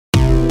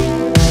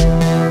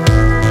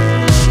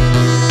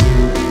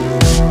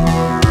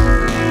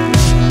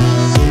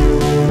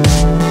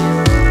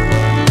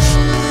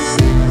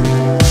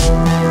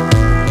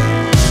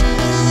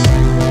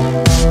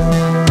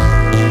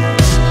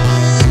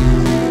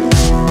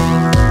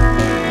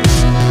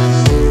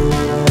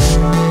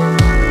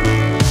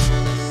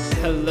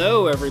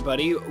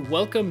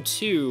welcome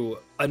to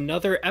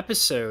another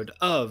episode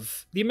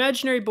of the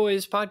Imaginary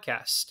Boys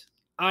podcast.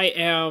 I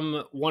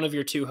am one of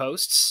your two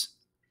hosts,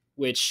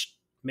 which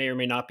may or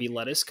may not be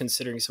lettuce,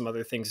 considering some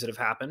other things that have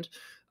happened.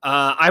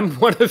 I'm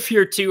one of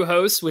your two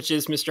hosts, which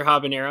is Mr.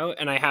 Habanero,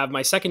 and I have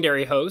my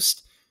secondary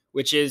host,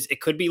 which is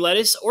it could be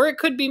lettuce or it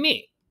could be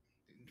me.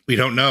 We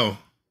don't know.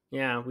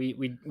 Yeah, we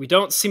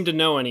don't seem to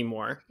know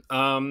anymore.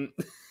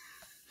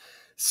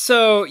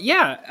 So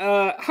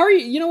yeah, how are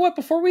you? You know what?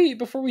 Before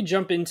we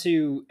jump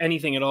into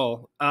anything at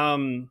all, how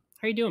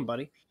are you doing,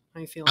 buddy? How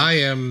you feeling?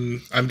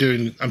 I'm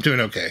doing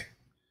okay.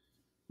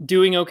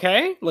 Doing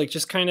okay? Like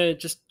just kind of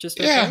just yeah.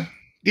 okay?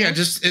 Yeah,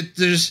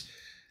 there's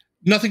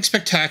nothing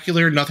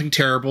spectacular, nothing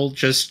terrible,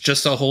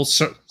 just a whole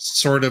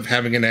sort of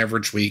having an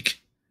average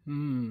week.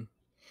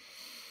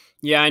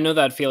 Yeah, I know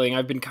that feeling.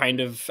 I've been kind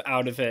of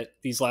out of it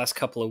these last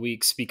couple of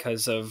weeks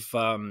because of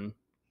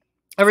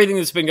everything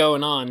that's been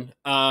going on.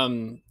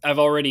 I've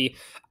already,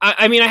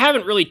 I mean, I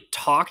haven't really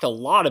talked a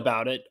lot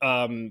about it.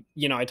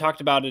 I talked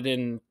about it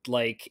in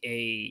like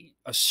a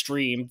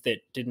stream that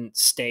didn't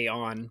stay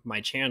on my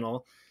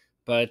channel,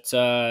 but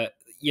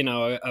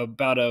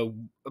about a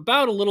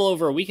little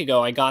over a week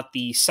ago, I got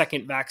the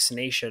second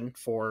vaccination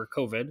for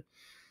COVID,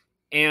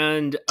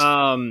 and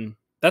that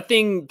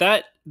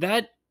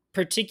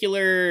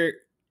particular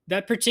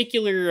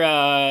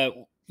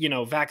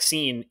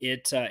vaccine,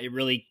 it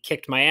really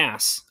kicked my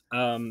ass.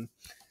 So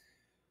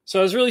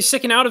I was really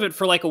sicking out of it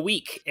for like a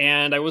week,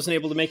 and I wasn't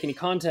able to make any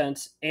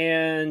content.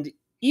 And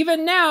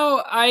even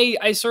now,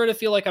 I sort of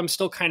feel like I'm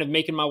still kind of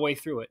making my way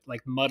through it, like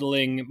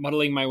muddling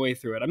my way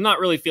through it. I'm not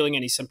really feeling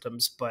any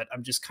symptoms, but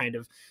I'm just kind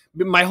of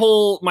my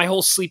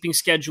whole sleeping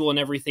schedule and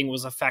everything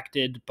was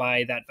affected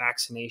by that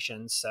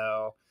vaccination.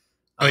 So,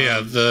 one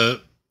of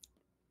the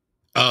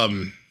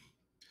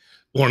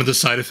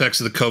side effects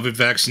of the COVID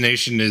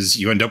vaccination is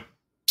you end up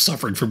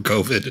suffering from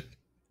COVID.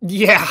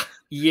 Yeah.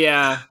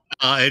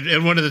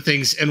 And one of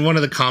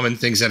the common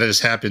things that has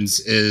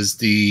happens is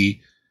the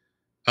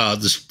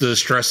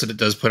stress that it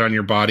does put on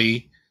your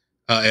body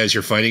as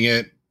you're fighting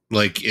it.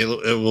 Like it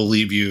will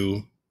leave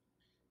you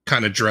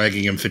kind of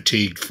dragging and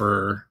fatigued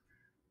for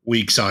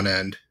weeks on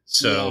end.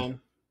 So yeah.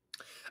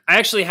 I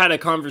actually had a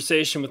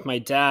conversation with my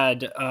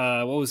dad.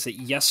 What was it,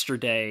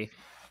 yesterday?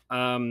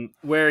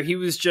 Where he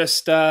was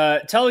just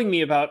telling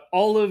me about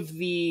all of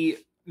the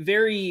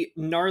very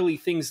gnarly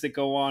things that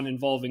go on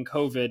involving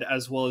COVID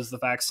as well as the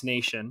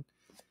vaccination.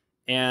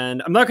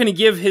 And I'm not going to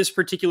give his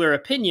particular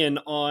opinion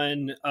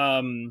on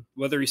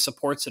whether he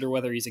supports it or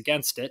whether he's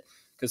against it,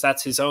 because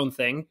that's his own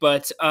thing.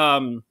 But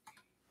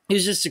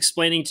he's just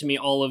explaining to me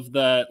all of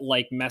the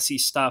like messy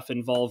stuff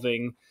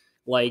involving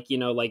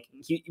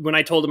when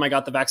I told him I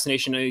got the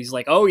vaccination, he's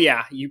like, oh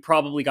yeah, you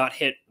probably got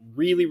hit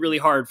really, really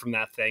hard from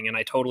that thing. And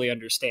I totally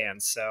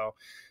understand. So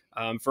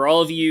for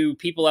all of you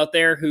people out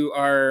there who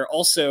are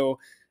also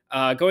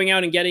going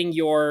out and getting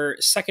your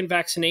second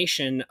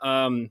vaccination,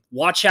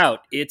 watch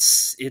out.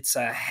 It's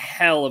a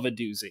hell of a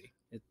doozy.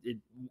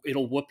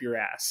 It'll whoop your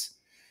ass,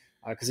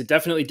 because it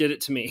definitely did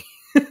it to me.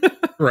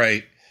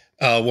 Right.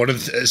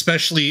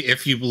 Especially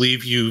if you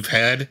believe you've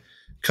had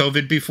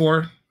COVID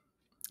before.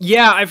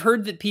 Yeah, I've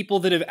heard that people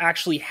that have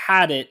actually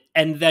had it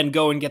and then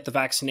go and get the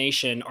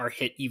vaccination are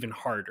hit even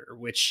harder,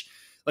 which,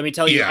 let me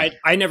tell you,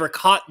 I never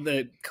caught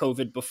the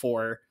COVID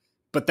before,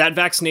 but that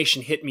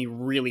vaccination hit me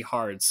really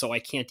hard, so I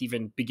can't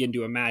even begin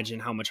to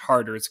imagine how much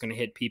harder it's going to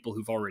hit people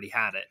who've already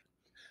had it.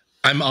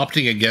 I'm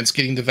opting against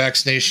getting the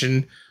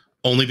vaccination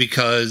only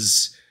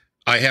because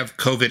I have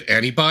COVID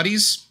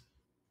antibodies.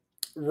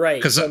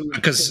 Right.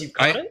 Because you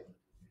caught it?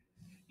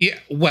 Yeah,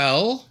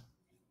 well,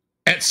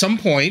 at some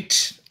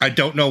point, I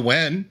don't know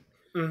when.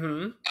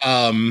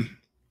 Mm-hmm.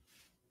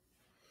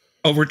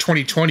 Over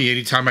 2020,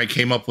 anytime I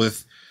came up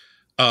with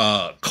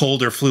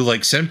cold or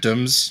flu-like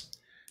symptoms,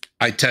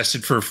 I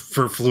tested for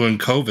flu and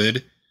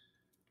COVID,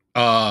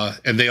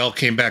 and they all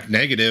came back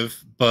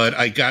negative. But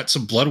I got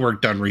some blood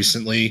work done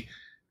recently,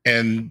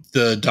 and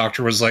the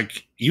doctor was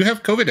like, "You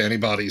have COVID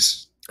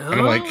antibodies." And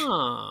I'm like,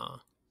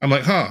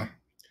 huh.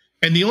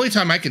 And the only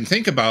time I can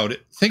think about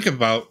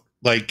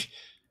like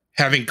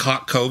having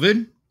caught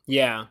COVID,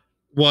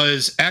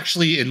 was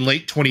actually in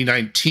late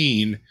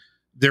 2019.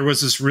 There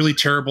was this really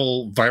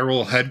terrible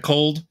viral head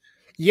cold.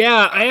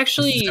 Yeah, I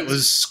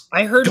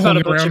heard about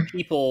a bunch of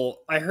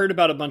people. I heard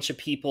about a bunch of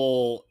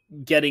people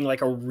getting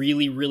like a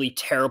really, really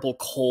terrible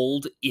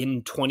cold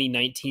in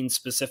 2019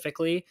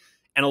 specifically,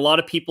 and a lot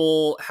of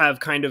people have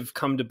kind of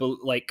come to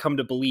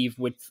believe,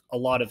 with a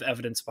lot of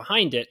evidence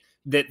behind it,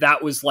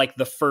 that was like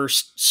the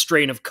first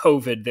strain of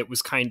COVID that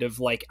was kind of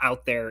like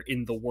out there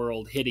in the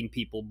world hitting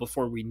people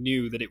before we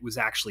knew that it was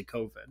actually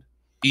COVID.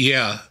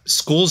 Yeah,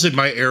 schools in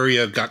my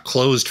area got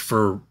closed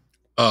for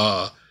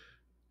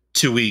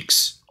 2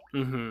 weeks.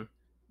 Mm-hmm.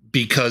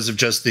 Because of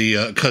just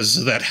because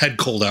of that head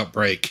cold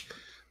outbreak.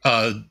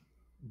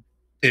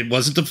 It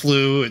wasn't the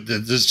flu.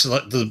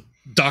 The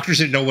doctors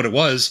didn't know what it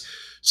was,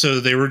 so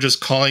they were just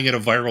calling it a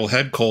viral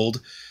head cold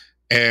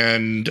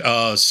and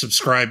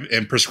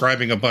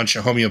prescribing a bunch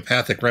of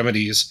homeopathic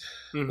remedies,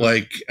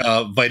 like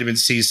vitamin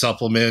C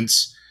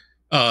supplements,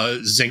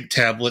 zinc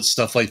tablets,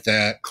 stuff like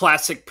that.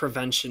 Classic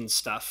prevention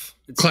stuff.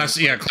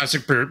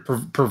 Classic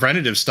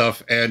preventative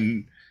stuff,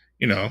 and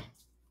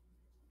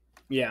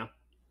yeah,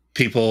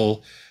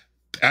 people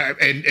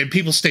and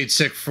people stayed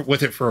sick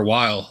with it for a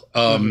while.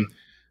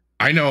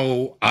 I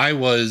know I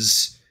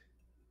was.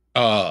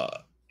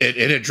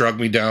 It had drugged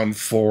me down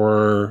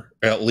for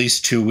at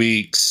least 2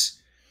 weeks.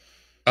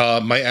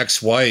 My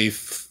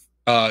ex-wife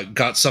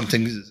got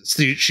something.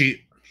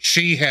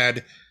 She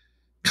had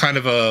kind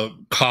of a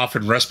cough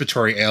and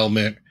respiratory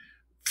ailment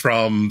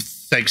from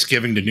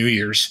Thanksgiving to New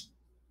Year's.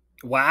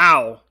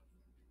 Wow,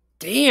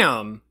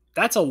 damn,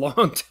 that's a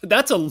long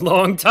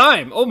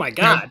time. Oh my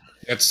god,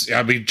 it's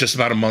just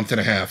about a month and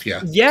a half.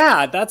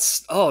 Yeah,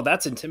 that's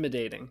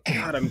intimidating.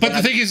 God, but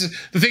the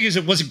thing is,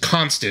 it wasn't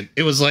constant.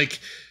 It was like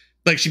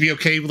she'd be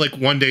okay. Like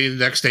one day, the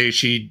next day,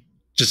 she'd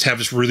just have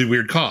this really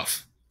weird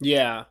cough.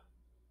 Yeah,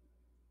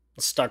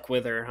 stuck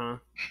with her, huh?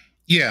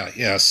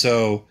 Yeah.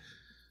 So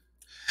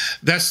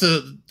that's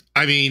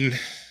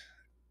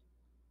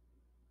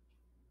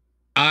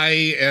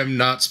I am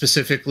not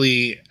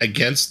specifically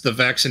against the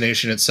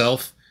vaccination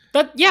itself.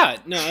 That's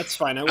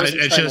fine. I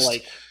wasn't trying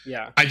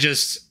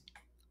to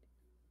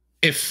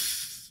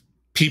if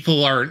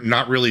people are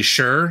not really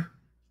sure,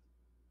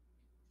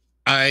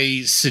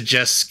 I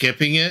suggest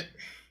skipping it.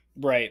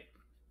 Right.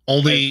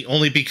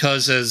 Only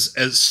because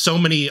as so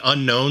many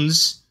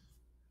unknowns,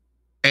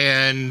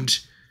 and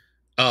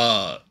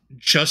like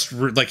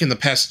in the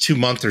past 2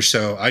 months or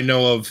so, I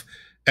know of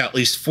at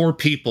least 4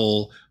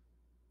 people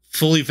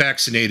fully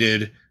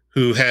vaccinated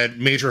who had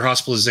major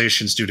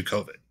hospitalizations due to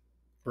COVID.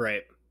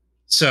 Right.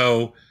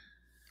 So,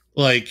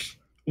 like,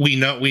 we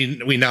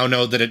now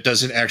know that it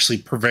doesn't actually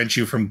prevent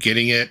you from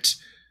getting it.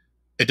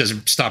 It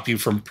doesn't stop you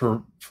from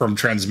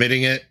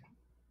transmitting it.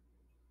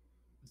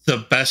 The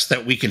best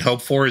that we can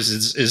hope for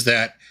is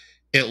that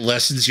it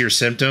lessens your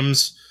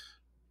symptoms,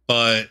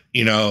 but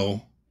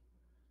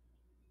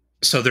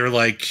so they're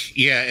like,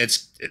 yeah,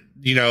 it's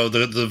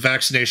the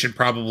vaccination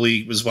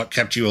probably was what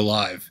kept you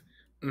alive.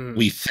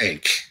 We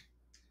think.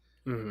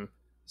 Mm-hmm.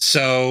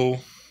 So,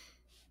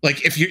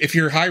 like, if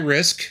you're high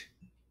risk,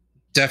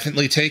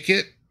 definitely take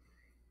it.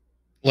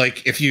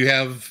 Like, if you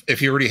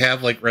already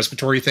have like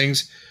respiratory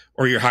things,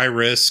 or you're high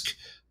risk,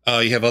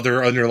 you have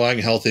other underlying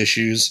health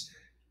issues,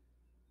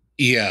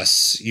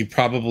 yes, you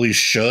probably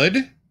should.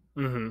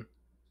 Mm-hmm.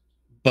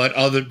 But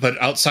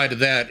outside of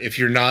that, if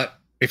you're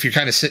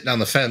kind of sitting on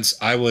the fence,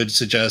 I would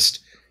suggest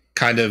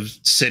kind of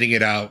sitting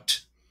it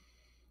out.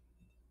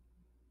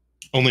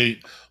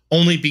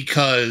 Only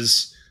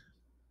because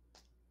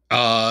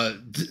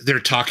they're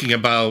talking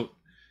about,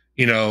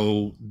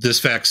 this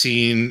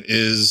vaccine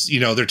is,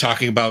 they're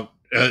talking about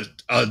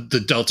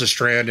the Delta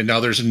strand, and now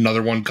there's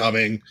another one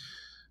coming.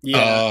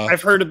 Yeah,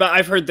 I've heard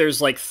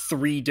there's like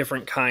 3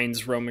 different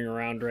kinds roaming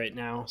around right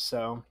now.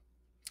 So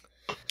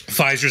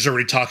Pfizer's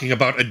already talking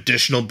about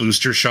additional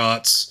booster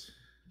shots.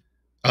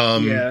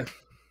 I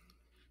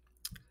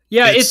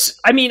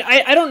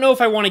don't know if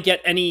I want to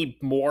get any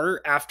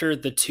more after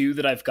the 2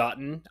 that I've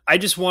gotten. I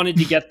just wanted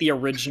to get the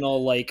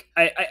original. Like,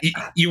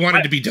 you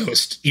wanted to be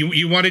dosed.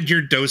 You wanted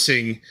your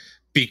dosing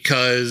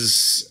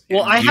because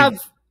I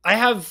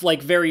have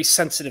like very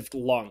sensitive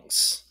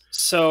lungs.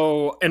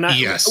 So, and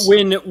yes.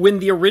 when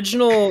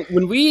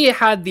we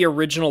had the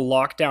original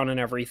lockdown and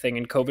everything,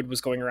 and COVID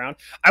was going around,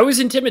 I was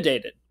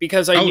intimidated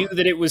because I knew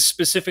that it was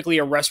specifically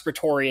a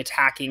respiratory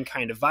attacking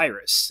kind of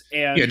virus.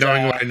 And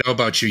knowing what I know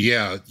about you,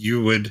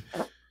 you would.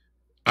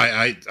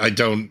 I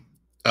don't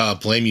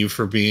blame you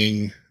for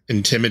being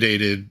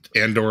intimidated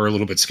and/or a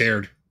little bit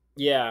scared.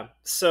 Yeah,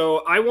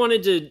 so I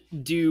wanted to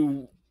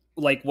do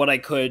like what I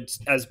could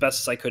as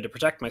best as I could to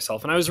protect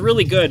myself, and I was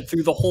really good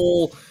through the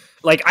whole.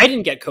 Like, I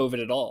didn't get COVID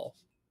at all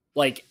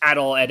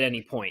at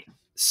any point.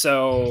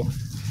 So,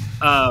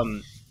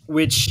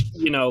 which,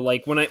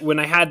 like when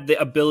I had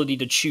the ability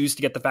to choose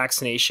to get the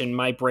vaccination,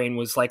 my brain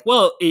was like,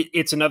 well,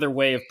 it's another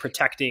way of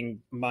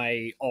protecting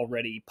my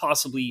already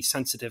possibly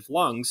sensitive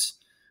lungs.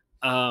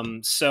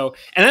 And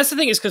that's the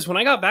thing, is because when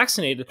I got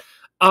vaccinated,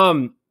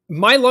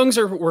 my lungs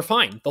were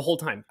fine the whole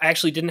time. I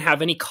actually didn't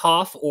have any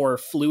cough or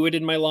fluid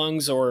in my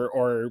lungs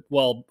or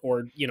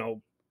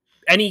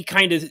any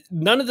kind of,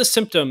 none of the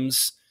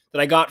symptoms that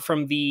I got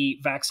from the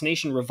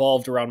vaccination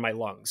revolved around my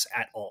lungs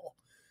at all.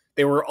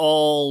 They were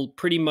all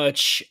pretty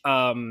much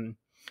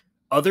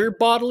other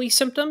bodily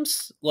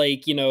symptoms,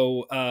 like,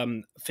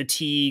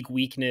 fatigue,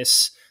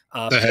 weakness,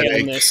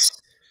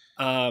 paleness,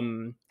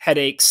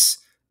 headaches,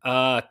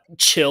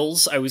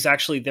 chills.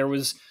 There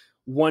was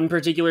one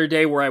particular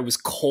day where I was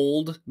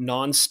cold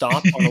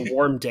nonstop on a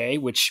warm day,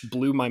 which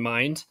blew my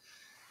mind.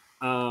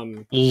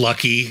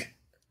 Lucky.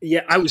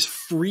 Yeah, I was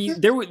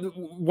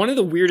one of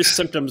the weirdest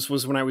symptoms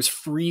was when I was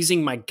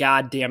freezing my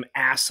goddamn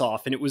ass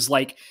off, and it was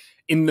like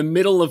in the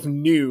middle of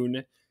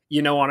noon,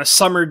 on a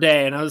summer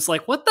day, and I was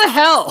like, what the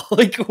hell?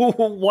 Like,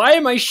 why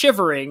am I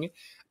shivering?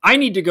 I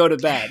need to go to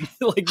bed.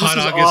 Like, this is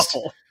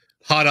awful.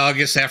 Hot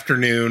August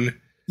afternoon.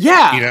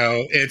 Yeah.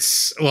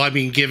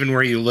 Given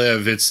where you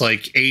live, it's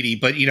like 80,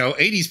 but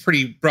 80 is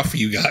pretty rough for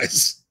you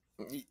guys.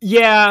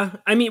 Yeah,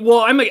 I mean,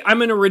 well,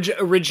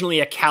 originally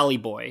a Cali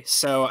boy,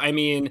 so I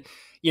mean,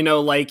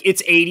 like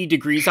it's 80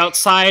 degrees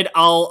outside.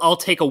 I'll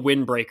take a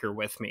windbreaker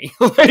with me,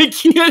 like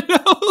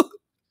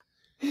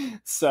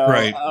So,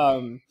 Right.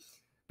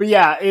 but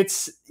yeah,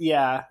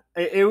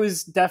 it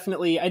was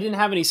definitely. I didn't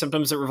have any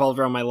symptoms that revolved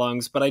around my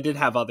lungs, but I did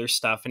have other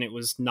stuff, and it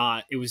was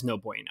no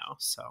bueno.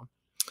 So,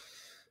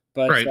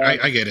 but Right.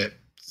 I get it.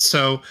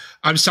 So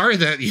I'm sorry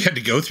that you had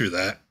to go through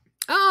that.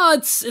 oh,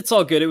 it's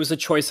all good. It was a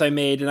choice I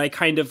made, and I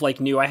kind of like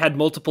knew I had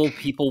multiple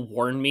people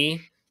warn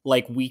me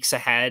like weeks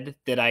ahead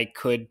that I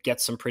could get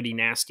some pretty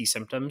nasty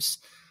symptoms.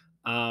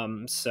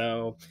 And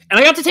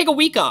I got to take a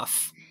week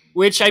off,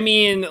 which I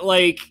mean,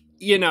 like,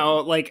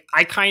 like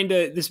I kind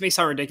of, this may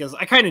sound ridiculous.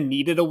 I kind of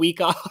needed a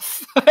week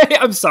off.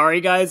 I'm sorry,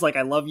 guys. Like,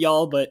 I love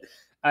y'all, but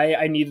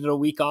I needed a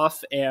week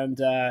off, and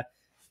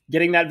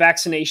getting that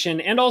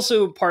vaccination. And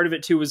also part of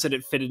it too was that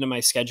it fit into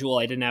my schedule.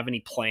 I didn't have any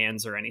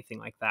plans or anything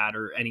like that,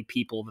 or any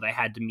people that I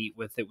had to meet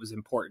with that was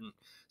important.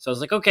 So I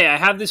was like, okay, I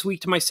have this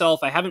week to myself.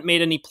 I haven't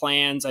made any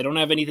plans. I don't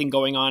have anything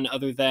going on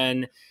other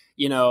than,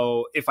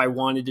 if I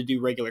wanted to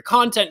do regular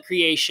content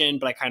creation,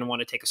 but I kind of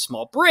want to take a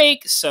small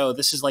break. So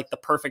this is like the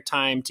perfect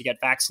time to get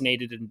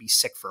vaccinated and be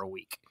sick for a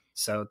week.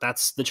 So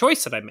that's the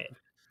choice that I made.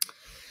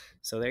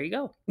 So there you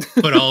go.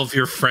 But all of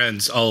your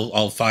friends,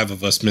 all five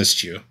of us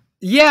missed you.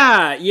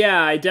 Yeah,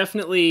 I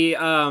definitely.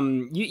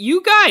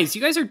 You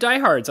guys are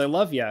diehards. I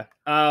love you.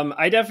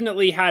 I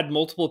definitely had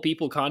multiple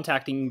people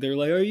contacting. They're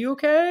like, "Are you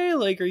okay?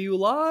 Like, are you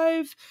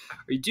alive?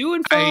 Are you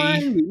doing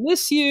fine? We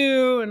miss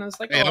you." And I was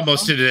like, I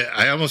almost did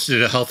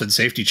a health and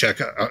safety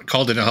check.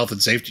 Called in a health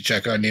and safety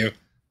check on you.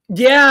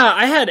 Yeah,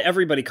 I had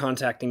everybody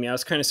contacting me. I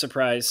was kind of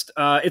surprised.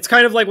 It's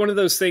kind of like one of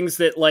those things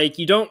that like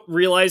you don't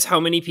realize how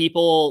many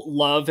people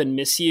love and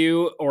miss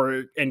you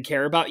and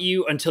care about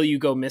you until you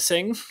go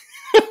missing.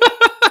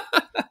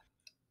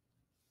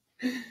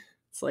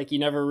 It's like you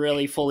never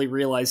really fully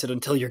realize it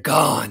until you're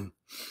gone.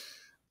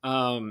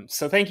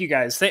 So thank you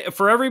guys.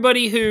 For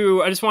everybody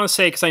who, I just want to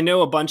say, because I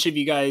know a bunch of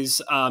you guys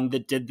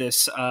that did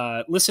this,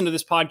 listen to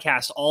this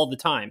podcast all the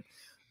time.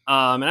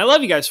 And I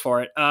love you guys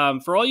for it.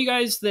 For all you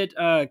guys that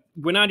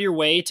went out of your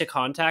way to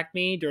contact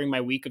me during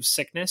my week of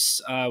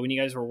sickness, when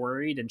you guys were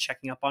worried and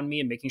checking up on me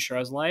and making sure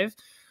I was alive,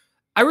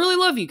 I really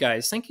love you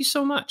guys. Thank you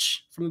so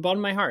much from the bottom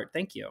of my heart.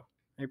 Thank you.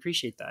 I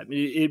appreciate that.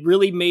 It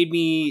really made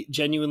me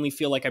genuinely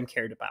feel like I'm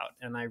cared about,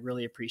 and I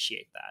really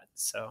appreciate that.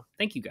 So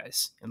thank you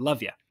guys, and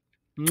love you.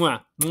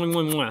 Mwah.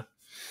 Mwah,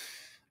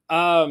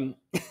 mwah,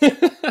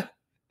 mwah.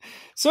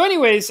 So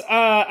anyways,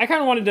 I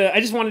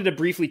just wanted to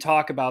briefly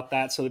talk about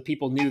that so that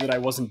people knew that I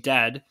wasn't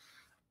dead.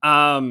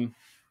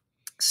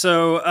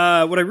 So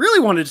what I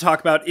really wanted to talk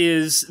about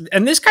is,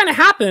 and this kind of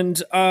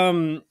happened,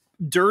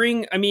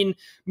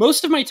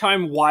 most of my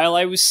time while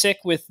I was sick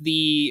with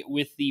the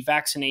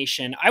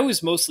vaccination, I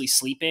was mostly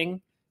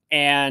sleeping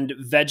and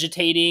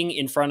vegetating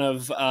in front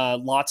of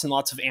lots and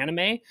lots of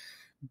anime.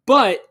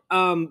 But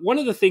one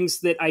of the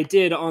things that I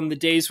did on the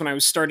days when I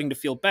was starting to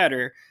feel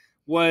better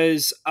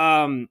was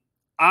I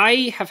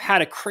have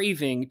had a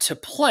craving to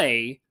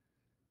play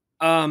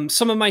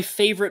some of my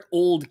favorite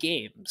old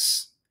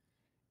games.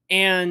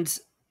 And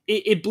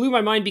it blew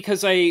my mind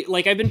because I've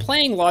been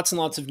playing lots and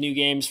lots of new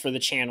games for the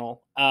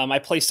channel. I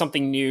play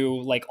something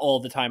new like all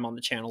the time on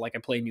the channel. Like I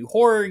play new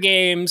horror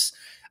games,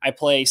 I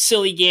play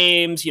silly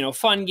games,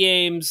 fun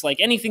games, like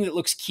anything that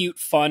looks cute,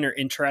 fun, or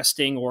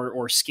interesting,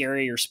 or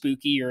scary, or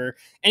spooky, or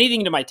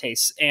anything to my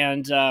taste.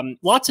 And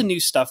lots of new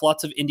stuff,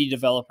 lots of indie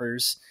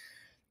developers.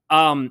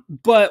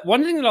 But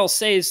one thing that I'll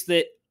say is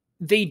that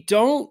they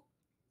don't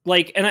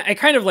and I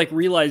kind of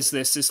realized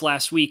this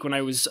last week when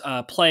I was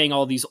playing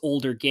all these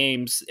older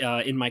games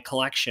in my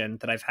collection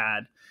that I've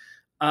had.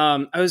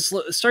 I was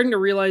starting to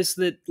realize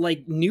that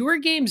newer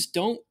games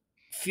don't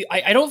feel,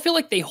 I don't feel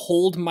like they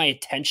hold my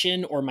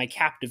attention or my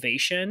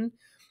captivation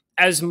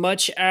as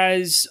much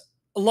as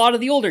a lot of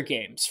the older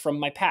games from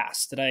my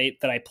past that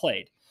I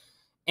played.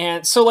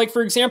 And so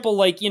for example,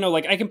 I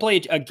can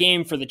play a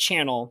game for the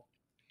channel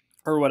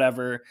or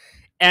whatever,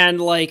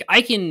 and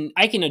I can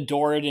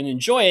adore it and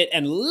enjoy it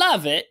and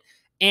love it,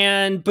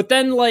 but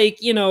then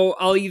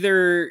I'll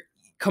either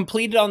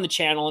complete it on the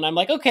channel and I'm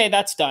like, okay,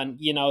 that's done,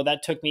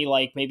 that took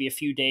me maybe a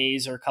few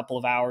days or a couple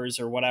of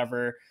hours or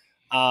whatever,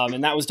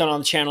 and that was done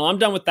on the channel. I'm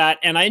done with that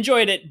and I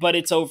enjoyed it, but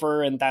it's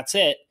over and that's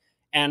it.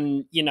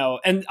 And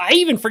and I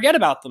even forget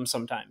about them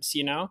sometimes,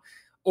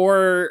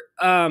 or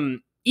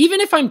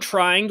even if I'm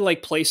trying to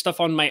play stuff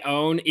on my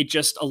own, it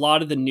just, a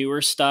lot of the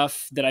newer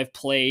stuff that I've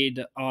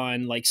played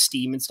on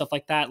Steam and stuff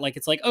like that,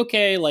 it's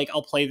okay,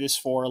 I'll play this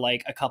for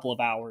a couple of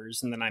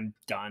hours and then I'm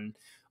done,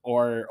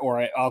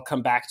 or I'll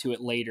come back to it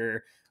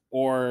later,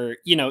 or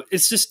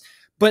it's just.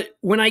 But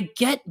when I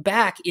get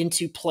back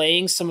into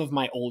playing some of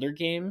my older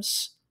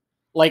games,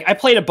 I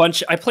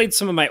played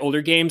some of my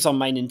older games on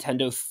my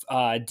Nintendo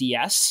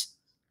DS.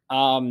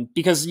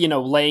 Because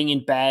laying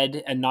in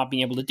bed and not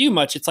being able to do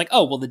much, it's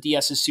oh well, the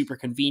DS is super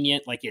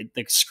convenient.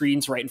 The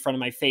screen's right in front of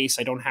my face.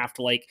 I don't have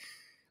to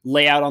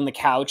lay out on the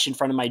couch in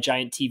front of my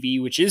giant TV,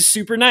 which is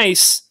super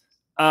nice.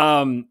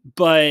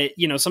 But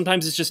you know,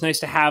 sometimes it's just nice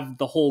to have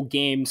the whole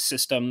game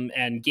system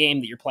and game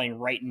that you're playing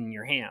right in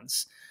your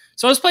hands.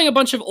 So I was playing a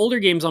bunch of older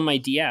games on my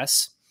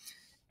DS,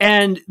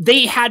 and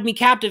they had me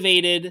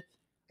captivated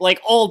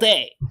like all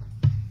day.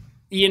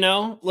 You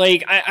know,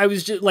 like I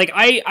was just like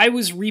I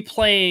was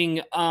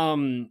replaying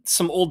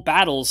some old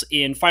battles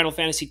in Final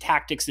Fantasy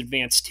Tactics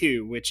Advance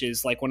 2, which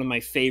is like one of my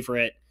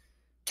favorite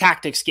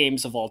tactics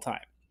games of all time.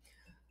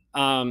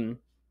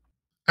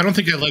 I don't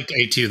think I liked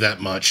A2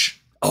 that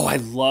much. Oh, I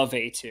love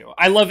A2.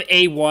 I love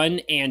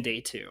A1 and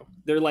A2.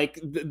 They're like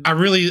I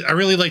really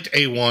liked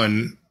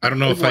A1. I don't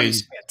know if I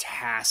is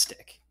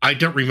fantastic. I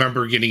don't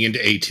remember getting into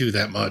A2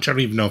 that much. I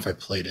don't even know if I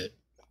played it.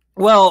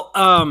 Well,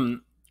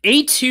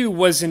 A2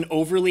 was an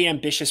overly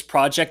ambitious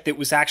project that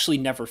was actually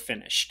never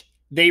finished.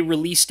 They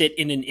released it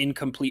in an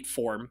incomplete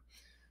form.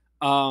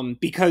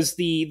 Because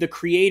the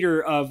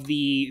creator of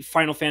the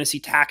Final Fantasy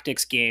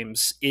Tactics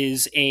games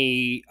is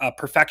a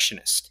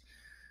perfectionist.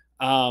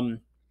 And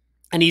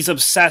he's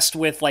obsessed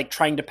with like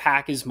trying to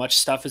pack as much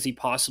stuff as he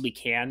possibly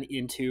can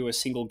into a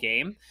single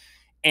game.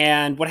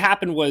 And what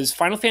happened was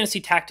Final Fantasy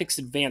Tactics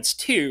Advance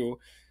 2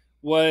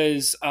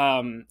 was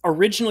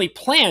originally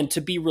planned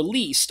to be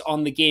released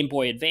on the Game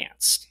Boy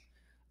Advance.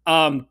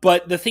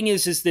 But the thing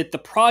is that the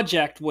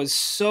project was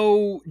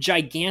so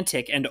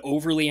gigantic and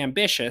overly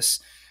ambitious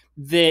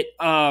that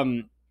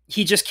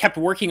he just kept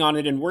working on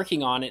it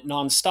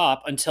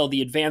nonstop until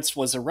the Advance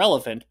was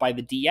irrelevant by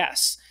the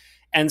DS.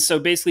 And so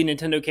basically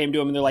Nintendo came to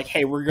him and they're like,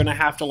 hey, we're going to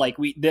have to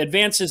the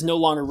Advance is no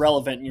longer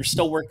relevant and you're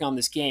still working on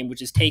this game,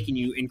 which is taking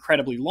you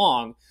incredibly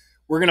long.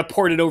 We're going to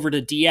port it over to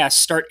DS,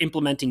 start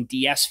implementing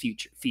DS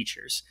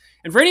features.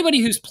 And for anybody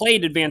who's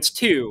played Advance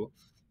 2,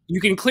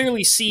 you can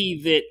clearly see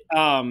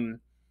that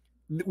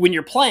when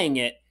you're playing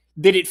it,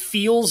 that it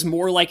feels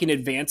more like an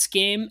Advance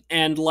game,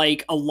 and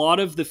like a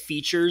lot of the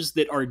features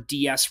that are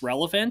DS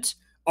relevant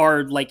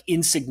are like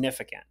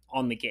insignificant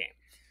on the game.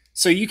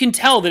 So you can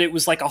tell that it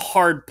was like a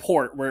hard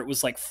port where it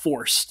was like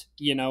forced,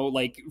 you know,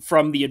 like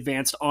from the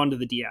Advanced onto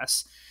the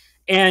DS.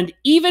 And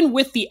even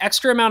with the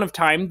extra amount of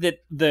time that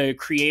the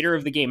creator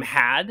of the game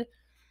had,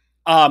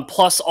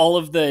 plus all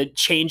of the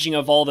changing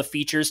of all the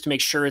features to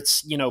make sure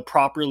it's, you know,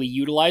 properly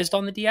utilized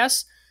on the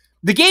DS,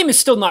 the game is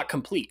still not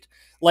complete.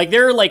 Like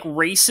there are like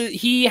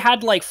races. He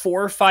had like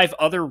 4 or 5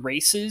 other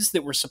races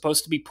that were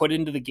supposed to be put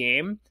into the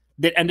game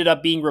that ended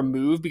up being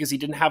removed because he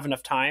didn't have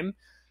enough time.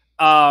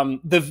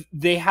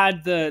 They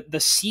had the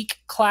Seek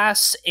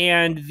class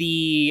and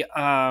the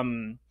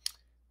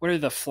what are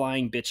the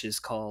flying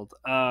bitches called?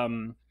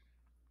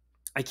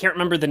 I can't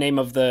remember the name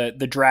of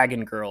the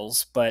Dragon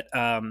Girls, but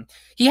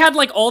he had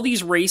like all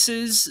these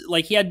races.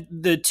 Like he had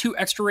the 2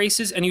 extra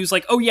races, and he was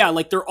like, "Oh yeah,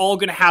 like they're all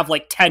gonna have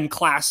like 10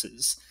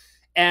 classes."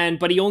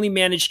 But he only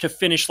managed to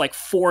finish like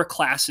 4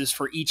 classes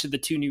for each of the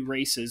 2 new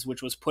races,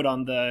 which was put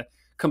on the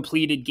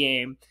completed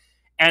game.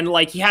 And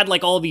like he had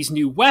like all these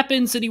new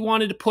weapons that he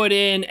wanted to put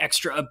in,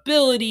 extra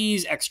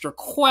abilities, extra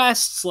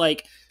quests,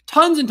 like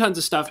tons and tons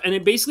of stuff. And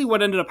it basically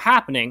what ended up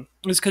happening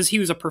was because he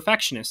was a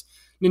perfectionist.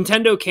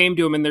 Nintendo came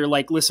to him and they're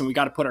like, listen, we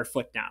got to put our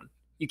foot down.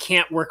 You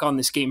can't work on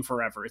this game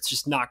forever. It's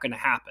just not going to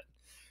happen.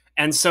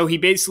 And so he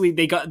basically,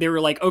 they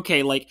were like,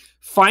 okay, like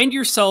find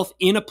yourself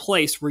in a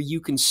place where you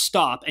can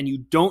stop and you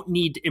don't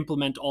need to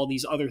implement all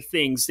these other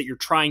things that you're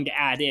trying to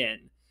add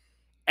in.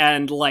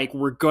 And like,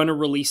 we're going to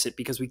release it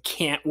because we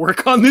can't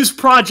work on this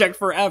project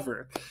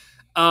forever.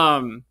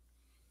 And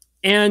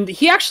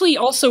he actually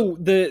also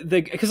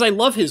because I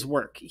love his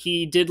work.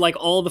 He did like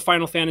all the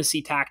Final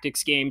Fantasy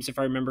Tactics games, if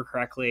I remember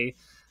correctly.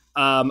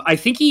 I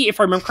think if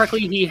I remember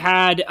correctly, he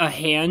had a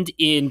hand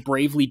in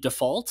Bravely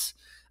Default.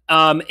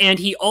 And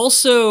he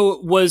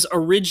also was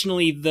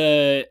originally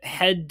the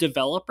head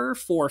developer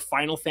for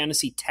Final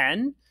Fantasy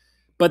X,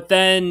 but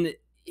then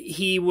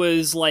he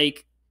was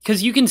like,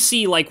 because you can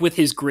see like with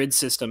his grid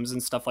systems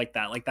and stuff like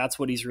that, like that's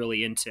what he's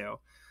really into.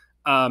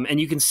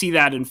 And you can see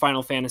that in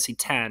Final Fantasy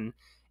X.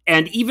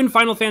 And even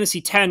Final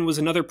Fantasy X was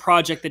another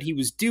project that he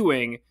was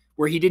doing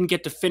where he didn't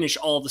get to finish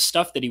all the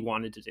stuff that he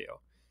wanted to do.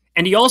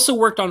 And he also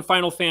worked on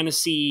Final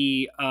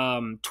Fantasy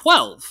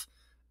 12,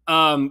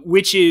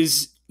 which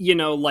is, you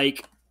know,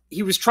 like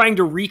he was trying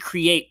to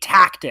recreate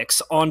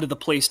tactics onto the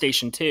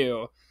PlayStation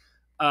 2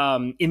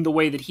 in the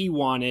way that he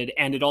wanted,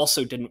 and it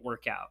also didn't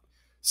work out.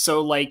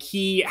 So like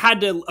he had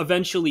to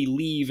eventually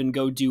leave and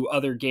go do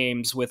other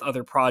games with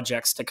other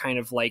projects to kind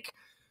of like,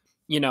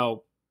 you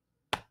know,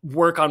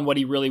 work on what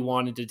he really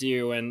wanted to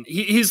do. And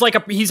he's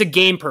a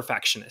game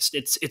perfectionist.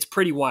 It's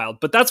pretty wild,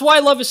 but that's why I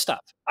love his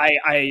stuff.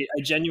 I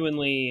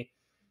genuinely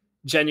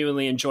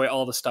enjoy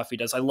all the stuff he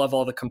does. I love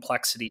all the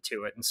complexity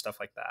to it and stuff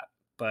like that.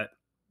 But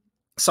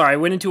sorry, I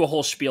went into a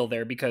whole spiel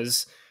there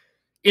because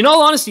in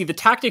all honesty, the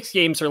tactics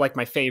games are like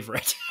my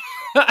favorite.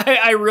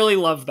 I really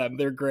love them.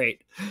 They're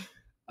great.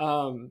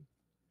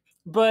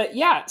 But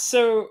yeah,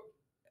 so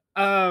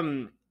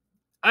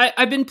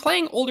I've been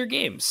playing older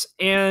games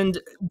and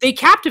they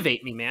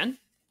captivate me, man.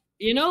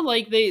 You know,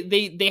 like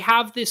they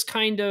have this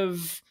kind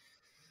of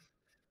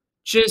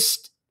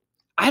just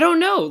I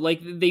don't know,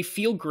 like they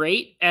feel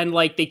great and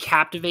like they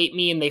captivate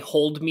me and they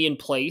hold me in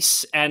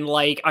place and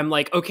like I'm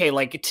like, okay,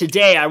 like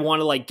today I want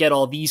to like get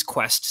all these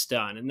quests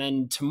done and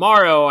then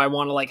tomorrow I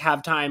want to like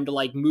have time to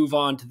like move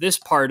on to this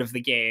part of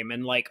the game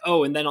and like,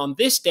 oh, and then on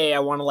this day I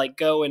want to like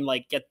go and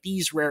like get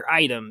these rare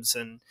items.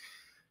 And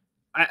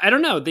I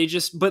don't know, they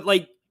just, but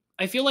like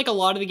I feel like a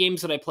lot of the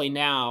games that I play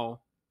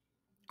now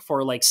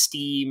for like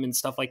Steam and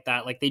stuff like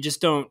that, like they just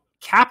don't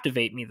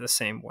captivate me the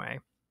same way.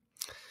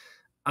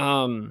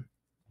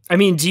 I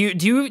mean, do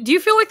you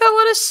feel like that,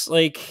 Lettuce?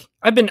 Like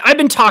I've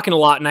been talking a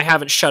lot and I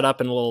haven't shut up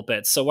in a little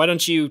bit. So why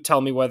don't you tell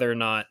me whether or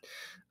not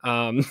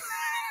um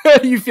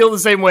you feel the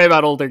same way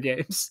about older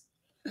games?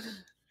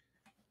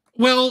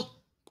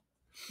 Well,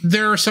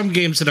 there are some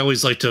games that I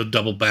always like to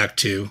double back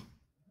to,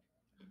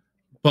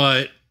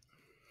 but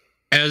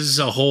as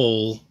a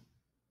whole,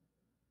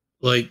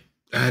 like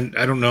I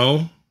don't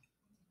know.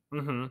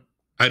 Mm-hmm.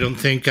 I don't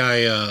think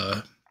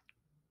I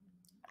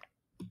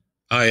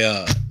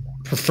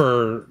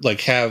prefer like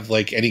have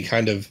like any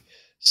kind of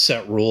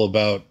set rule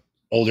about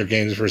older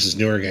games versus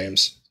newer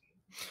games.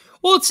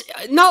 Well, it's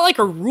not like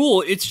a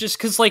rule. It's just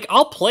because like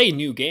I'll play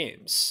new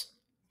games.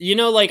 You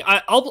know, like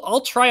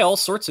I'll try all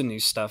sorts of new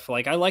stuff.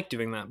 Like I like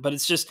doing that, but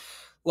it's just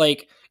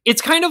like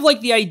it's kind of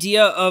like the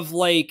idea of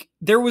like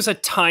there was a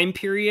time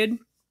period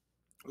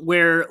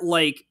where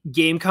like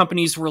game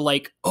companies were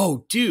like,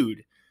 "Oh,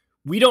 dude,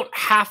 we don't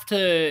have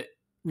to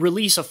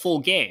release a full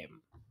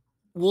game.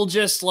 We'll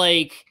just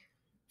like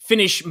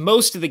finish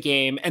most of the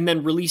game and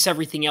then release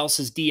everything else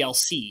as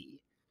DLC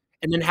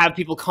and then have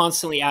people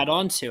constantly add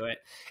on to it."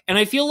 And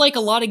I feel like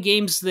a lot of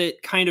games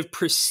that kind of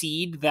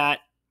precede that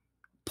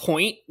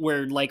point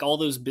where like all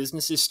those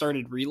businesses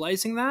started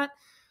realizing that,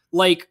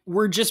 like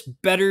were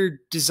just better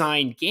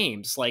designed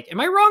games. Like,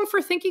 am I wrong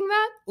for thinking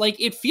that? Like,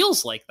 it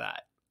feels like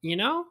that, you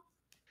know?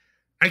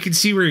 I can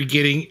see where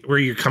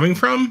you're coming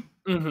from.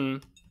 Mm-hmm.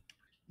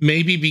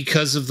 Maybe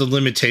because of the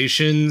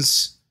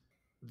limitations,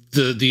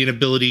 the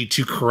inability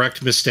to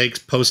correct mistakes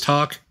post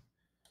hoc.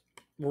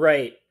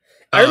 Right.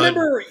 I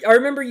remember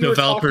you were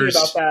talking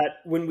about that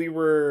when we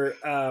were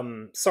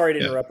sorry to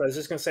interrupt. I was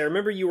just going to say I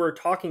remember you were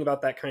talking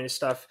about that kind of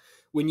stuff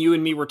when you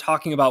and me were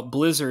talking about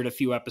Blizzard a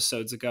few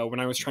episodes ago when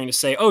I was trying to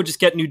say, "Oh, just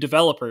get new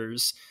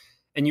developers."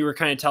 And you were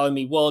kind of telling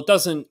me, "Well, it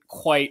doesn't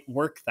quite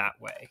work that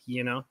way,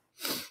 you know?"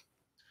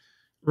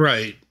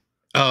 Right.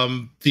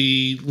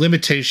 The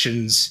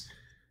limitations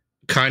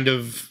kind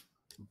of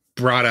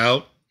brought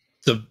out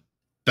the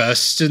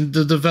best in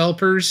the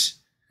developers.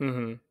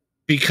 Mm-hmm.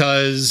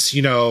 Because,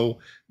 you know,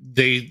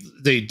 they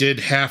did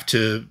have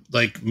to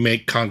like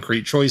make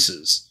concrete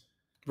choices,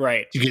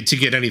 right, to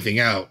get anything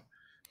out,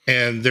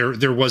 and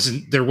there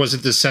wasn't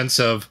the sense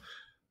of,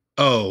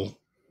 oh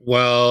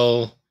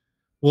well,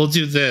 we'll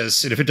do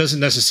this, and if it doesn't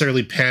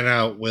necessarily pan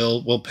out,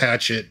 we'll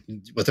patch it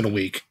within a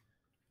week.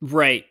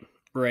 Right.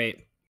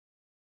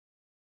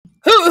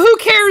 Who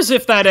cares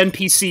if that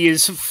NPC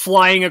is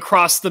flying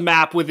across the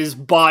map with his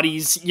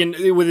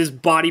with his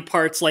body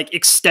parts like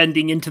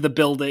extending into the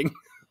building?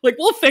 Like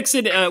we'll fix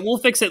it. We'll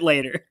fix it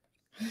later.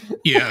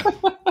 Yeah.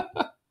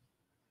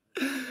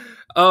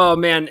 Oh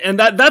man, and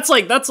that's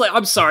like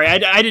I'm sorry,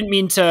 I didn't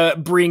mean to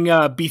bring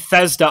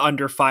Bethesda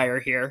under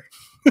fire here.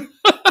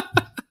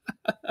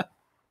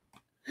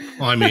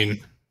 Well, I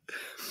mean,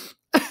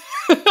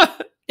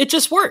 it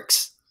just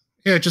works.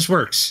 Yeah, it just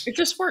works. It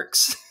just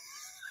works.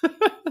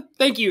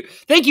 Thank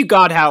you,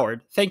 God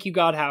Howard. Thank you,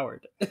 God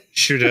Howard.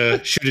 shoot a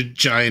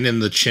giant in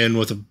the chin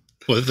with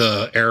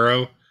a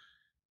arrow,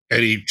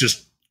 and he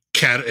just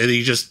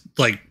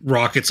like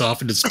rockets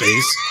off into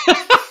space.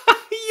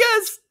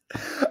 Yes.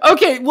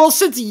 Okay, well,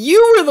 since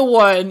you were the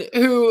one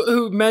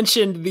who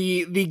mentioned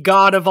the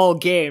god of all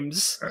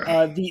games,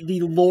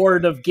 the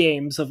lord of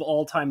games of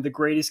all time, the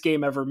greatest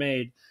game ever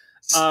made,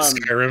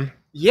 Skyrim.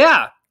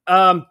 Yeah,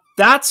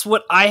 that's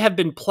what I have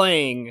been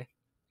playing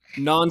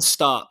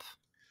nonstop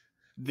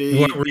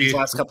these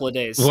last couple of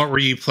days. What were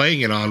you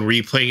playing it on? Were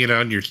you playing it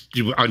on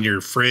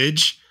your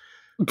fridge?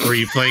 Were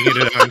you playing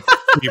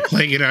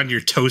it on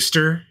your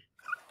toaster?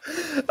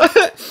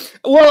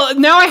 Well,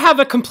 now I have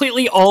a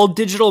completely all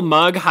digital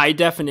mug, high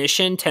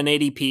definition,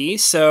 1080p.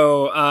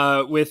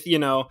 So with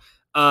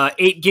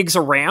 8 gigs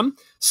of RAM.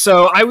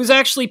 So I was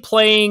actually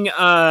playing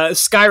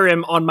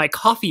Skyrim on my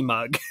coffee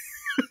mug,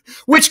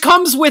 which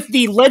comes with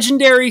the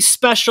legendary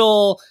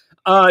special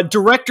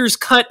Director's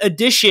Cut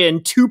Edition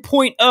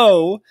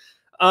 2.0.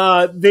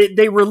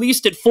 They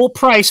released it full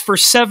price for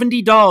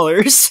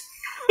 $70.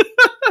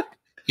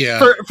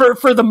 Yeah,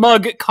 for the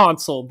mug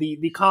console,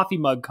 the coffee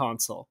mug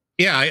console.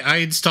 Yeah, I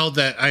installed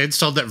that. I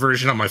installed that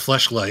version on my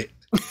fleshlight.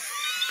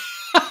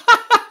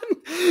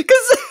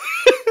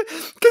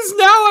 Because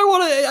now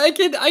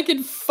I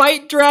can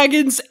fight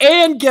dragons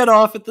and get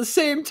off at the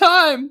same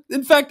time.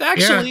 In fact,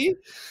 actually,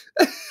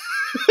 yeah.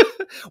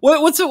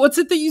 what's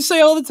it that you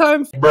say all the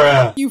time?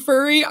 Bruh. You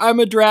furry, I'm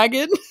a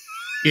dragon.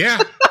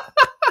 Yeah.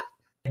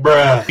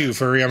 Bruh. You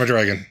furry, I'm a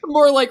dragon.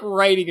 More like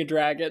riding a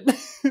dragon.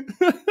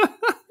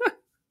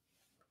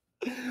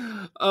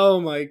 Oh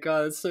my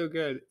god, it's so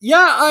good.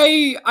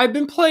 Yeah, I've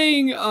been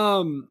playing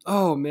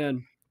oh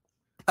man.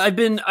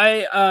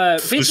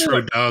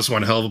 Basically That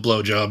one hell of a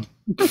blowjob.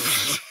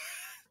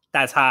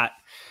 that's hot.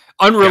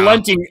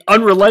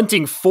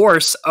 Unrelenting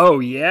force. Oh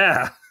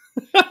yeah.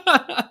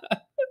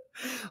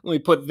 Let me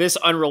put this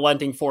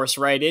unrelenting force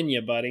right in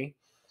you, buddy.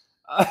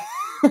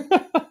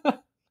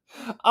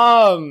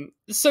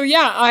 So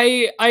yeah,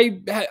 I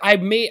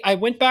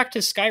went back to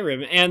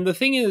Skyrim, and the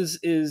thing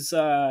is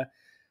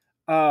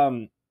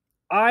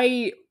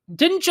I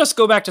didn't just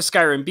go back to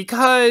Skyrim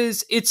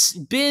because it's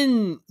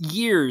been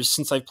years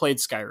since I've played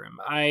Skyrim.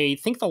 I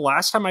think the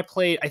last time I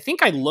played, I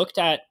think I looked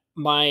at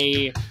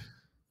my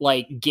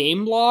like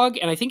game log,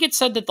 and I think it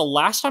said that the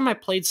last time I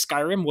played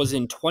Skyrim was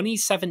in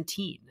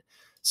 2017.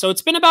 So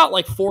it's been about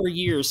like 4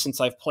 years since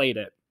I've played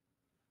it.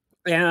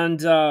 And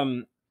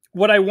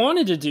what I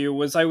wanted to do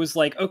was I was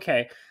like,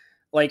 okay,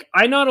 like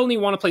I not only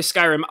want to play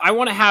Skyrim, I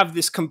want to have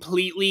this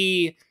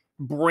completely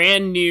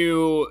brand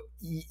new,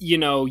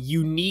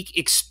 unique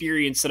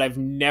experience that I've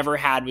never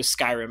had with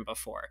Skyrim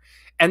before.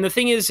 And the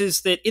thing is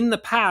that in the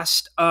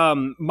past,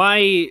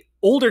 my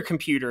older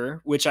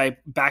computer, which I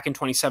back in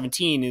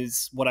 2017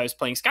 is what I was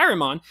playing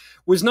Skyrim on,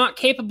 was not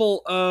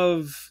capable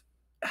of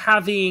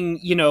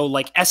having,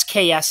 like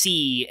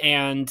SKSE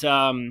and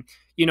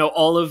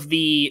all of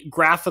the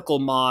graphical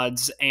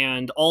mods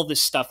and all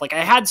this stuff. Like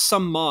I had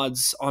some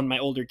mods on my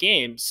older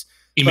games,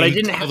 but I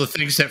didn't have all the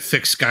things that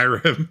fix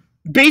Skyrim.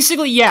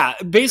 Basically, yeah.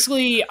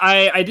 Basically,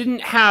 I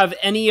didn't have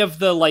any of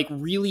the like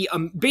really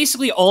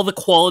basically all the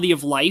quality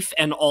of life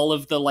and all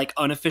of the like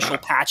unofficial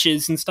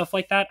patches and stuff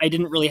like that. I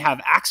didn't really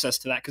have access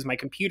to that because my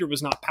computer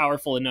was not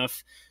powerful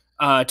enough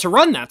to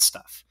run that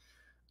stuff.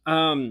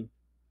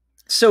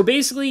 So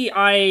basically,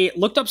 I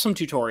looked up some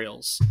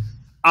tutorials.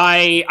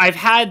 I've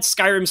had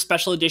Skyrim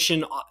Special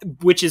Edition,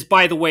 which is,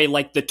 by the way,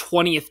 like the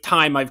 20th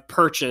time I've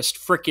purchased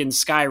frickin'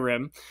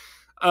 Skyrim.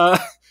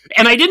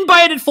 And I didn't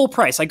buy it at full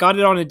price. I got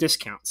it on a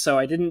discount, so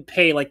I didn't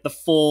pay like the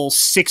full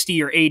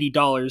 $60 or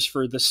 $80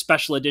 for the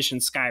Special Edition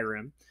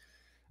Skyrim.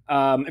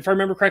 If I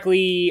remember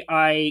correctly,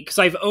 because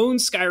I've owned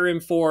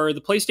Skyrim for the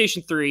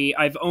PlayStation 3,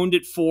 I've owned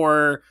it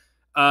for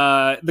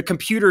the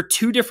computer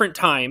 2 different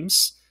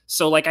times.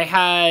 So like I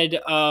had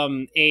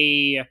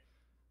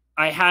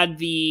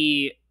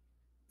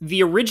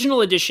the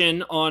original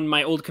edition on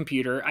my old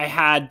computer. I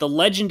had the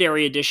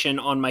legendary edition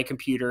on my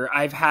computer.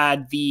 I've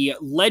had the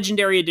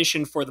legendary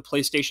edition for the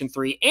PlayStation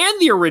 3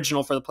 and the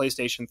original for the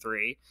PlayStation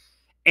 3.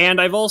 And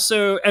I've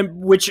also,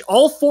 which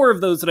all 4 of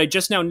those that I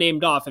just now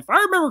named off, if I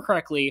remember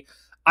correctly,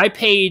 I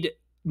paid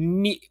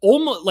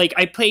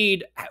I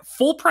paid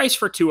full price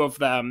for 2 of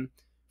them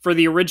for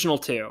the original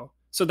 2.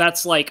 So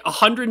that's like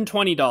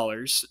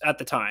 $120 at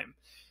the time.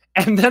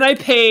 And then I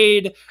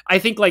paid, I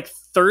think, like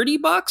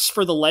 $30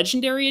 for the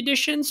legendary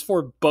editions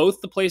for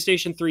both the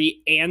PlayStation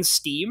 3 and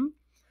Steam.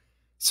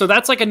 So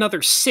that's like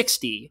another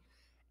 $60.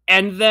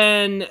 And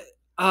then,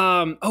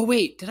 oh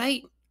wait,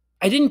 I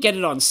didn't get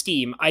it on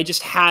Steam. I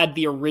just had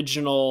the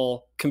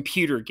original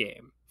computer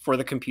game for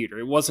the computer.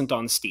 It wasn't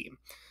on Steam.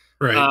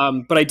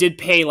 Right. But I did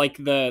pay like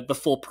the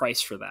full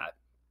price for that.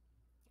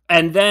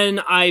 And then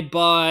I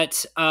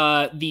bought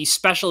the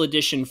special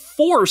edition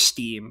for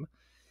Steam,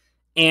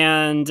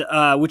 and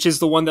which is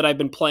the one that I've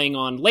been playing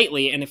on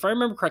lately. And if I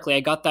remember correctly,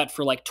 I got that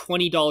for like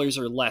 $20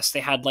 or less.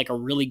 They had like a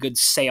really good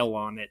sale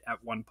on it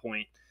at one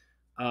point.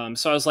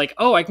 So I was like,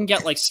 oh, I can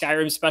get like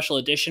Skyrim Special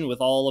Edition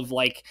with all of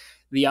like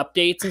the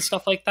updates and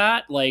stuff like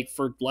that, like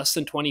for less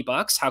than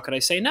 $20. How could I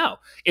say no?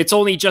 It's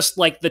only just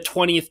like the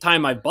 20th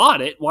time I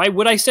bought it. Why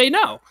would I say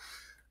no?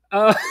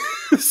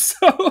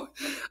 So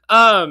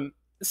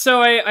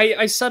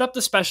I set up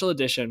the Special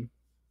Edition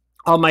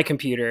on my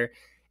computer,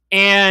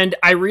 and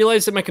I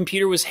realized that my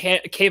computer was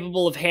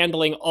capable of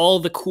handling all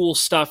the cool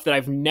stuff that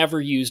I've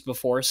never used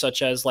before,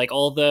 such as like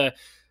all the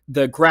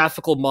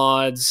graphical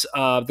mods,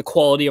 the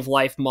quality of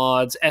life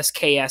mods,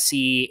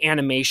 SKSE,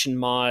 animation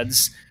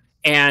mods,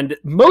 and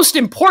most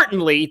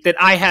importantly, that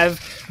I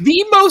have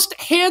the most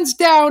hands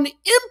down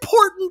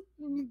important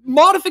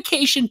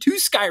modification to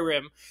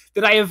Skyrim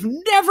that I have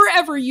never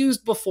ever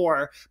used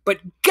before. But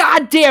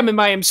goddamn,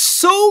 I am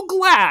so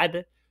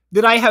glad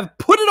that I have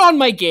put it on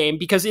my game,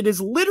 because it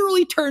has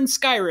literally turned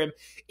Skyrim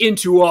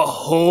into a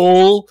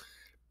whole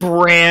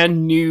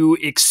brand new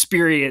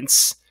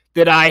experience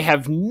that I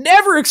have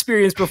never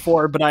experienced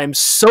before, but I am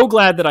so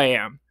glad that I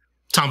am.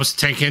 Thomas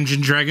Tank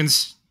Engine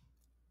Dragons?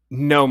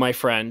 No, my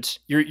friend.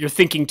 You're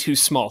thinking too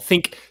small.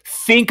 Think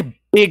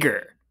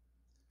bigger.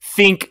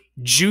 Think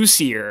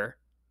juicier.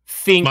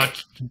 Think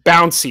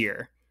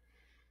bouncier.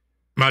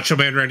 Macho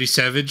Man Randy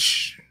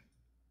Savage?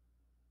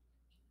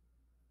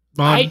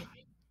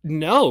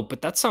 No,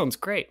 but that sounds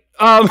great.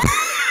 No,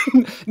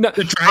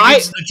 the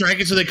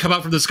dragons, when they come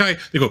out from the sky,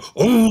 they go,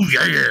 oh,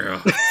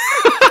 yeah.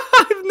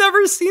 I've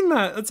never seen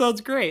that. That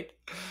sounds great.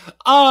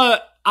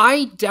 I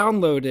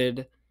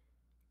downloaded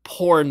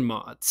porn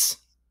mods.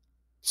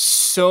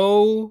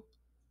 So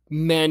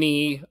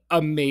many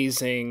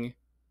amazing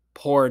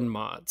porn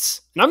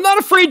mods. And I'm not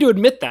afraid to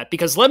admit that,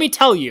 because let me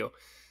tell you,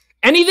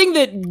 anything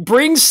that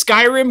brings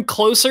Skyrim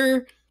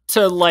closer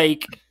to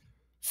like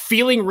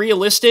feeling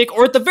realistic,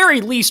 or at the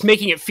very least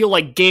making it feel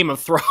like Game of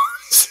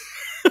Thrones,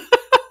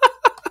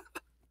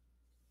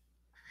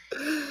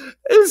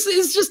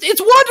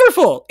 it's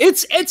wonderful.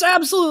 It's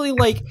absolutely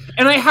like,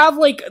 and I have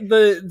like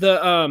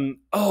the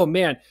oh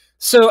man.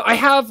 So I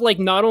have like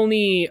not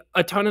only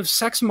a ton of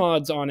sex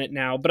mods on it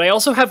now, but I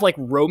also have like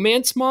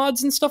romance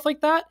mods and stuff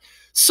like that.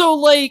 So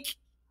like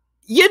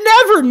you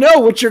never know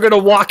what you're gonna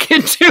walk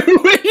into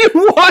when you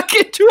walk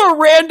into a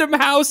random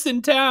house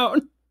in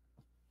town.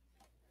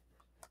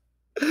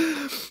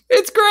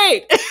 It's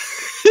great.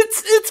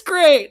 It's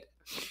great.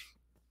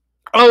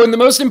 Oh, and the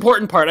most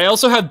important part, I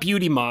also have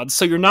beauty mods,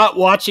 so you're not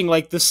watching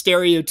like the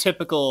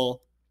stereotypical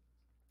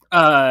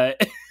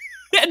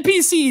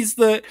NPCs.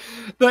 The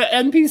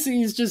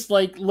NPCs just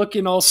like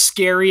looking all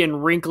scary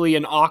and wrinkly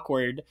and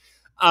awkward.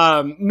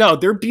 No,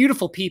 they're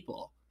beautiful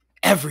people.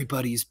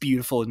 Everybody's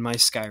beautiful in my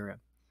Skyrim.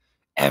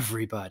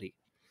 Everybody.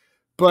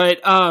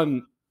 But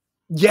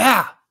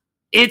yeah,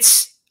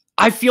 it's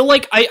I feel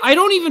like I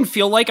don't even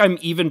feel like I'm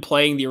even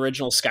playing the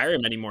original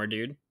Skyrim anymore,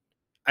 dude.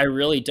 I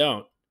really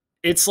don't.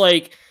 It's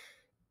like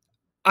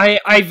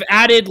I've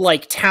added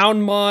like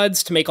town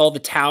mods to make all the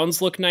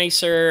towns look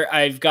nicer.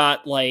 I've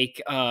got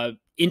like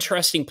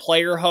interesting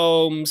player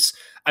homes.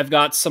 I've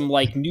got some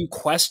like new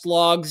quest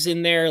logs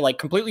in there, like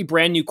completely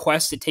brand new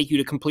quests that take you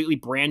to completely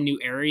brand new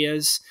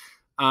areas.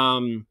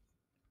 I've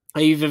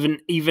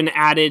even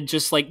added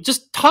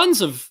just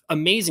tons of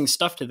amazing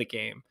stuff to the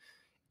game.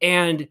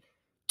 And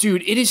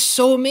dude, it is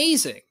so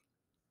amazing.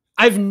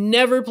 I've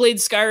never played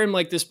Skyrim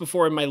like this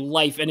before in my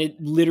life, and it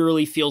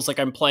literally feels like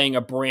I'm playing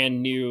a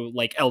brand new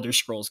like Elder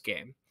Scrolls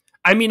game.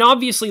 I mean,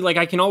 obviously, like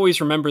I can always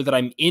remember that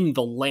I'm in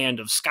the land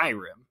of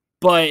Skyrim,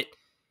 but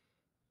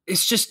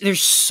it's just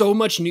there's so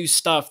much new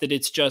stuff that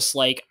it's just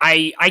like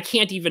I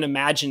can't even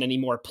imagine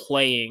anymore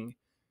playing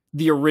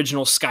the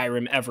original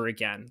Skyrim ever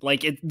again.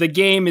 Like the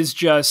game is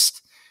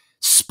just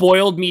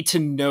spoiled me to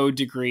no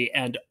degree,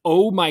 and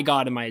oh my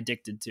god, am I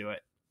addicted to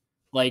it?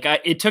 Like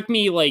it took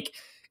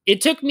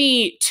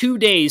me 2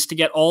 days to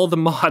get all the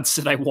mods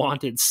that I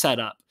wanted set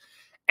up.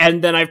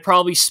 And then I've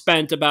probably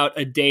spent about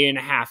a day and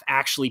a half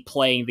actually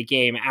playing the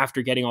game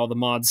after getting all the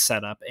mods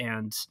set up.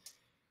 And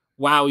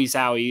wowie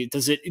zowie,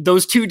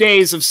 those 2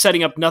 days of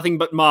setting up nothing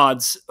but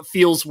mods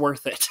feels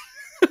worth it.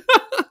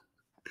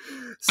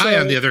 I,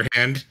 on the other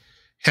hand,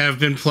 have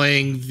been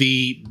playing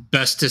the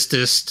bestest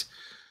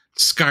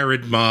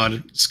Skyrim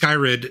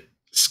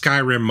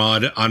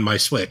mod on my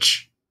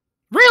Switch.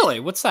 Really?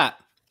 What's that?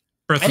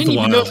 Breath of the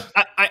Wild.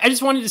 I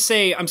just wanted to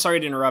say, I'm sorry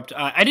to interrupt.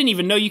 I didn't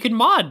even know you could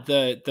mod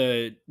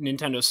the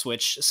Nintendo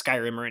Switch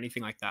Skyrim or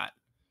anything like that.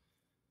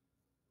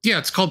 Yeah,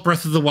 it's called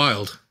Breath of the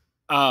Wild.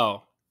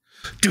 Oh.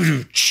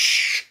 Doo-doo.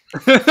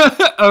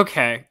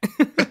 Okay.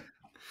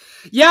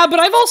 Yeah, but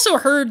I've also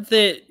heard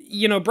that,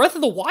 you know, Breath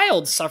of the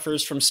Wild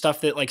suffers from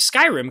stuff that like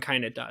Skyrim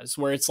kind of does,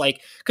 where it's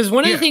like, because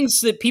one of the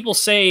things that people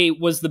say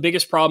was the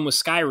biggest problem with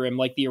Skyrim,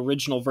 like the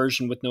original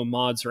version with no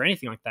mods or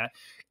anything like that,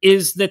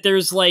 is that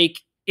there's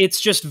like,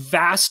 it's just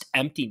vast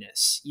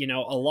emptiness, you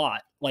know, a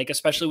lot. Like,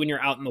 especially when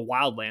you're out in the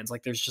wildlands,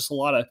 like there's just a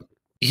lot of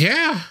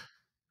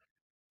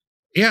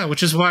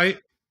which is why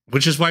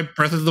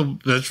Breath of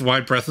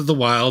the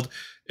Wild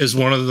is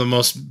one of the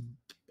most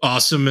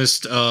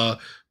awesomest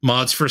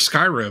mods for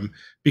Skyrim,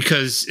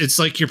 because it's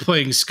like you're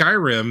playing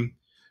Skyrim,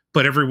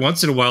 but every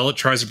once in a while it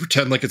tries to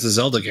pretend like it's a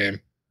Zelda game.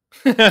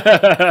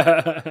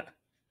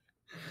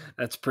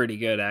 That's pretty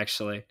good,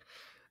 actually.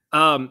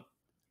 I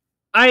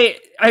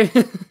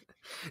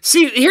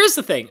see, here's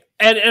the thing,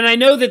 and I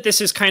know that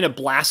this is kind of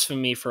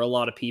blasphemy for a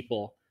lot of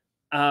people.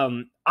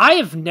 I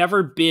have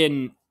never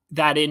been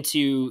that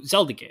into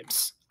Zelda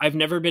games. I've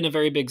never been a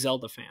very big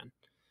Zelda fan.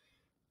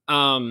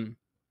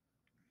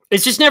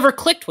 It's just never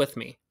clicked with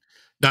me.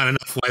 Not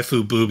enough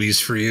waifu boobies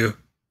for you.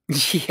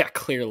 Yeah,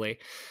 clearly.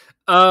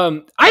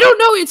 I don't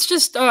know. It's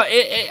just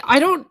I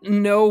don't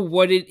know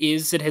what it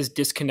is that has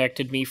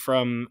disconnected me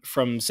from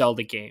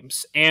Zelda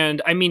games.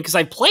 And I mean, because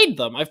I've played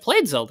them. I've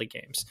played Zelda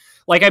games.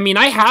 Like, I mean,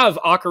 I have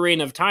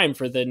Ocarina of Time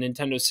for the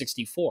Nintendo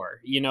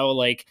 64. You know,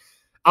 like,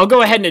 I'll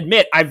go ahead and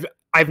admit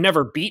I've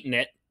never beaten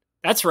it.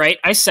 That's right.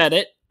 I said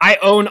it. I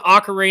own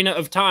Ocarina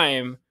of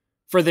Time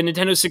for the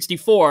Nintendo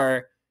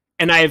 64,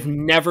 and I have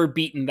never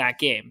beaten that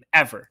game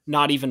ever,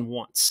 not even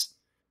once.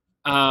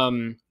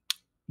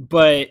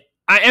 But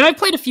I've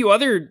played a few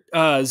other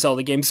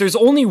Zelda games. There's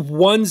only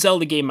one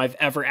Zelda game I've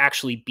ever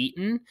actually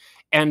beaten,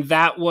 and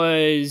that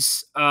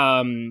was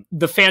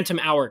the Phantom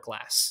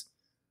Hourglass.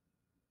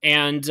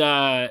 And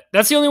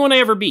that's the only one I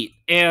ever beat.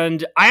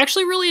 And I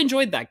actually really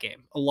enjoyed that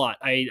game a lot.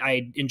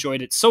 I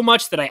enjoyed it so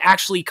much that I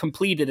actually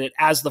completed it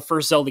as the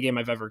first Zelda game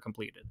I've ever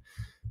completed.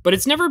 But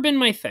it's never been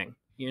my thing,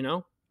 you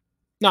know?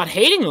 Not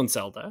hating on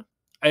Zelda.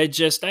 I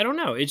don't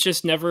know. It's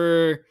just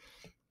never...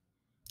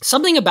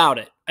 Something about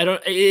it.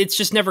 It's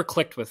just never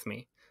clicked with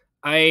me.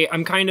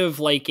 I'm kind of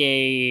like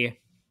I'm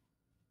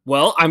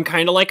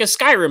kind of like a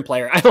Skyrim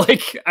player.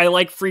 I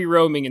like free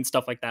roaming and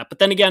stuff like that. But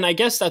then again, I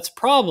guess that's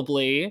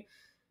probably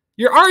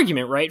your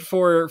argument, right?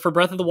 For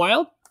Breath of the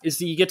Wild is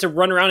that you get to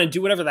run around and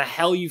do whatever the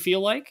hell you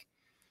feel like.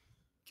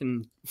 You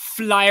can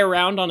fly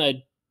around on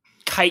a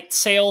kite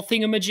sail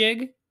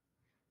thingamajig.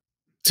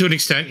 To an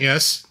extent,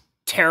 yes.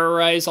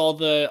 terrorize all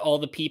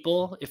the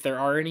people, if there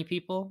are any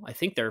people. I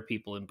think there are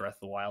people in Breath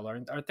of the Wild,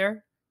 aren't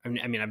there? I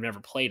mean, I've never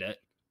played it.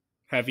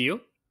 Have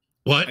you?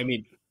 What? I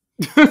mean,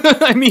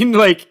 I mean,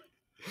 like,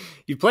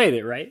 you played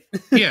it, right?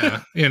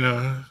 Yeah,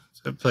 I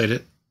played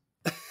it.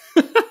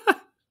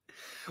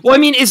 Well, I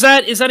mean, is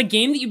that a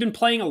game that you've been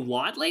playing a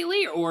lot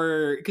lately,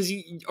 or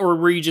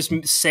were you just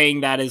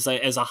saying that as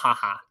a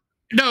haha?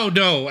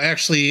 No.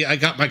 Actually, I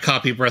got my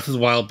copy of Breath of the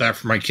Wild back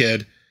from my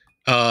kid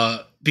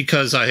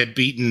because I had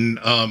beaten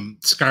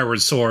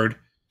Skyward Sword,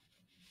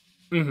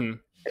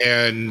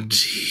 and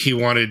he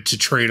wanted to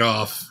trade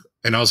off,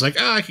 and I was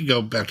like, I can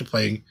go back to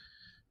playing.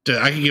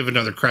 I can give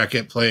another crack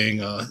at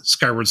playing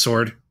Skyward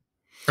Sword.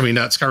 I mean,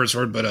 not Skyward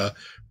Sword, but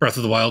Breath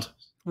of the Wild.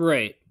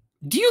 Right.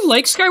 Do you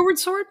like Skyward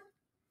Sword?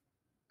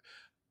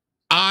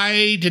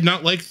 I did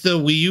not like the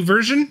Wii U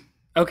version.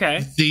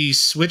 Okay. The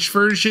Switch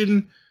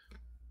version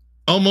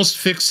almost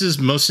fixes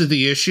most of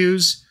the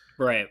issues.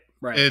 Right.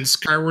 And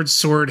Skyward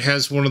Sword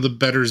has one of the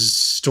better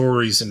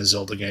stories in a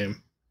Zelda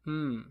game.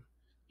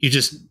 You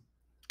just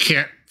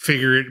can't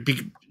figure it.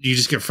 You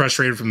just get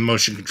frustrated from the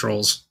motion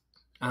controls.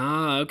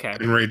 Ah, okay.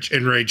 And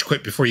rage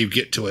quit before you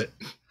get to it.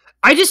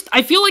 I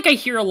feel like I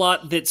hear a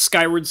lot that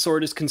Skyward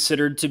Sword is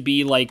considered to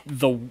be like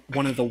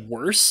one of the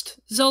worst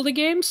Zelda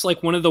games,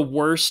 like one of the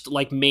worst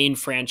like main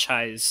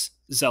franchise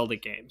Zelda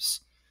games.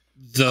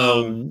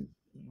 The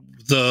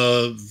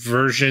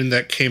version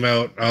that came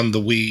out on the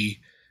Wii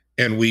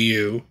and Wii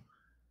U,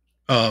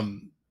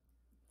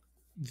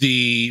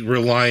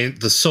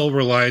 the sole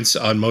reliance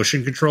on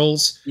motion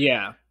controls.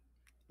 Yeah.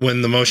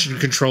 When the motion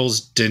controls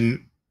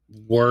didn't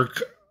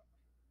work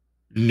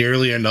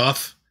nearly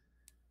enough.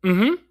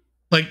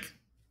 Like,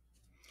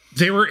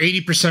 they were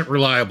 80%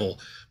 reliable,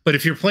 but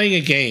if you're playing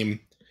a game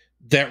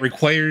that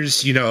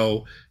requires,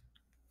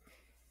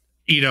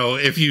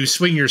 if you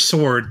swing your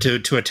sword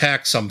to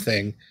attack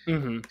something,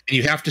 and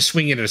you have to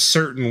swing it a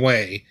certain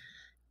way,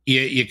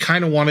 you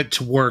kind of want it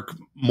to work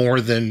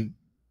more than,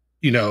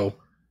 3/5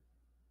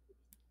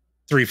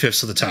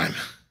 of the time.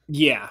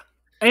 Yeah.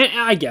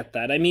 I get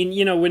that. I mean,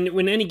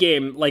 when any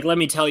game, like, let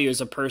me tell you, as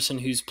a person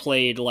who's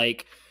played,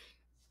 like,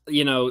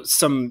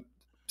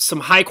 some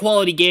high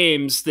quality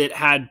games that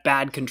had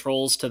bad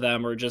controls to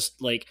them, or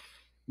just like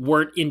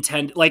weren't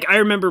intended. Like, I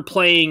remember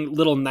playing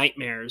Little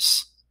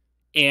Nightmares,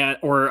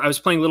 or I was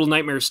playing Little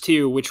Nightmares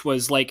 2, which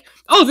was like,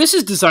 oh, this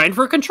is designed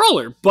for a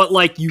controller, but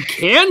like you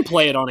can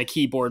play it on a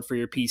keyboard for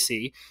your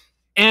PC.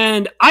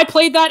 And I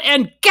played that,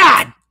 and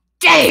god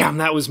damn,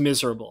 that was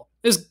miserable.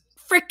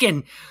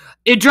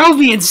 It drove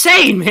me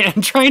insane,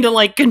 man, trying to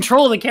like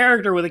control the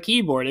character with a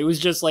keyboard. It was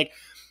just like,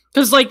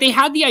 because like they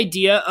had the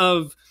idea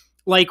of,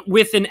 like,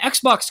 with an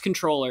Xbox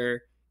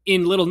controller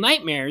in Little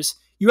Nightmares,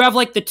 you have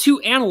like the 2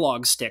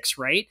 analog sticks,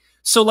 right?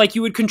 So like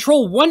you would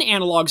control one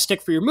analog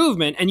stick for your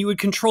movement, and you would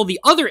control the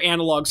other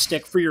analog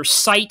stick for your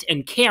sight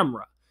and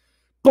camera.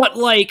 But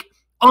like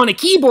on a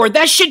keyboard,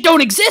 that shit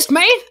don't exist,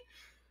 man.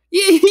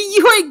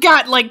 You ain't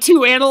got like 2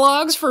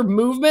 analogs for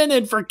movement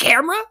and for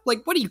camera.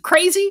 Like, what are you,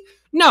 crazy?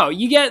 No,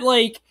 you get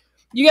like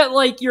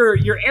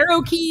your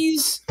arrow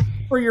keys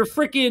for your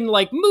freaking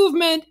like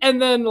movement,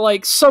 and then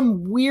like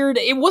some weird,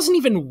 it wasn't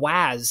even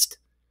WASD.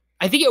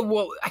 I think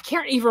I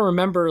can't even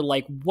remember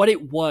like what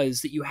it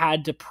was that you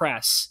had to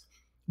press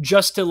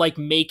just to like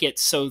make it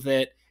so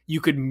that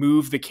you could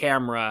move the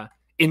camera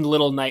in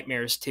Little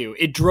Nightmares 2.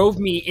 It drove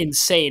me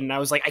insane, and I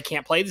was like, I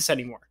can't play this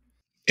anymore.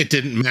 It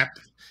didn't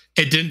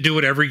do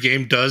what every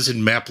game does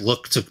and map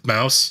look to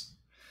mouse.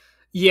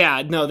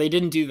 Yeah, no, they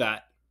didn't do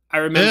that. I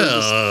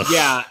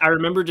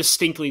remember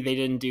distinctly they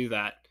didn't do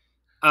that.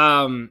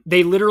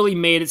 They literally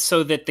made it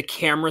so that the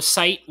camera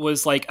sight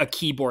was like a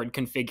keyboard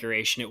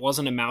configuration. It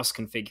wasn't a mouse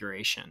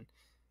configuration.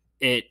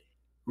 It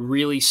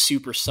really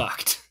super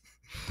sucked.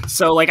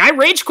 So like I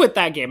rage quit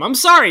that game. I'm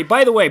sorry.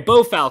 By the way,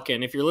 Bo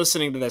Falcon, if you're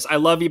listening to this, I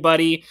love you,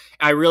 buddy.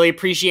 I really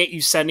appreciate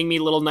you sending me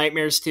Little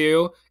Nightmares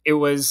 2. It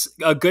was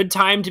a good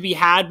time to be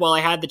had while I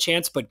had the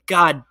chance, but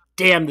god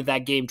damn did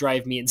that game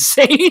drive me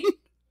insane.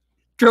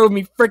 Drove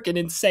me freaking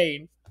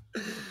insane.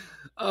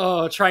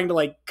 Oh, trying to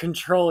like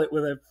control it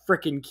with a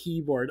freaking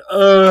keyboard.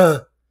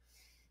 Ugh.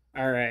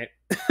 All right.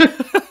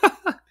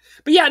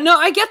 But yeah, no,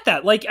 I get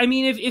that. Like, I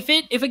mean,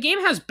 if a game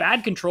has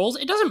bad controls,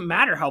 it doesn't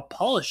matter how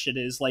polished it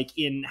is, like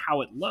in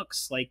how it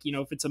looks. Like,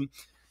 if it's a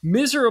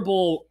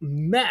miserable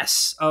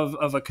mess of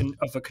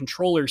a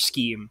controller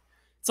scheme,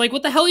 it's like,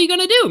 what the hell are you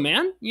gonna do,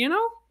 man?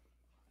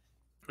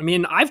 I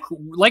mean,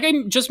 like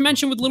I just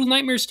mentioned with Little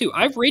Nightmares 2,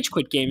 I've rage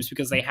quit games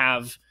because they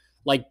have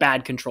like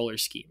bad controller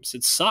schemes.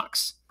 It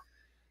sucks.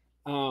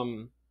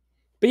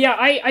 But yeah,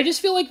 I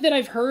just feel like that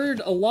I've heard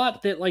a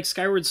lot that like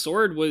Skyward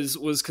Sword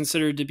was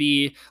considered to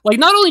be like,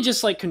 not only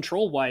just like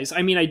control wise.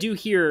 I mean, I do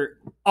hear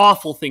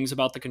awful things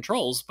about the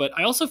controls, but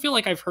I also feel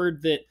like I've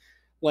heard that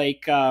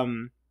like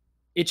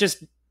it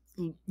just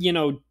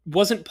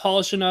wasn't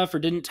polished enough, or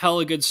didn't tell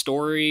a good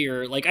story,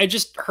 or like I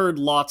just heard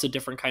lots of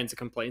different kinds of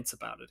complaints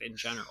about it in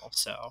general.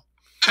 So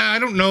I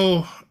don't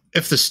know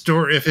if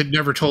it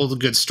never told a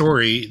good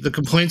story. The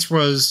complaints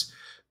was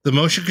the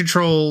motion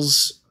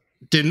controls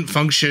didn't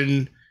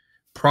function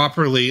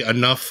properly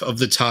enough of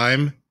the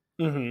time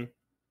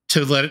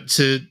to let it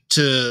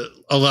to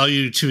allow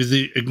you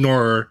to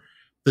ignore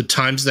the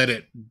times that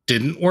it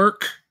didn't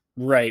work.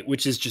 Right,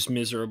 which is just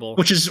miserable.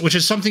 Which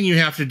is something you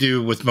have to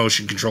do with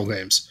motion control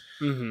games.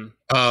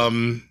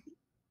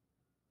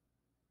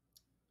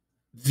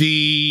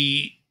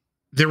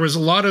 There was a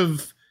lot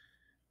of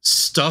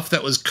stuff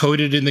that was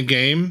coded in the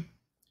game.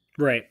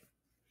 Right.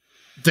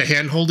 The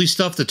handholdy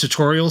stuff, the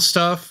tutorial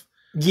stuff.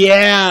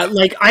 Yeah,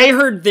 like I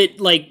heard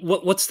that like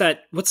what's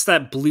that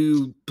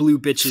blue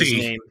bitch's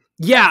name?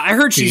 Yeah, I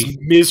heard she's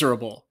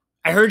miserable.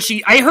 I heard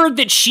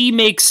that she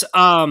makes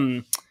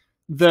the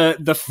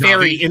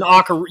fairy Navi. in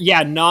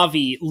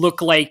Navi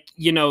look like,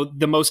 you know,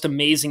 the most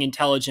amazing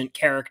intelligent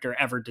character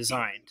ever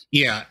designed.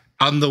 Yeah,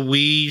 on the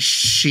Wii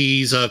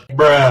she's a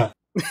bruh.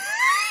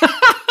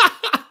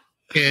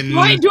 Do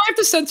I have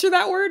to censor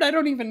that word? I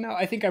don't even know.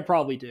 I think I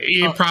probably do.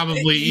 You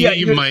probably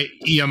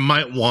you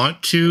might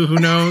want to. Who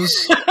knows?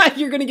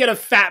 You're gonna get a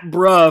fat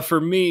bruh for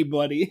me,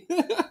 buddy.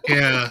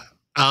 Yeah.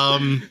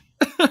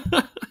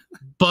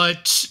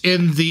 But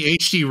in the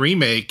HD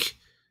remake,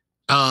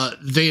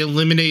 they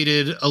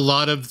eliminated a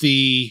lot of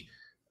the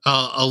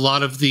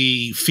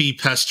fee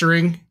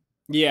pestering.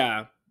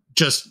 Yeah.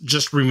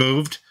 Just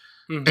removed,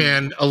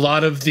 and a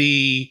lot of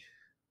the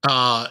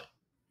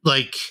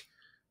like.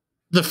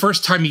 The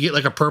first time you get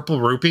like a purple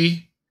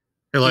rupee,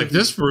 you're like,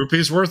 this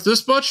rupee's worth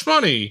this much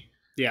money.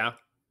 Yeah.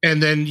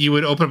 And then you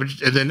would open up,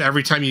 and then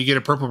every time you get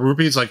a purple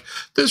rupee, it's like,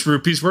 this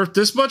rupee's worth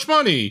this much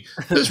money.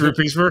 This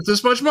rupee's worth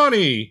this much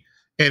money.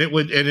 And it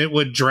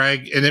would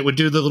drag, and it would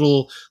do the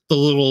little,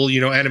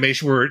 you know,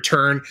 animation where it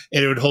turned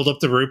and it would hold up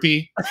the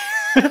rupee.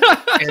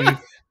 and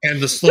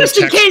the slow just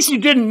in case you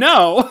didn't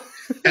know.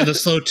 And the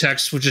slow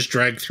text would just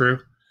drag through.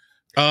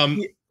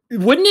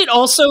 Wouldn't it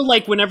also,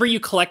 like, whenever you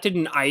collected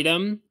an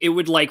item, it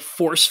would, like,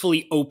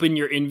 forcefully open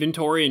your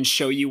inventory and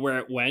show you where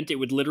it went? It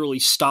would literally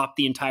stop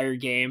the entire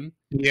game.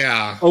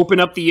 Yeah. Open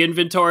up the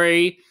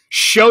inventory,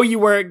 show you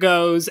where it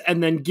goes,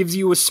 and then gives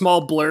you a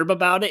small blurb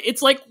about it.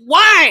 It's like,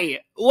 why?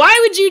 Why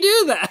would you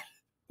do that?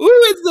 Who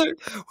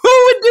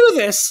would do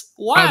this?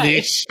 Why?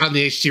 On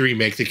the HD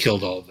remake, they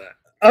killed all of that.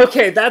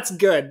 Okay, that's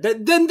good.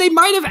 Then they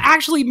might have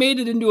actually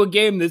made it into a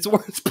game that's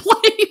worth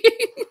playing.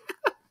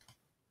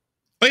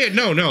 Oh yeah,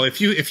 no.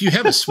 If you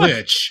have a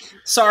Switch,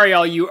 sorry,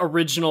 all you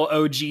original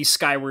OG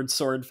Skyward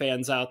Sword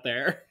fans out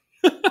there.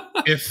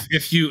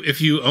 if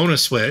you own a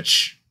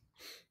Switch,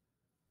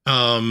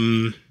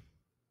 and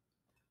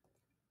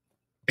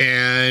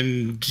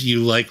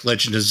you like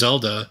Legend of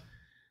Zelda,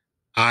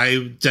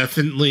 I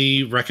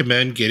definitely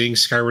recommend getting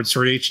Skyward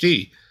Sword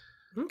HD.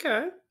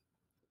 Okay.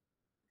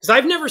 Because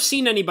I've never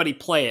seen anybody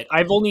play it.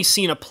 I've only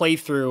seen a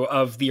playthrough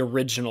of the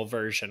original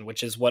version,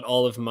 which is what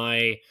all of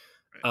my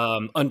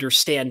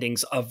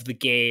understandings of the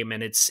game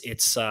and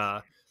its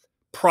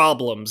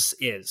problems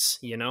is,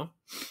 you know?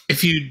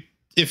 If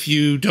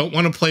you don't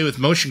want to play with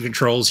motion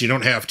controls, you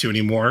don't have to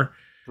anymore.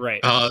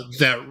 Right.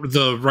 That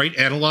the right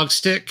analog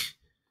stick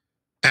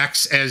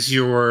acts as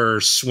your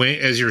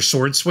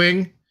sword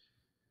swing.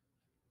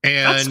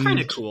 And that's kind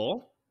of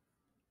cool.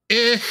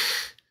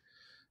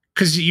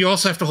 Because you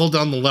also have to hold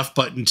down the left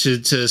button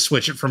to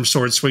switch it from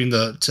sword swing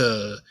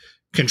to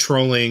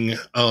controlling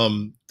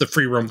the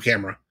free roam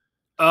camera.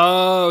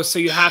 Oh, so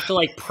you have to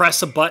like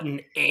press a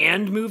button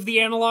and move the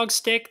analog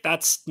stick?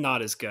 That's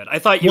not as good. I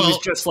thought it was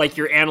just like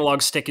your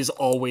analog stick is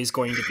always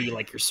going to be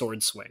like your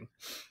sword swing.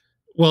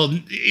 Well,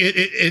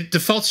 it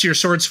defaults to your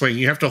sword swing.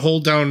 You have to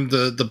hold down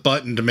the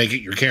button to make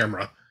it your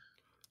camera.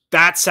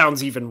 That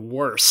sounds even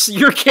worse.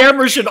 Your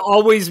camera should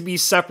always be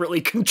separately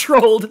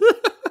controlled.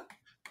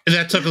 And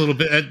that took a little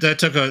bit.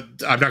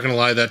 I'm not going to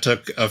lie, that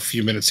took a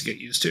few minutes to get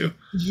used to.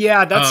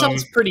 Yeah, that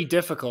sounds pretty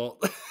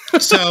difficult.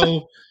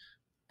 So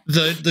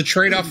the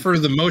trade-off for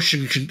the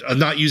motion,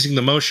 not using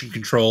the motion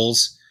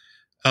controls,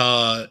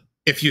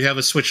 if you have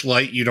a Switch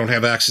Lite, you don't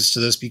have access to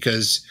this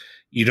because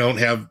you don't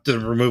have the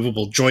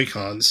removable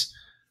Joy-Cons.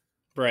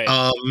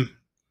 Right.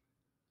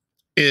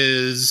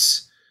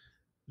 Is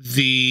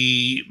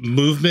the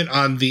movement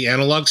on the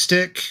analog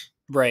stick.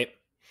 Right.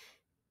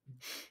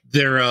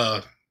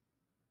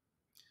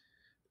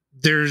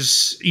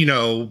 There's, you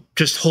know,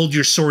 just hold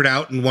your sword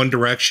out in one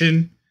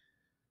direction,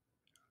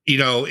 you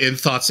know, in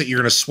thoughts that you're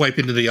going to swipe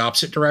into the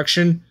opposite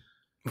direction.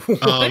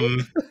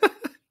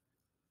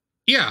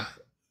 Yeah.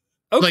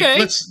 Okay.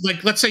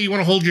 Let's say you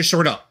want to hold your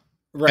sword up,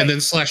 right, and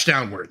then slash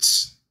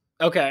downwards.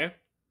 Okay.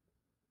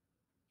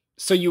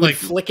 So you would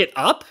flick it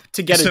up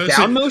to get a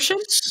down motion?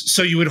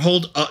 So you would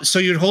hold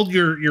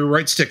your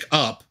right stick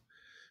up,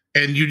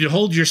 and you'd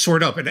hold your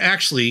sword up, and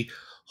actually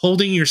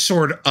holding your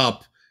sword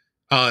up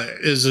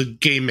is a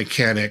game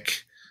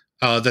mechanic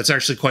that's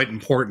actually quite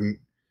important.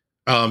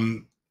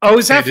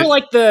 Is that for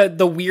like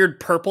the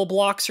weird purple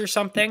blocks or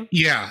something?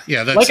 Yeah.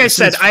 That's, like I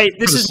said,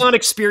 this is not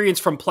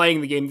experience from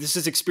playing the game. This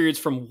is experience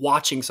from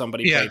watching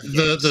somebody play the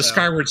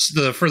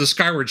game. For the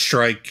Skyward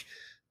Strike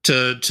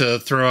to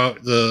throw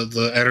out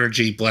the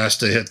energy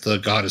blast to hit the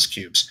goddess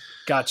cubes.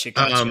 Gotcha.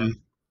 And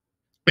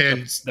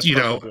the you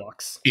know,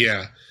 blocks.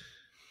 Yeah.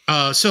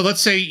 So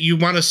let's say you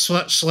want to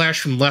slash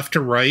from left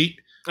to right.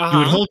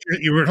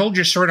 You would hold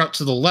your sword out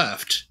to the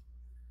left,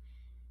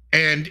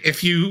 and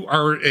if you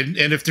are, and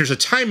if there's a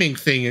timing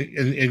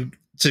thing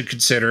to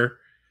consider,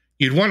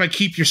 you'd want to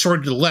keep your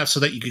sword to the left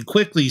so that you can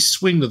quickly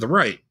swing to the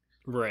right.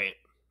 Right.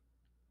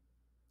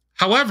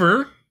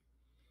 However,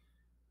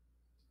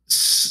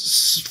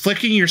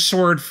 flicking your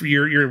sword for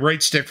your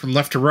right stick from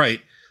left to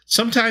right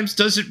sometimes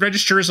doesn't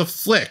register as a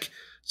flick.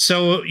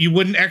 So you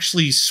wouldn't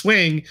actually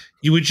swing.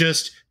 You would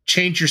just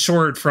change your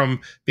sword from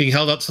being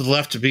held out to the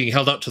left to being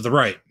held out to the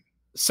right.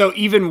 So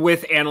even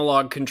with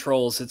analog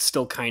controls, it's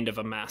still kind of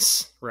a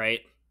mess,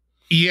 right?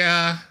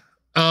 Yeah.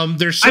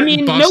 There's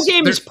no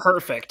game is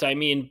perfect.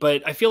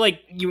 But I feel like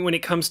when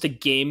it comes to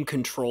game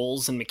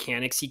controls and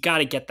mechanics, you got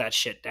to get that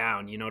shit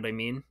down. You know what I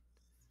mean?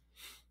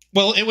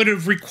 Well, it would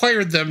have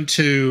required them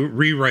to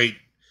rewrite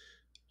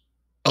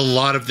a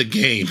lot of the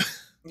game.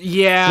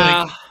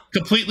 Yeah. Like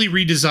completely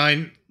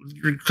redesign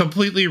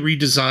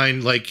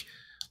like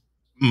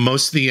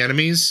most of the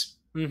enemies.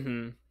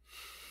 Mm-hmm.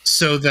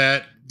 So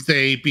that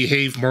they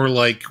behave more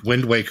like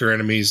Wind Waker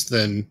enemies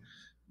than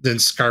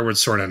Skyward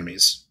Sword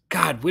enemies.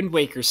 God, Wind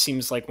Waker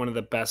seems like one of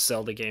the best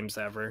Zelda games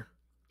ever.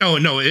 Oh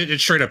no, it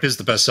straight up is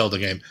the best Zelda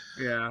game.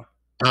 Yeah.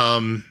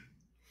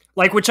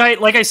 Like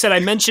I said, I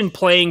mentioned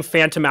playing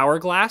Phantom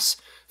Hourglass.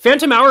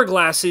 Phantom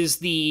Hourglass is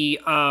the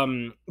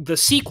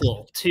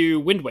sequel to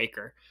Wind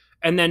Waker.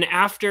 And then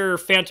after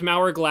Phantom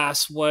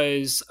Hourglass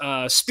was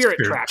Spirit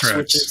Tracks,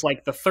 which is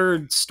like the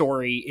third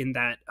story in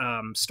that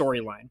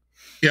storyline.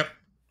 Yep.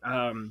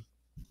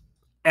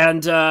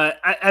 And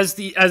as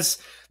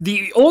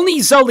the only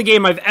Zelda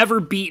game I've ever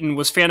beaten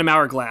was Phantom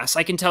Hourglass,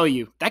 I can tell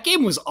you that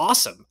game was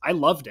awesome. I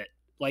loved it.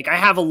 Like I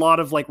have a lot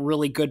of like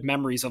really good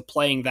memories of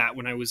playing that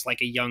when I was like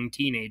a young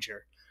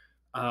teenager.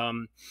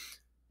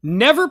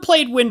 Never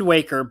played Wind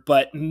Waker,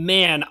 but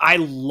man, I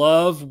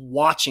love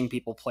watching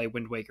people play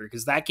Wind Waker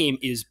because that game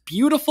is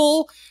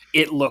beautiful.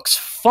 It looks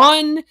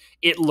fun.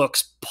 It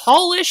looks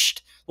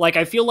polished. Like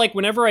I feel like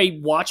whenever I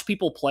watch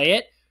people play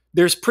it,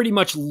 there's pretty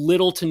much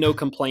little to no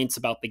complaints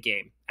about the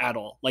game at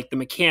all. Like the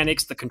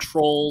mechanics, the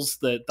controls,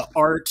 the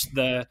art,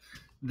 the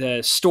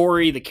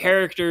story, the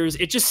characters.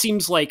 It just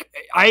seems like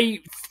I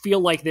feel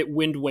like that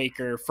Wind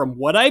Waker, from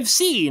what I've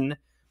seen,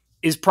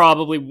 is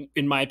probably,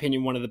 in my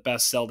opinion, one of the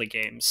best Zelda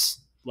games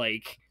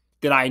like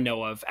that I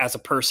know of as a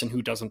person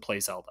who doesn't play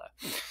Zelda.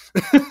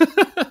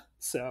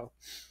 So,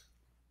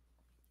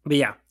 but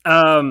yeah,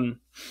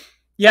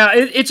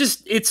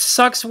 it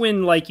sucks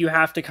when like you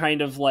have to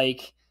kind of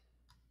like,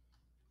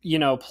 you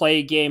know, play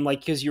a game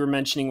like, because you were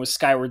mentioning with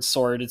Skyward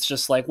Sword, it's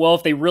just like, well,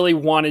 if they really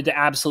wanted to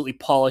absolutely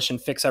polish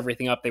and fix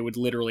everything up, they would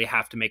literally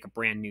have to make a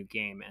brand new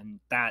game, and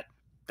that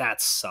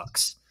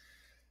sucks.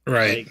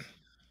 Right.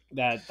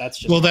 Like, that's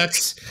just well,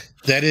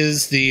 that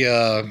is the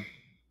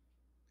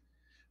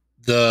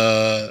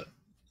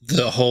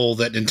hole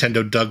that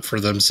Nintendo dug for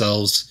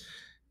themselves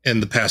in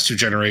the past two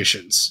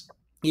generations.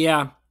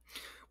 Yeah.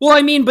 Well,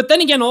 I mean, but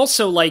then again,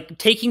 also, like,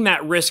 taking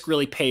that risk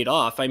really paid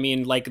off. I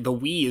mean, like, the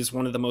Wii is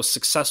one of the most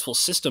successful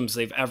systems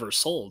they've ever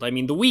sold. I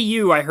mean, the Wii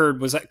U, I heard,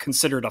 was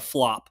considered a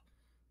flop,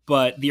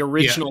 but the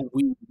original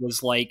Wii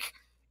was, like,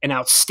 an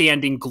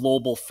outstanding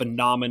global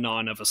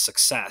phenomenon of a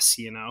success,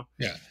 you know?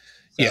 Yeah.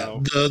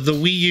 So. Yeah. The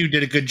Wii U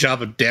did a good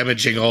job of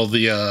damaging all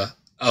the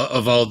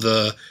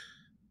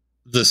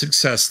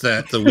success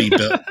that the Wii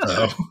built,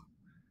 though.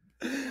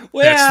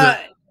 Well,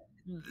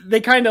 they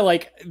kind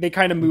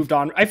of moved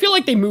on. I feel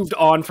like they moved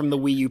on from the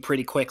Wii U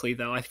pretty quickly,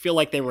 though. I feel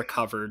like they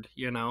recovered,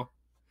 you know?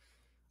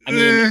 I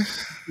mean,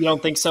 you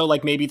don't think so?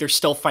 Like, maybe they're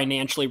still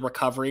financially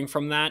recovering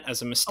from that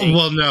as a mistake?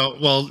 Well, no.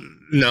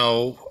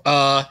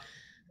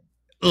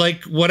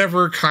 Like,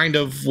 whatever kind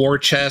of war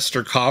chest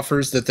or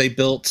coffers that they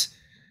built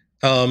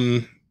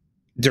during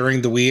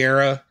the Wii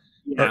era,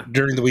 or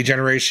during the Wii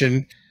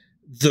generation,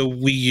 the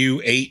Wii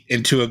U ate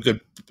into a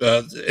good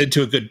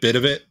bit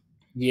of it.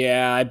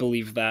 Yeah, I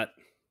believe that.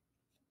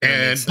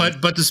 And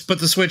but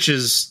the Switch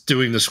is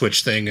doing the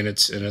Switch thing, and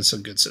it's a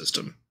good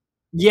system.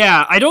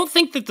 Yeah, I don't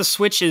think that the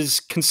Switch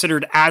is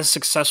considered as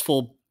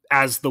successful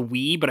as the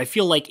Wii, but I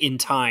feel like in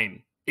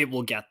time it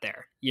will get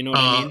there. You know what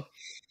I mean?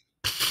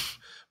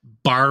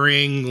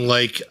 Barring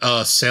like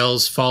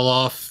sales fall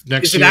off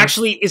next year.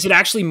 Is it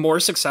actually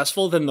more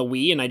successful than the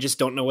Wii, and I just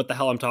don't know what the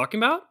hell I'm talking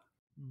about?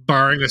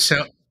 Barring a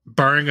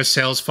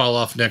sales fall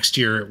off next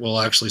year, it will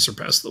actually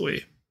surpass the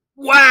Wii.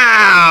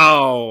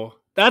 Wow,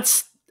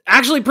 that's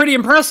actually pretty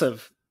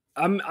impressive.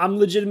 I'm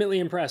legitimately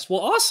impressed.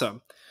 Well,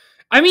 awesome.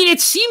 I mean,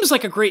 it seems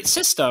like a great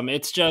system.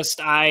 It's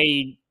just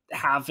I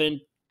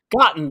haven't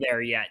gotten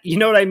there yet. You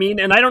know what I mean?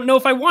 And I don't know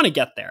if I want to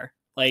get there.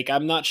 Like,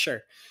 I'm not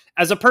sure.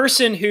 As a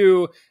person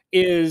who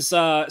is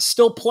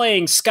still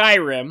playing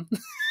Skyrim,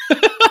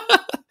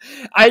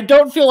 I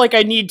don't feel like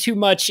I need too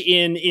much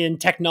in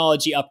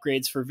technology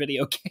upgrades for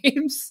video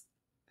games.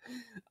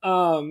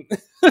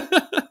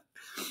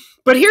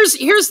 But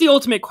here's the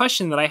ultimate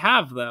question that I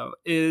have, though,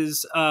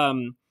 is,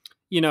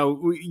 you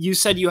know, you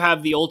said you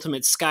have the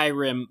ultimate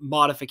Skyrim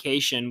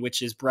modification,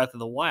 which is Breath of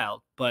the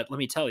Wild. But let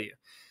me tell you,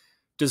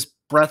 does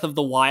Breath of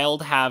the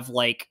Wild have,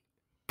 like,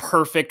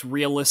 perfect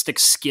realistic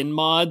skin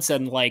mods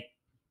and like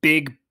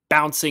big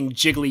bouncing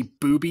jiggly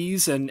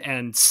boobies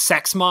and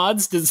sex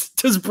mods.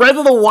 Does Breath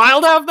of the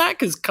Wild have that?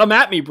 Because come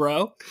at me,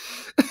 bro.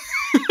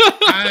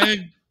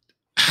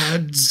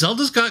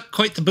 Zelda's got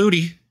quite the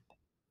booty.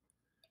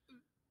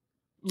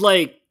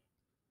 Like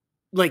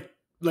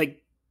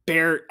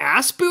bare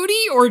ass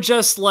booty, or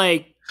just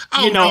like,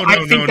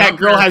 I think that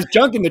girl has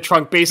junk in the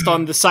trunk based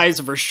on the size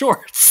of her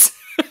shorts.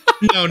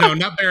 No,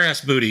 not bare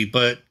ass booty,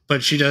 but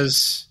she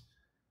does.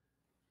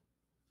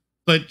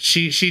 But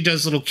she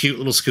does cute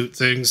little scoot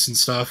things and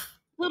stuff.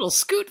 Little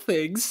scoot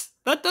things.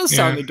 That does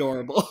sound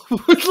adorable.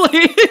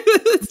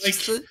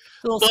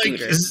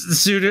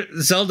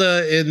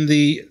 Zelda in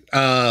the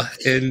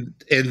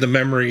in the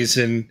memories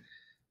in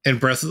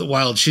Breath of the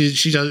Wild,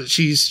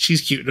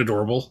 she's cute and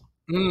adorable.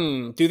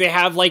 Do they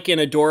have like an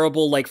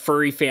adorable like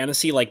furry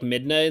fantasy like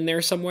Midna in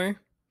there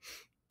somewhere?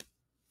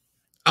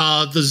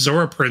 The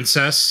Zora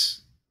princess.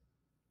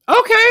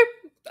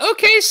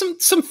 Okay,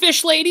 some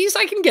fish ladies.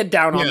 I can get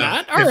down on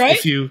that. All right.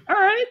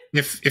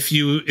 If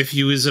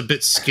you is a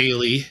bit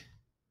scaly.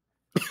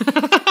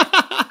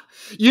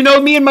 You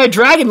know me and my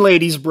dragon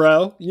ladies,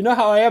 bro. You know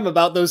how I am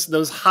about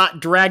those hot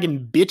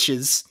dragon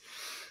bitches.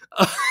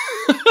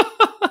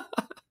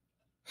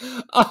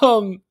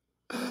 Oh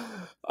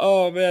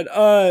man.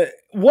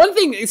 One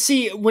thing,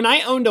 see, when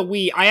I owned a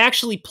Wii, I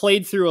actually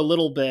played through a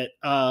little bit.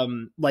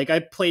 Like I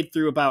played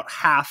through about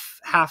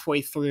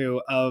halfway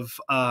through of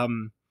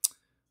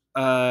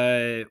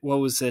what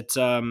was it?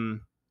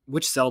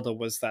 Which Zelda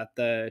was that?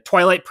 The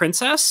Twilight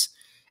Princess.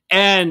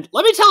 And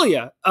let me tell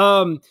you,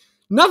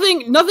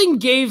 nothing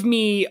gave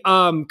me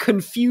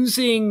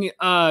confusing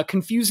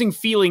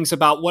feelings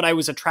about what I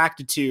was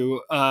attracted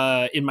to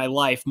in my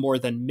life more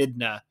than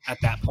Midna at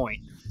that point.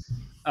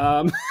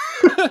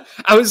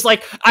 I was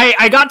like,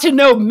 I got to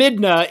know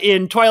Midna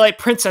in Twilight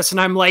Princess,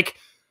 and I'm like,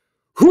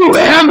 who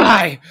am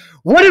I?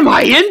 What am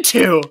I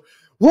into?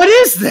 What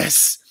is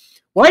this?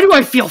 Why do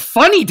I feel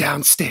funny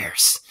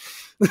downstairs?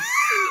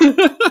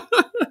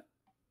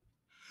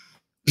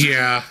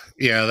 Yeah,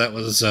 that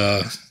was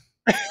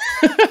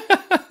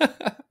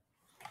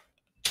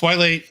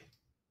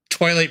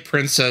Twilight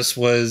Princess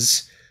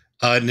was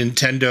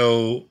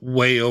Nintendo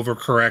way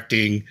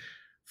overcorrecting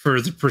for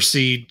the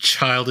perceived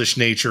childish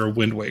nature of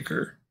Wind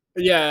Waker.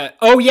 Yeah.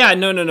 Oh yeah.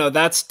 No.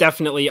 That's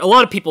definitely a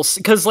lot of people,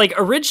 because like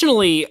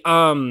originally,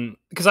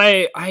 because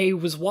I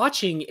was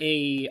watching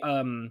a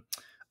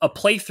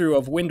playthrough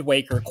of Wind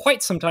Waker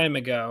quite some time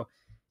ago,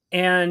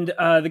 and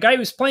the guy who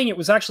was playing it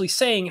was actually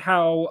saying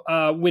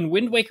how when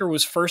Wind Waker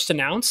was first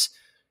announced,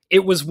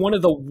 it was one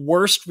of the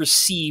worst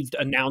received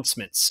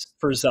announcements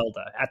for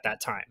Zelda at that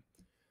time.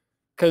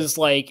 Because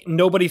like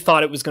nobody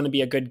thought it was going to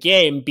be a good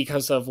game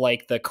because of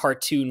like the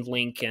cartoon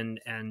Link and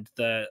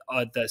the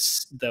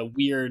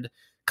weird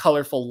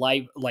colorful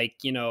light, like,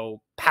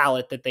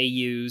 palette that they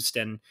used,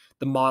 and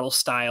the model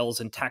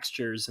styles and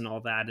textures and all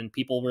that. And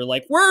people were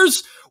like,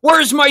 where's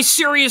my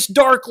serious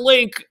dark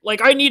Link? Like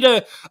I need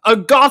a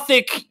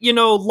gothic,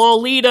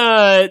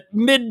 Lolita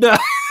Midna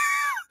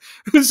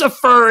who's a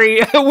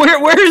furry.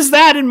 Where is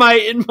that in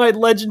my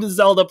Legend of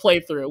Zelda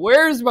playthrough?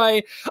 Where's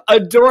my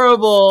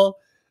adorable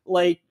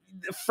like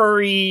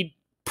furry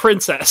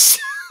princess?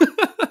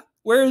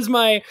 Where's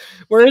my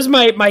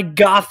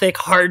gothic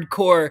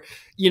hardcore,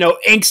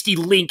 angsty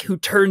Link who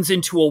turns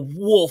into a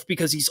wolf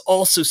because he's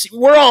also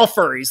we're all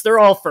furries. They're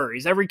all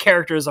furries. Every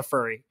character is a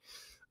furry.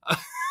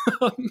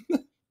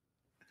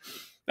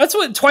 That's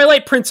what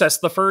Twilight Princess,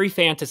 the furry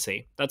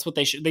fantasy. That's what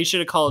they should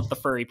have called it, the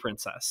furry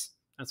princess.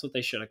 That's what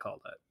they should have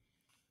called it.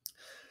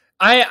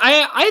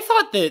 I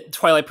thought that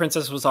Twilight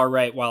Princess was all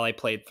right while I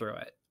played through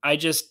it. I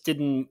just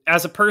didn't,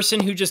 as a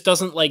person who just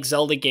doesn't like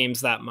Zelda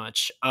games that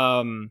much,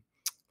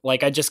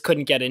 like I just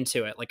couldn't get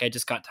into it. Like I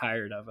just got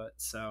tired of it.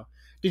 So,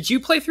 did you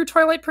play through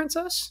Twilight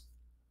Princess?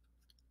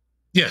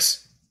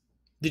 Yes.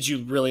 Did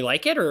you really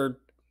like it, or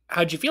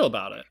how'd you feel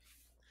about it?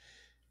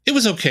 It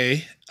was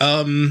okay.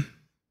 I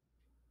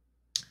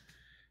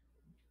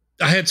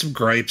had some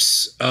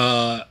gripes.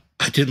 I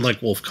didn't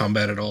like wolf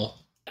combat at all.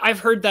 I've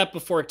heard that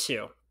before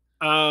too.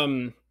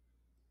 The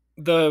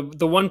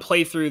one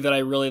playthrough that I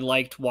really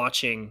liked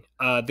watching,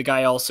 the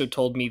guy also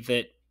told me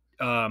that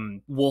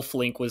Wolf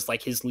Link was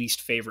like his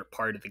least favorite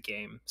part of the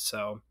game.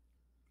 So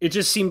it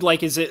just seemed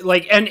like, is it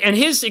like, and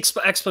his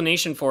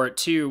explanation for it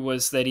too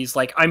was that he's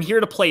like, I'm here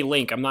to play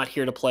Link. I'm not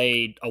here to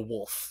play a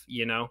wolf,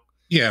 Yeah.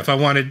 If I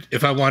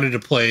wanted to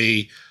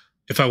play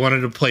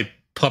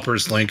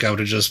Pupper's Link, I would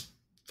have just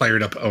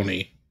fired up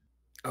Oni.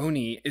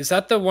 Oni, is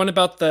that the one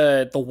about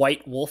the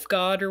white wolf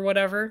god or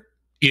whatever?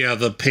 Yeah,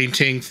 the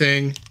painting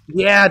thing.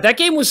 Yeah, that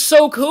game was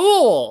so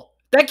cool.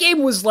 That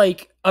game was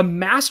like a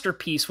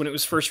masterpiece when it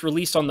was first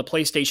released on the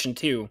PlayStation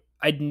 2.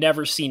 I'd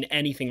never seen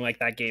anything like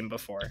that game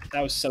before.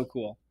 That was so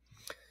cool.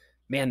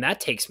 Man, that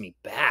takes me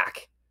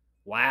back.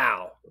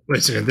 Wow. Wait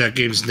a second, that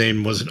game's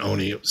name wasn't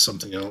Oni, it was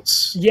something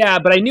else. Yeah,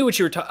 but I knew what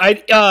you were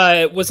talking.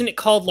 Wasn't it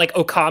called like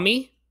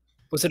Okami?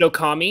 Was it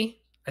Okami?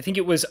 I think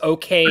it was Yeah,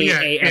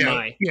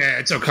 OKAMI. yeah,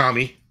 it's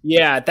Okami.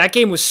 Yeah, that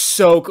game was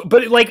so cool.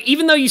 But like,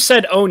 even though you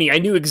said Oni, I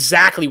knew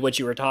exactly what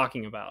you were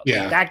talking about. Like,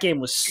 Yeah. that game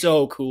was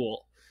so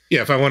cool.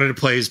 Yeah, if I wanted to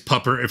play as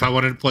Pupper, if I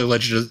wanted to play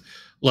Legend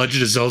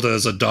of Zelda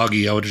as a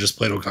doggy, I would have just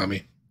played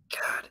Okami.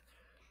 God.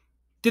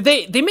 Did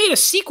they made a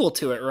sequel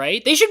to it,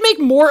 right? They should make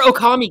more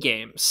Okami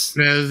games.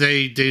 No,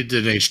 they did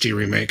an HD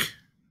remake.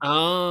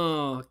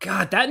 Oh,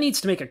 God, that needs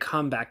to make a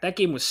comeback. That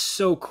game was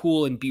so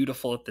cool and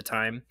beautiful at the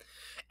time.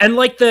 And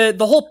like the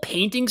whole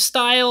painting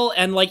style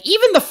and like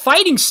even the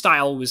fighting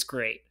style was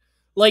great.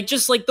 Like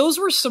just like those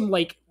were some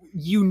like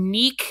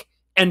unique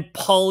and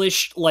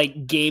polished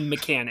like game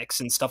mechanics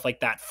and stuff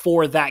like that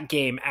for that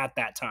game at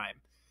that time.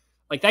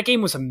 Like that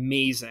game was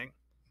amazing.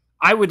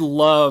 I would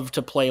love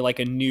to play like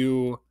a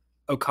new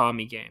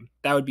Okami game.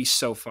 That would be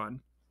so fun.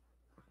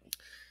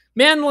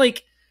 Man,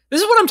 like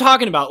this is what I'm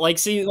talking about. Like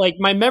see like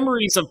my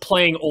memories of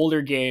playing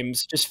older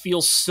games just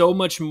feel so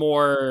much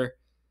more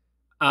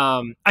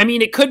I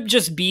mean, it could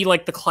just be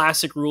like the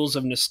classic rules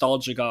of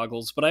nostalgia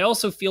goggles, but I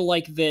also feel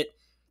like that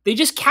they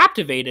just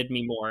captivated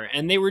me more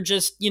and they were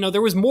just,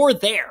 there was more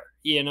there,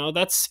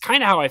 that's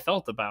kind of how I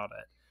felt about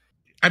it.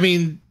 I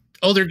mean,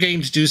 older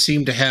games do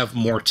seem to have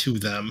more to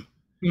them.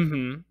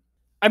 Mm-hmm.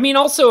 I mean,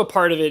 also a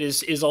part of it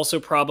is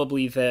also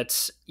probably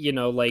that,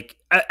 like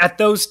at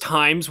those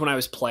times when I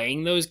was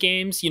playing those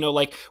games,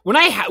 like when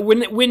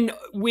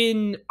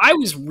when I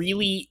was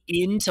really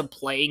into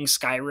playing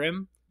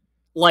Skyrim,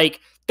 like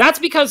that's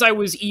because I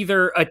was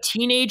either a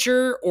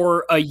teenager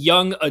or a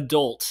young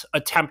adult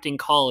attempting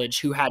college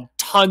who had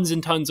tons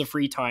and tons of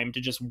free time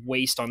to just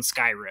waste on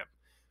Skyrim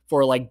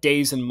for like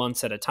days and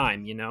months at a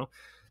time,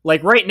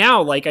 Like right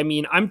now, like I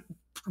mean, I'm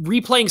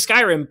replaying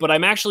Skyrim, but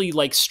I'm actually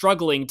like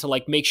struggling to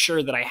like make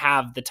sure that I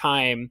have the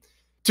time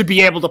to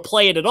be able to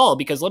play it at all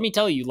because let me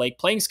tell you, like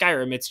playing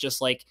Skyrim, it's just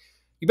like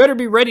you better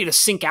be ready to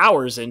sink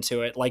hours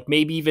into it, like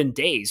maybe even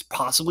days,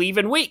 possibly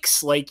even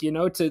weeks, like,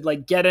 to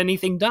like get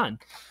anything done.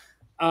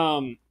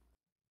 You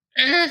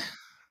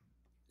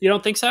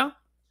don't think so?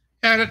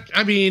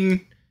 I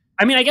mean,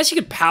 I guess you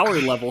could power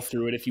level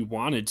through it if you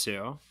wanted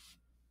to.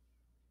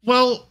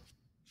 Well,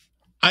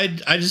 I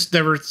just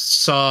never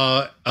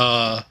saw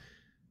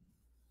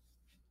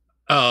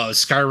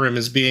Skyrim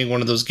as being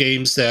one of those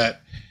games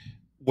that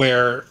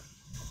where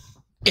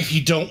if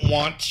you don't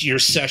want your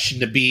session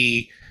to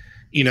be,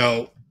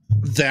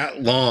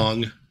 that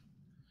long,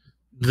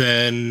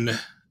 then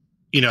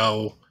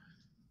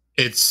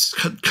it's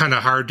kind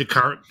of hard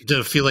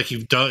to feel like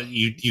you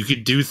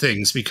could do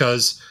things there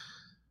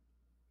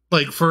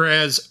like for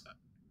as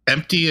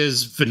empty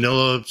as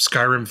vanilla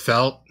Skyrim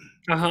felt,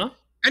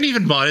 and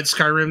even modded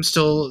Skyrim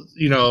still,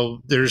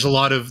 there is a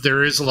lot of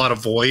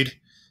void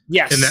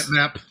yes in that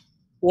map.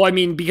 Well, I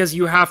mean, because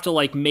you have to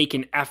like make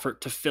an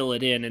effort to fill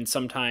it in, and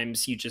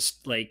sometimes you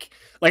just like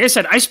I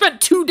said, I spent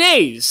 2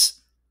 days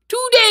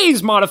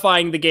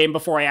modifying the game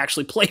before I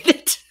actually played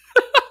it.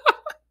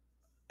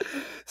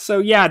 So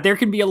yeah, there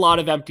can be a lot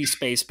of empty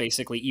space,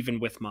 basically,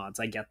 even with mods.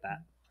 I get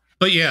that.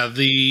 But yeah,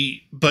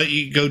 but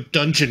you go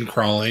dungeon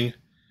crawling,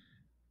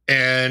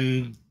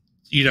 and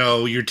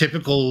your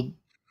typical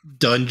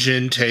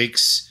dungeon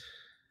takes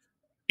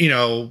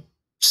a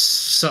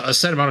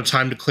set amount of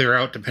time to clear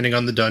out, depending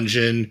on the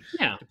dungeon,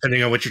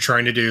 depending on what you're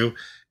trying to do,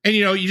 and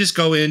you just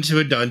go into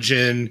a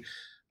dungeon,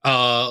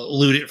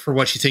 loot it for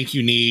what you think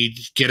you need,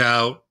 get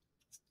out,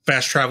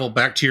 fast travel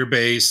back to your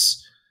base.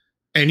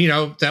 And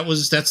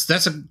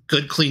that's a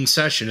good clean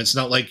session. It's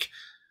not like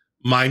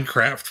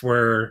Minecraft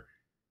where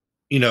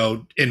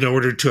in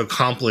order to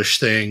accomplish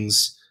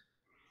things,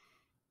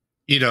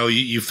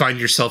 you find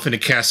yourself in a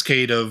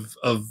cascade of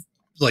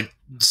like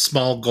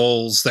small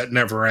goals that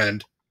never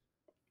end.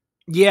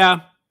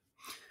 Yeah,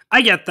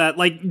 I get that.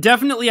 Like,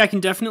 definitely, I can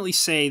definitely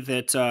say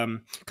that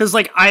because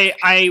like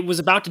I was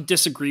about to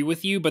disagree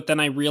with you, but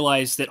then I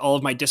realized that all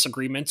of my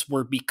disagreements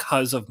were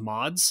because of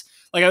mods.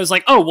 Like I was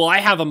like, oh, well, I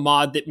have a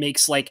mod that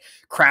makes like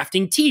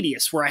crafting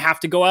tedious where I have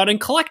to go out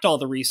and collect all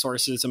the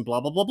resources and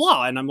blah, blah, blah,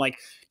 blah. And I'm like,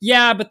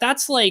 yeah, but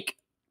that's like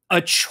a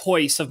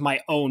choice of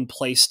my own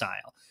play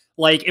style.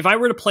 Like if I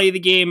were to play the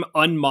game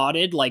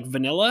unmodded, like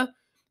vanilla,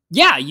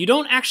 yeah, you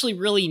don't actually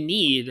really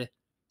need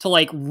to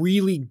like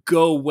really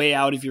go way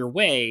out of your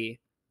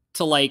way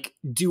to like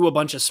do a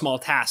bunch of small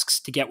tasks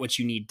to get what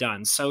you need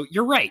done. So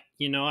you're right.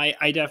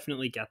 I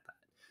definitely get that.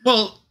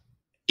 Well,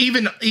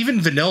 even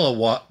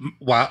vanilla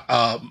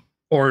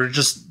or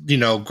just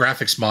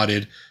graphics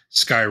modded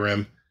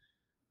Skyrim,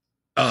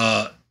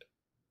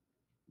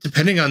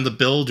 depending on the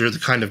build or the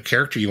kind of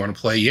character you want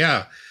to play,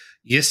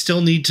 you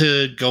still need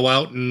to go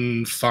out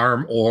and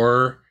farm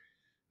ore.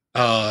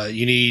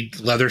 You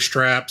need leather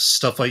straps,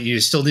 stuff like you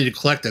still need to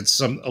collect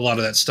a lot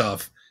of that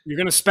stuff. You're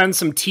going to spend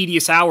some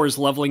tedious hours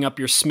leveling up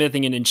your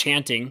smithing and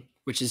enchanting,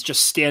 which is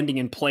just standing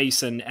in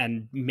place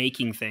and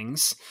making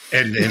things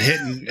and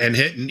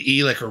hitting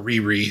E like a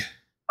Riri.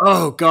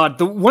 Oh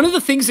God. One of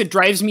the things that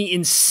drives me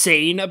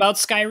insane about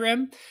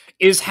Skyrim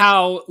is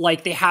how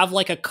like they have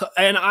like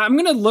and I'm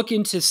going to look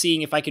into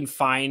seeing if I can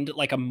find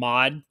like a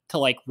mod to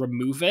like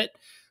remove it.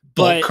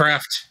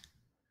 Bulkcraft.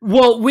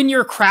 Well, when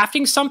you're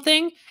crafting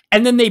something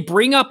and then they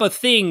bring up a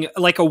thing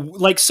like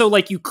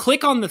you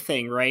click on the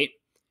thing, right?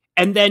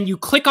 And then you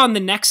click on the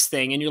next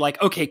thing and you're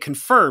like, okay,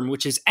 confirm,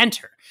 which is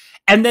enter.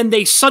 And then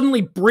they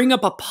suddenly bring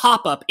up a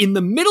pop-up in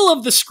the middle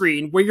of the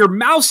screen where your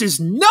mouse is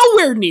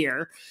nowhere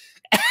near.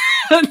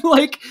 And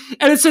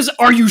it says,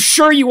 are you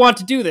sure you want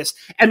to do this?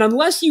 And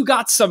unless you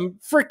got some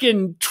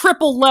freaking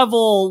triple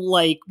level,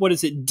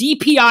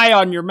 DPI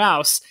on your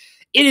mouse,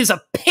 it is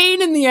a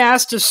pain in the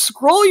ass to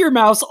scroll your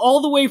mouse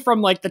all the way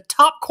from like the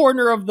top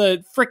corner of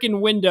the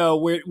freaking window,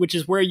 which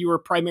is where you were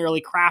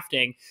primarily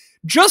crafting,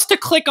 just to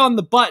click on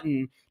the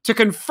button to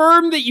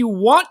confirm that you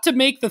want to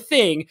make the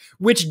thing,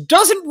 which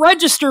doesn't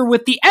register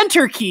with the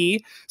enter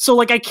key. So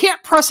I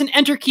can't press an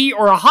enter key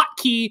or a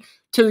hotkey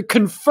to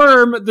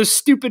confirm the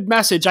stupid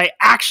message. I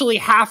actually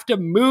have to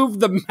move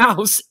the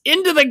mouse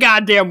into the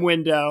goddamn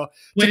window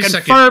to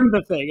confirm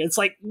the thing. It's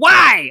like,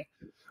 why?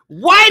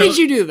 Why did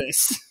you do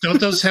this? Don't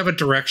those have a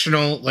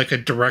directional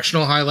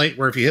highlight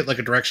where if you hit like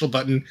a directional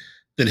button,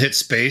 then hit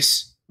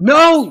space?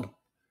 No,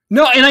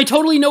 and I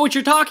totally know what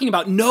you're talking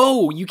about.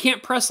 No, you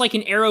can't press like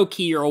an arrow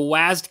key or a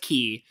WASD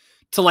key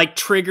to like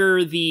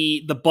trigger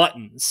the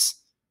buttons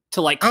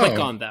to like click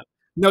on them.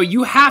 No,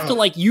 you have to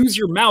like use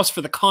your mouse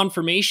for the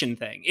confirmation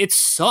thing. It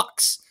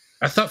sucks.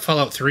 I thought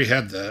Fallout 3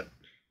 had that.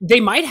 They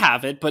might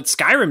have it, but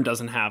Skyrim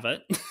doesn't have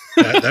it.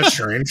 That's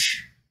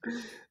strange.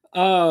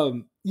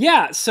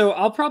 Yeah, so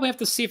I'll probably have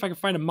to see if I can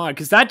find a mod,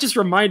 because that just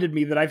reminded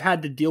me that I've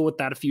had to deal with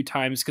that a few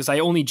times because I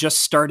only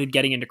just started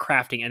getting into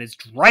crafting and it's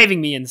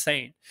driving me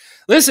insane.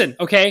 Listen,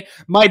 okay,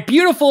 my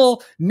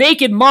beautiful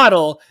naked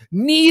model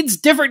needs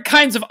different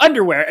kinds of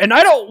underwear, and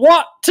I don't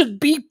want to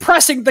be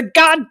pressing the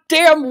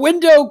goddamn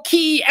window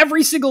key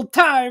every single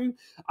time.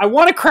 I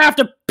want to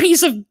craft a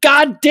piece of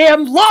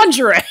goddamn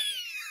lingerie.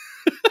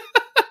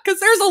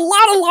 Because there's a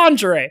lot of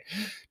lingerie.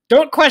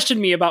 Don't question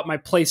me about my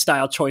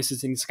playstyle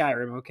choices in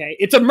Skyrim, okay?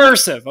 It's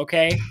immersive,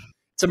 okay?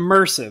 It's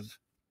immersive.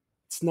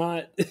 It's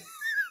not...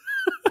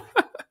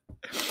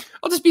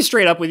 I'll just be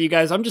straight up with you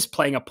guys. I'm just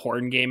playing a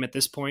porn game at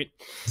this point.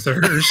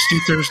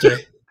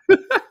 Thursday.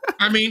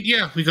 I mean,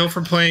 yeah, we go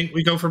from playing,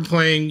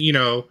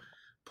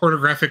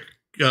 pornographic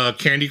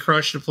Candy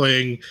Crush to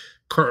playing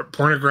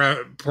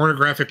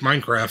pornographic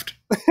Minecraft.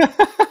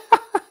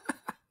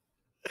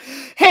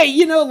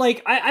 Hey,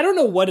 I don't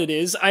know what it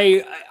is.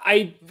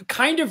 I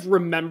kind of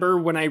remember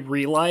when I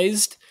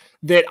realized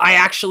that I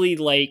actually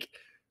like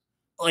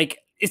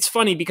it's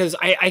funny because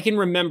I can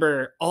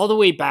remember all the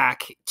way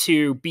back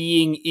to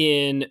being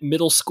in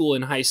middle school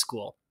and high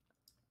school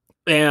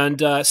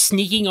and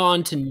sneaking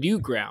on to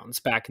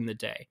Newgrounds back in the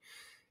day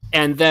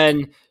and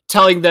then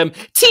telling them,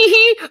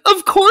 tee-hee,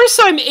 of course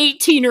I'm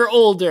 18 or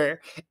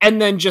older.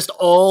 And then just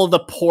all the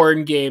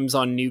porn games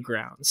on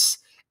Newgrounds.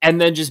 And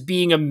then just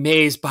being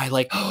amazed by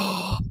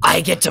oh,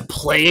 I get to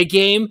play a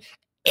game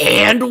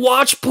and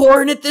watch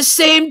porn at the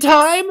same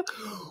time?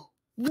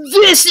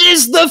 This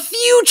is the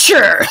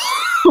future!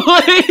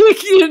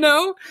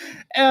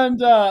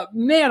 And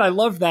man, I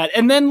love that.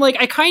 And then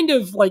I kind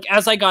of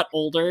as I got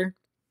older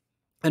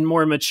and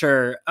more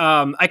mature,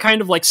 I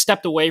kind of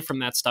stepped away from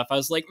that stuff. I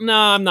was like, no,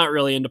 I'm not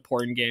really into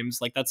porn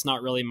games. That's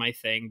not really my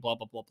thing, blah,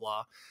 blah, blah,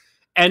 blah.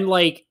 And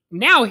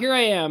now here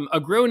I am, a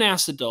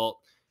grown-ass adult.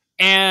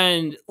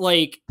 And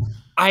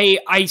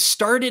I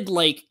started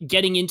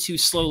getting into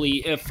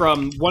slowly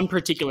from one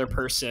particular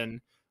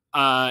person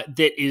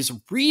that is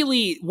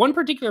really one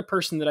particular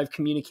person that I've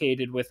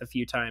communicated with a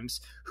few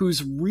times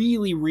who's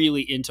really,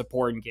 really into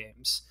porn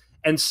games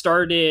and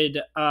started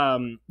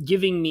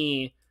giving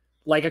me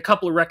a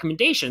couple of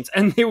recommendations.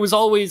 And it was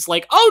always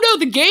oh no,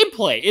 the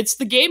gameplay. It's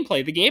the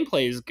gameplay. The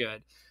gameplay is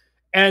good.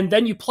 And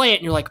then you play it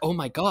and you're like, oh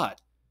my God,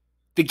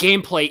 the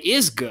gameplay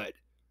is good.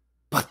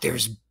 But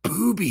there's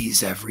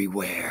boobies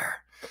everywhere.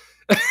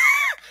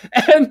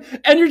 and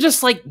you're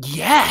just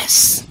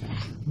yes,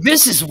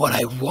 this is what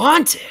I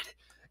wanted.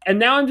 And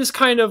now I'm just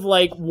kind of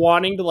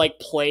wanting to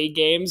play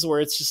games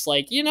where it's just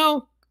I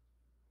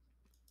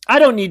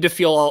don't need to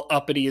feel all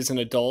uppity as an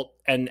adult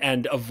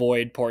and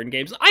avoid porn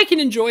games. I can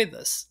enjoy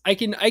this. I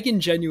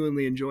can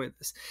genuinely enjoy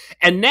this.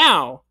 And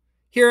now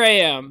here I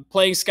am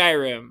playing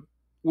Skyrim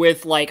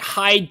with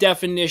high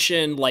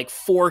definition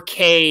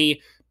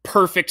 4K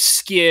perfect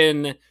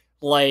skin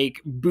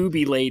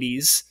booby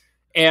ladies.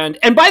 And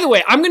by the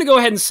way, I'm going to go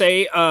ahead and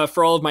say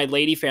for all of my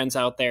lady fans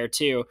out there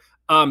too,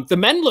 the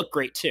men look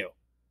great too.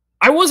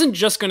 I wasn't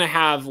just going to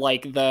have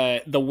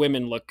the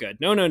women look good.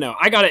 No.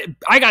 I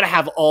gotta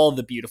have all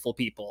the beautiful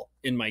people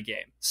in my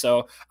game.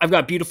 So I've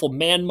got beautiful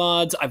man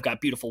mods. I've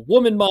got beautiful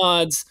woman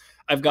mods.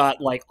 I've got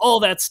all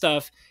that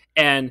stuff.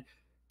 And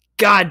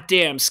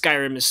goddamn,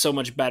 Skyrim is so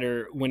much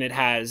better when it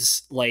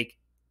has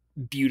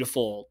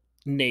beautiful,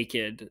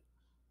 naked,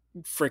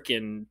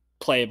 freaking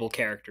playable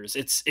characters.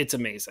 It's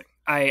amazing.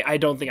 I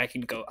don't think I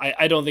can go.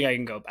 I don't think I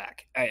can go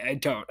back. I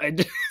don't.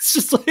 It's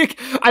just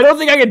I don't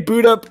think I could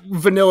boot up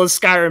vanilla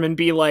Skyrim and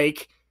be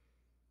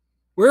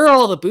where are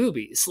all the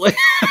boobies?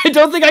 I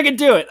don't think I could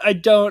do it. I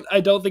don't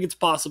think it's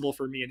possible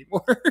for me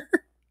anymore.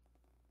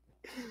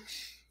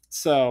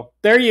 So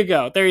there you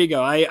go. There you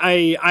go.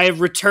 I have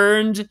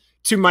returned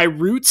to my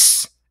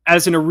roots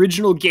as an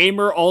original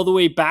gamer all the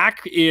way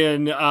back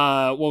in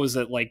what was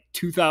it, like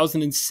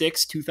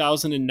 2006,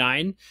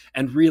 2009,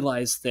 and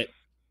realized that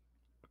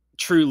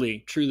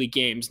truly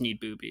games need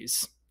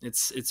boobies.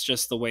 It's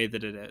just the way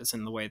that it is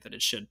and the way that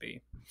it should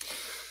be.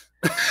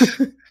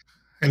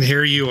 And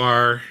here you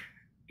are,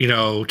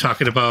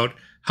 talking about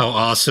how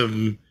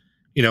awesome,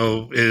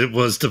 it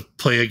was to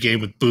play a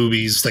game with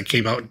boobies that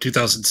came out in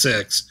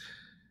 2006.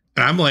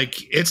 And I'm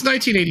like, it's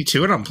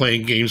 1982 and I'm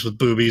playing games with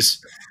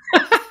boobies.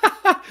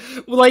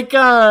 Like,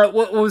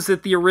 what was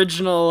it? The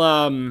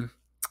original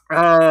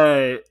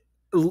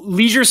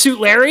Leisure Suit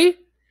Larry?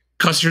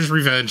 Custer's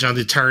Revenge on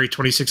the Atari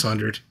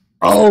 2600.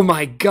 Oh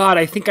my god,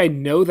 I think I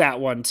know that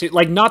one too.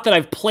 Like, not that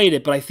I've played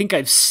it, but I think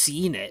I've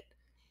seen it.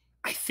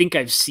 I think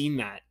I've seen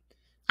that.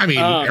 I mean,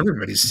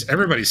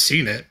 everybody's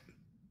seen it.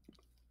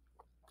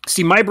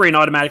 See, my brain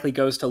automatically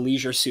goes to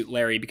Leisure Suit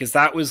Larry because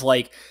that was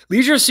like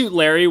Leisure Suit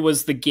Larry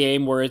was the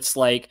game where it's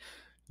like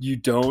you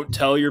don't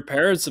tell your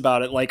parents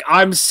about it. Like,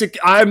 I'm sick.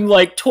 I'm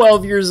like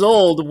 12 years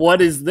old.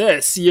 What is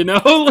this?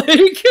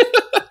 Like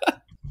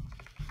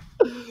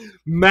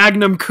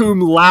Magnum cum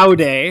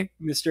laude,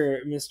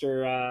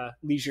 Mr.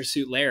 Leisure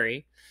Suit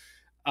Larry,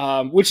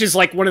 which is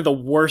like one of the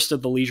worst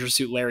of the Leisure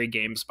Suit Larry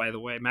games, by the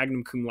way.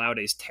 Magnum cum laude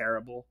is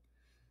terrible.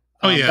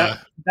 Oh yeah,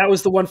 that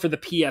was the one for the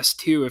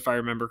PS2, if I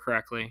remember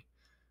correctly.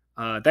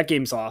 That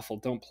game's awful.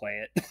 Don't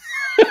play it.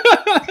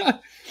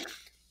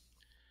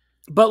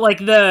 But like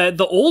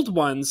the old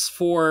ones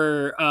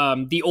for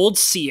the old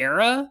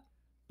Sierra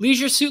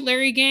Leisure Suit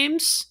Larry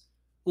games,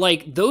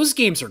 like those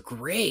games are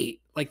great.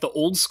 Like the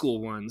old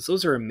school ones,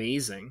 those are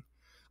amazing.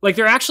 Like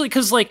they're actually,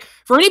 because like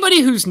for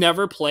anybody who's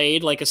never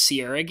played like a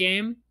Sierra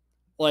game,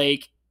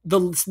 like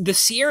the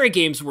Sierra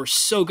games were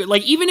so good.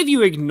 Like even if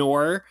you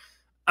ignore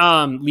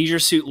Leisure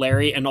Suit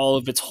Larry and all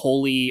of its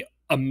wholly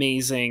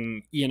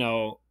amazing,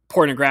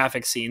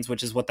 pornographic scenes,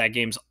 which is what that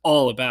game's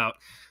all about.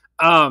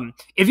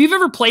 If you've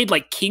ever played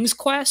like King's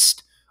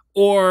Quest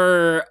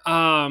or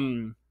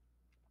what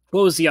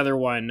was the other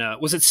one?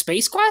 Was it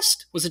Space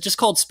Quest? Was it just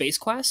called Space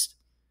Quest?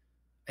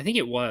 I think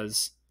it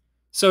was.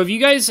 So if you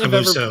guys have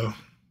ever,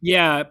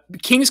 yeah,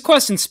 King's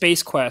Quest and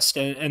Space Quest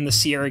and the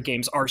Sierra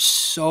games are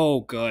so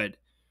good.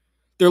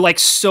 They're like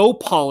so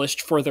polished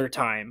for their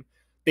time.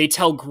 They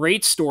tell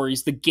great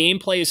stories. The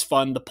gameplay is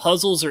fun. The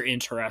puzzles are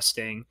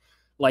interesting.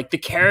 Like the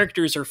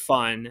characters are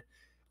fun.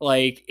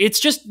 Like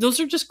those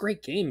are just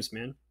great games,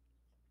 man.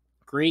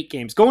 Great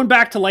games. Going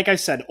back to, like I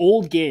said,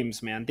 old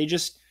games, man.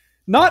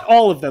 Not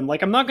all of them.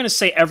 Like I'm not going to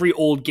say every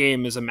old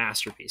game is a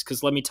masterpiece,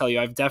 because let me tell you,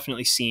 I've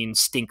definitely seen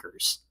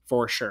stinkers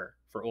for sure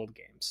for old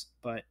games.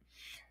 But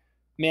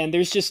man,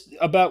 there's just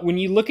about when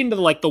you look into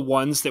like the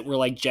ones that were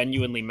like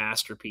genuinely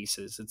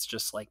masterpieces, it's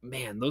just like,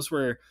 man, those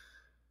were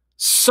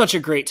such a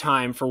great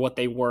time for what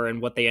they were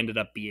and what they ended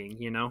up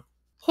being,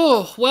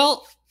 Oh,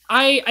 well,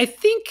 I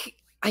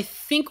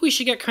think we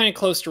should get kind of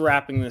close to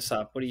wrapping this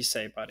up. What do you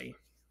say, buddy?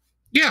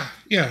 Yeah.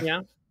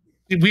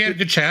 We had a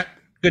good chat,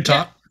 good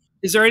talk. Yeah.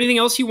 Is there anything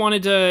else you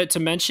wanted to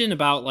mention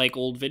about like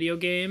old video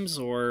games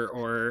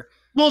or?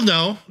 Well,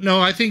 no.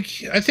 I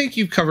think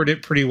you've covered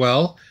it pretty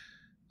well.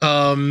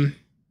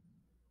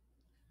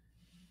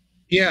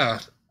 Yeah.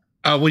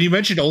 When you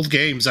mentioned old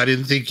games, I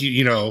didn't think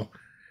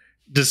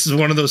this is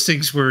one of those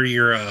things where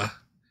you're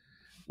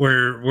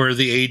where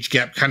the age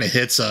gap kind of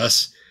hits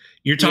us.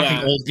 You're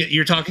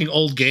talking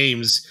old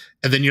games,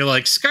 and then you're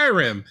like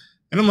Skyrim,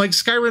 and I'm like,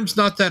 Skyrim's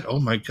not that. Oh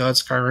my god,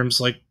 Skyrim's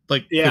like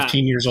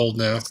 15 years old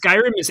now.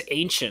 Skyrim is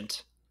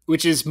ancient,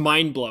 which is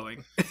mind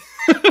blowing.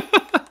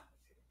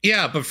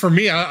 Yeah, but for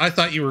me, I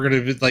thought you were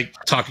going to be like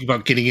talking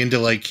about getting into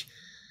like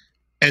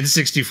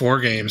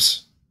N64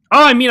 games.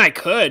 Oh, I mean, I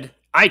could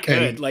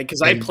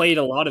because I played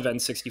a lot of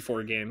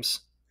N64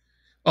 games.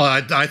 Oh,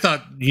 I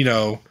thought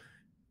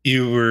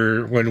you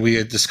were, when we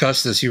had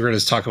discussed this, you were going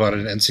to talk about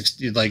an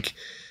N60, like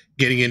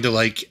getting into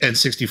like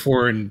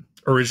N64 and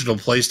original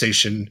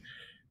PlayStation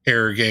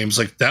era games.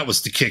 Like that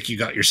was the kick you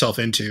got yourself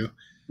into.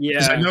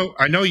 Yeah,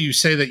 I know you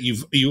say that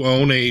you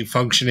own a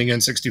functioning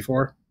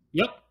N64.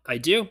 Yep, I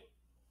do.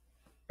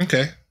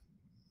 Okay.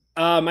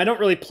 I don't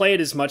really play it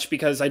as much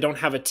because I don't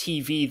have a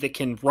TV that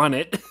can run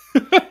it.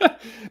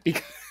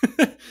 Because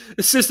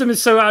the system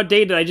is so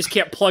outdated, I just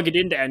can't plug it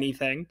into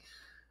anything.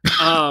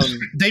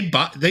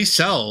 They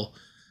sell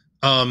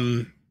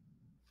HDMI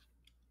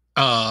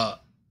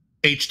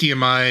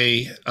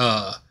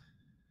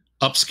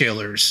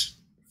upscalers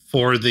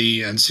for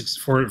the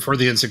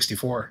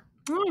N64.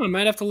 Oh, I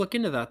might have to look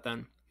into that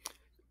then.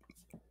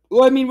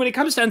 Well, I mean, when it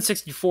comes to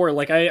N64,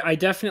 like I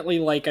definitely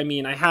like. I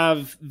mean, I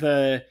have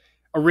the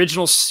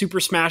original Super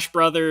Smash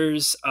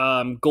Brothers.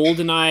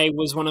 GoldenEye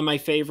was one of my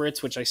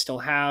favorites, which I still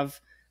have.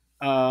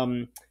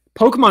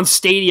 Pokemon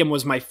Stadium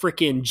was my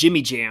freaking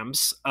Jimmy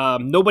Jams.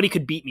 Nobody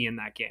could beat me in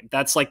that game.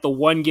 That's like the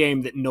one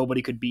game that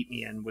nobody could beat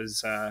me in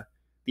was the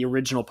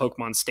original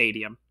Pokemon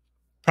Stadium.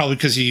 Probably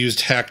because you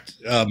used hacked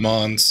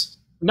Mons.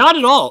 Not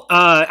at all.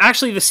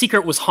 Actually, the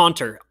secret was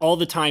Haunter all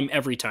the time,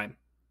 every time.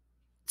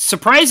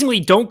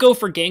 Surprisingly, don't go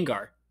for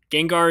Gengar.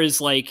 Gengar is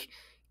like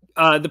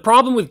the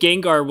problem with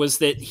Gengar was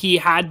that he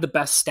had the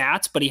best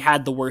stats, but he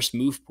had the worst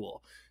move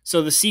pool.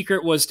 So the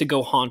secret was to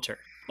go Haunter.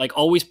 Like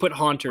always put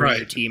Haunter in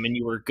your team, and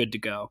you were good to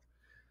go.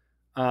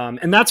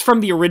 And that's from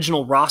the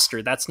original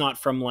roster. That's not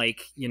from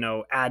like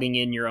adding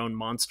in your own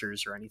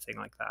monsters or anything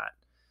like that.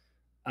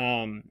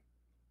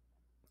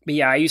 But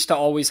yeah, I used to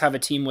always have a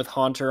team with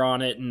Haunter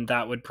on it, and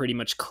that would pretty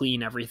much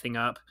clean everything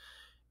up.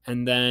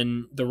 And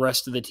then the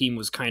rest of the team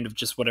was kind of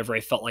just whatever I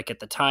felt like at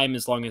the time,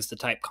 as long as the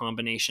type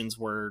combinations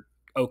were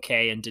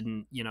okay and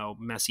didn't,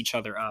 mess each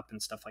other up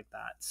and stuff like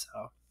that.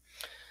 So,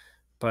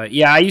 but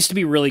yeah, I used to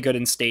be really good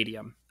in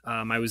Stadium.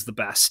 I was the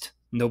best.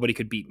 Nobody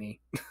could beat me.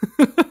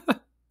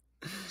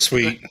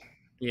 Sweet.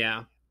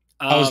 Yeah.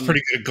 I was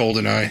pretty good at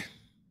GoldenEye.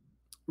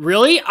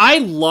 Really? I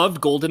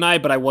loved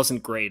GoldenEye, but I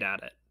wasn't great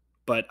at it.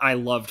 But I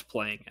loved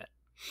playing it.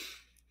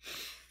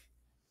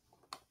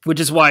 Which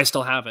is why I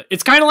still have it.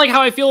 It's kind of like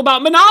how I feel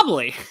about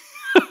Monopoly.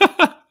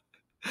 I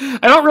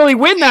don't really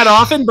win that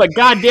often, but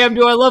goddamn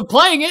do I love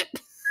playing it.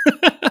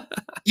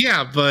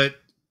 Yeah, but,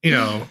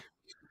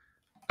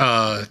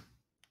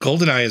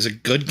 GoldenEye is a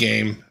good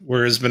game,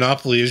 whereas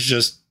Monopoly is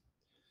just,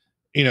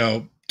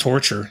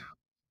 torture.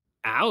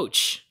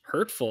 Ouch.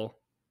 Hurtful.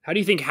 How do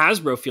you think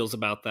Hasbro feels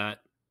about that?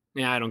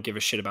 Yeah, I don't give a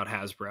shit about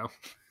Hasbro.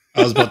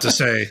 I was about to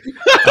say,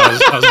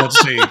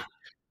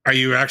 are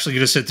you actually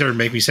going to sit there and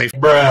make me say,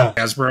 bruh,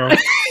 Hasbro?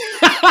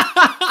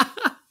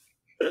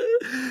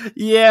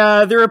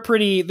 Yeah, they're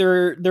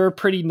a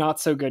pretty not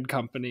so good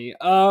company.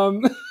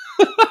 Okay.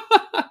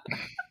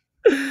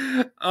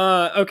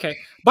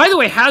 By the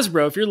way,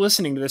 Hasbro, if you're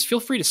listening to this, feel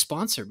free to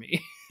sponsor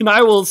me, and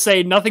I will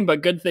say nothing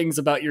but good things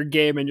about your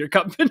game and your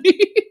company.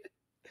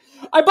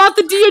 I bought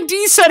the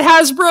D&D set,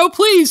 Hasbro.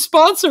 Please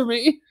sponsor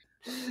me.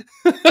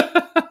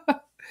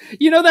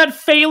 That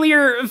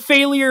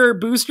failure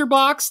booster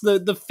box,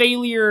 the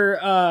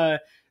failure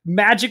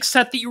magic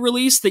set that you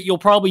released that you'll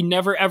probably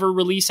never ever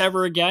release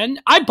ever again.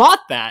 I bought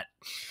that.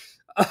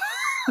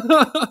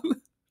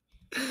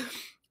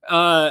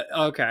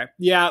 Okay.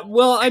 Yeah.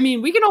 Well, I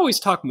mean, we can always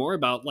talk more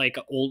about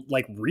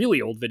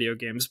really old video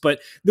games, but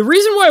the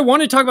reason why I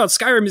want to talk about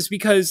Skyrim is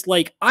because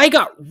I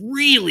got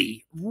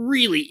really,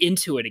 really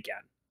into it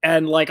again.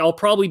 And I'll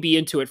probably be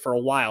into it for a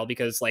while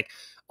because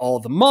all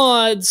the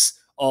mods,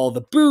 all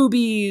the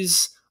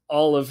boobies,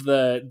 all of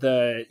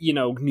the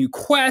new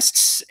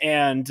quests,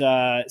 and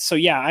so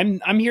yeah,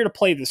 I'm here to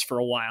play this for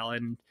a while,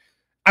 and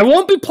I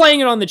won't be playing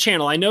it on the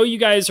channel. I know you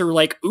guys are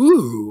like,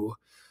 ooh,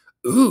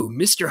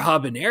 Mr.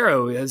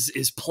 Habanero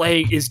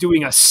is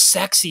doing a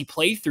sexy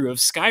playthrough of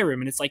Skyrim,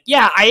 and it's like,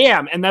 yeah, I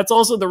am, and that's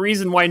also the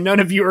reason why none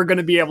of you are going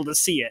to be able to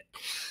see it.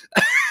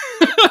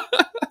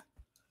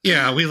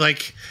 Yeah, you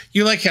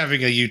like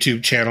having a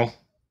YouTube channel.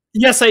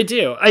 Yes, I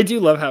do. I do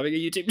love having a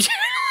YouTube channel.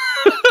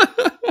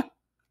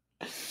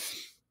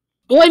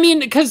 Well, I mean,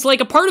 because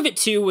a part of it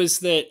too was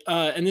that,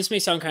 and this may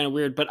sound kind of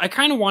weird, but I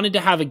kind of wanted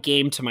to have a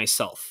game to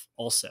myself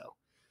also.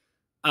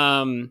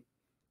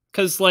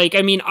 Because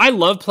I mean, I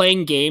love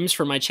playing games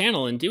for my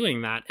channel and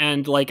doing that,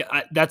 and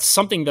that's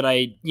something that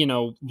I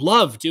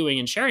love doing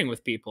and sharing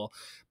with people.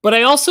 But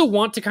I also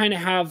want to kind of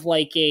have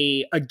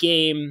a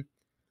game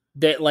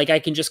that I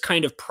can just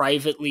kind of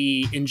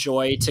privately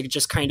enjoy to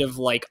just kind of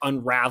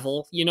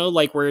unravel,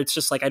 where it's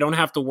just I don't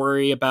have to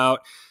worry about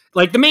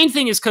the main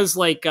thing is because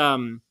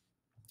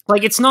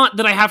it's not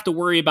that I have to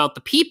worry about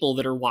the people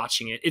that are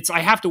watching it. It's I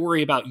have to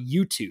worry about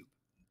YouTube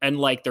and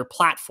their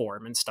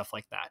platform and stuff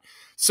like that.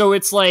 So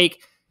it's I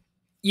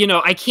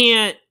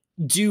can't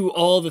do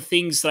all the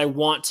things that I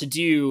want to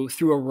do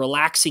through a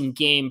relaxing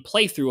game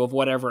playthrough of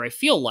whatever I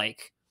feel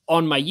like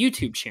on my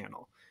YouTube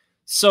channel.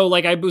 So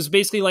I was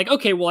basically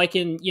okay, well I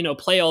can,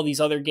 play all these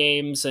other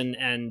games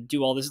and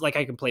do all this.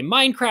 I can play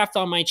Minecraft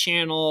on my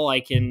channel.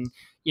 I can,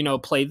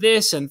 play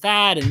this and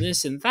that and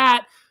this and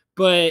that.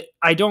 But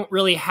I don't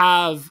really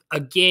have a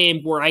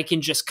game where I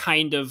can just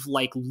kind of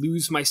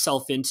lose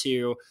myself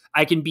into.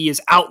 I can be as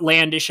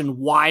outlandish and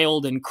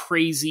wild and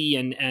crazy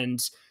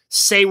and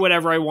say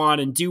whatever I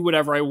want and do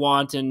whatever I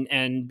want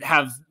and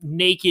have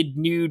naked,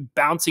 nude,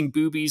 bouncing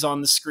boobies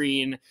on the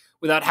screen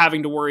without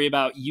having to worry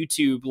about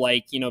YouTube,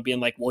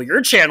 being well,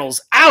 your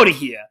channel's out of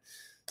here.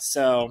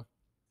 So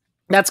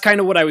that's kind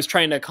of what I was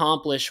trying to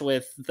accomplish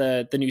with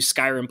the new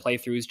Skyrim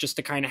playthroughs, just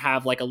to kind of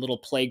have a little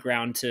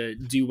playground to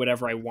do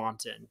whatever I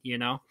want in,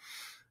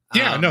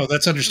 Yeah, no,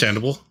 that's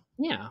understandable.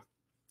 Yeah.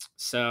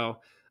 So,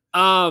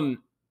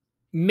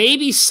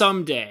 maybe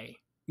someday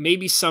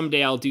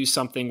I'll do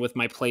something with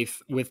my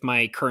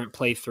current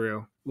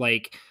playthrough.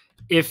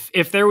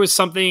 If there was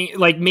something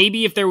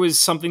maybe if there was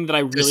something that I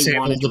really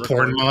wanted to disable the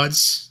porn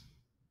mods.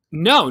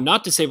 No,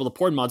 not disable the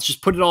porn mods.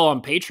 Just put it all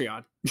on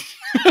Patreon.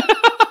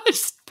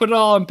 Just put it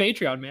all on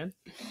Patreon, man.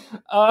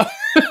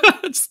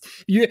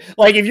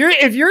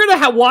 If you're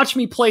gonna watch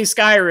me play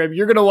Skyrim,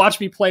 you're gonna watch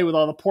me play with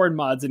all the porn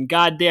mods, and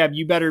goddamn,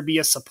 you better be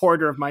a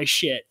supporter of my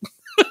shit.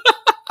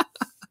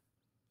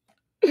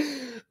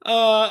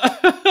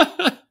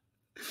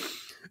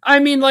 I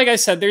mean, like I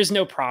said, there's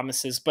no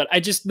promises, but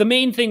the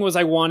main thing was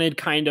I wanted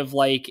kind of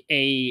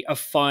a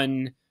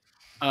fun,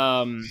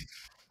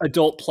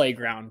 adult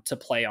playground to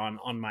play on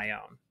my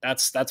own.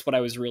 That's what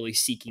I was really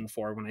seeking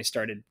for when I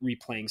started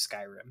replaying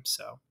Skyrim.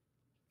 So,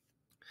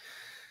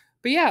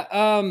 but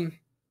yeah,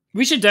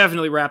 we should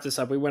definitely wrap this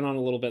up. We went on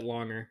a little bit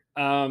longer.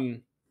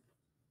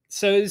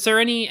 So is there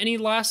any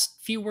last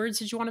few words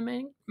that you want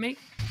to make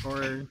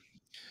or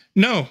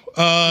no?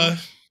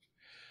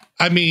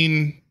 I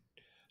mean,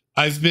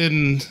 I've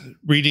been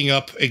reading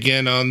up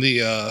again on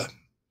the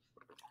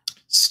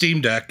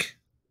Steam Deck.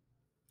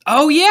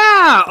 Oh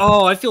yeah!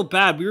 Oh, I feel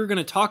bad. We were going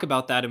to talk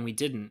about that and we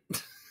didn't.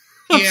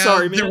 I'm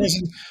sorry, man.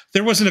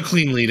 There wasn't a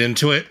clean lead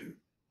into it.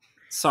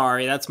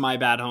 Sorry, that's my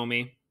bad,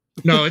 homie.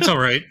 No, it's all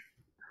right.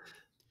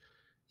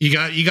 You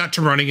got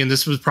to running, and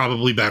this was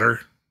probably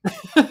better.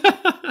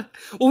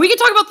 Well, we can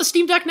talk about the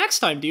Steam Deck next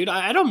time, dude.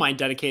 I don't mind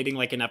dedicating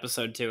like an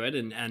episode to it,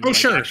 and like,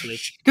 sure,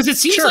 because it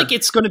seems like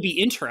it's going to be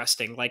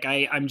interesting. Like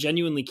I'm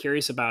genuinely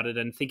curious about it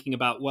and thinking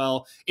about,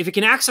 well, if it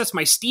can access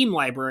my Steam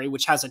library,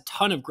 which has a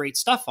ton of great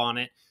stuff on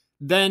it,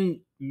 then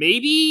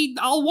maybe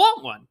I'll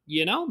want one.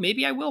 You know,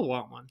 maybe I will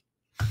want one.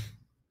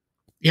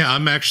 Yeah,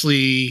 I'm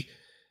actually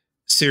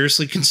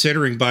seriously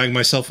considering buying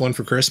myself one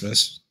for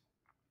Christmas.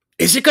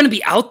 Is it going to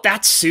be out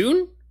that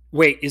soon?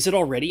 Wait, is it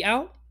already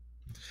out?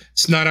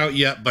 It's not out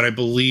yet, but I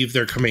believe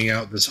they're coming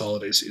out this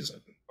holiday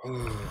season.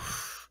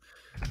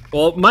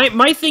 Well,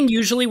 my thing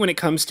usually when it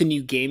comes to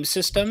new game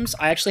systems,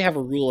 I actually have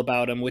a rule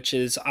about them, which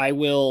is I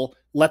will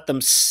let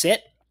them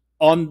sit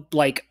on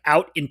like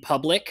out in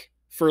public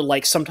for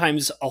like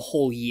sometimes a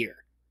whole year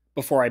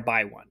before I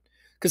buy one.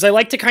 Because I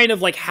like to kind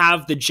of like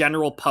have the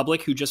general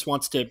public who just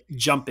wants to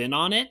jump in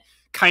on it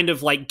kind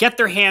of like get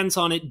their hands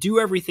on it, do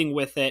everything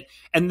with it,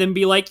 and then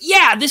be like,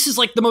 yeah, this is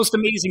like the most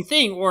amazing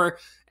thing. Or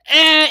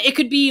it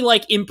could be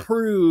like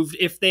improved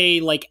if they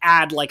like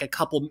add like a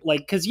couple, like,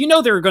 because you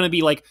know they're going to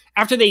be like,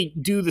 after they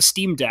do the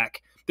Steam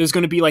Deck, there's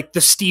going to be like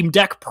the Steam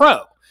Deck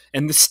Pro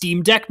and the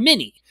Steam Deck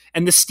Mini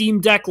and the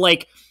Steam Deck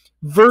like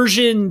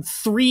version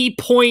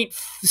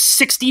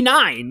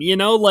 3.69, you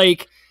know,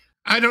 like,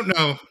 I don't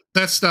know.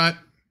 That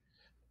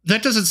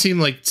doesn't seem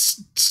like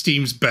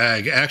Steam's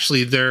bag.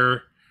 Actually,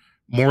 they're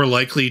more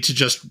likely to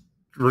just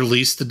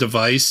release the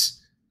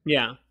device,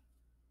 yeah,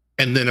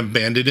 and then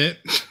abandon it.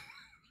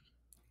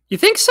 You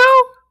think so?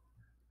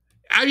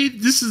 I mean,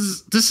 this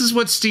is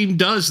what Steam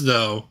does,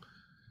 though.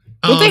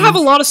 Don't they have a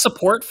lot of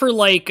support for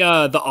like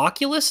the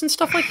Oculus and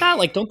stuff like that?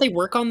 Like, don't they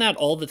work on that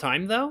all the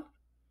time, though?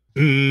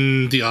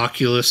 The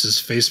Oculus is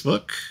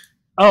Facebook.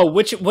 Oh,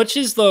 which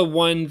is the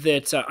one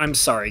that I'm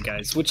sorry,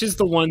 guys. Which is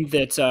the one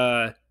that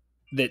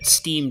that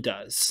Steam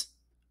does?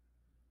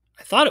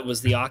 I thought it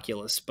was the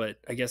Oculus, but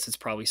I guess it's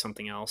probably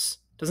something else.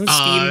 Doesn't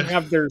Steam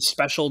have their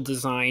special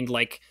designed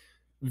like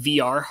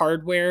VR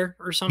hardware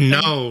or something?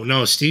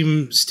 No.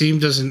 Steam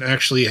doesn't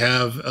actually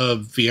have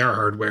VR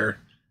hardware.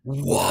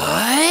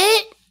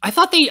 What? I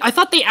thought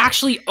they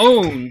actually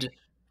owned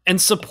and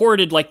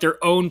supported like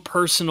their own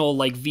personal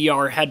like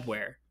VR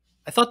headwear.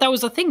 I thought that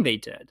was a thing they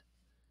did.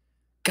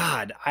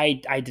 God,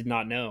 I did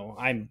not know.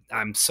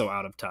 I'm so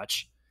out of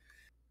touch.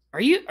 Are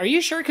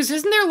you sure? Because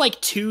isn't there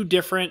like two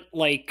different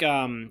like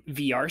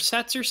VR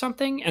sets or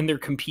something, and they're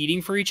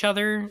competing for each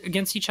other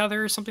against each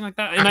other or something like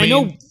that? And I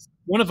know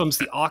one of them's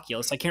the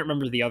Oculus. I can't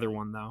remember the other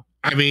one though.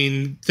 I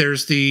mean,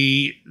 there's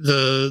the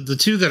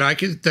two that I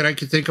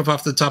could think of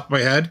off the top of my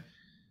head,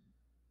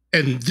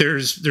 and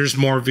there's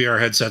more VR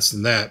headsets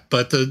than that.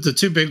 But the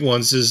two big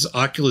ones is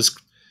Oculus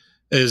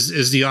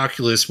is the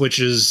Oculus, which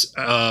is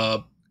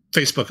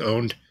Facebook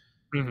owned.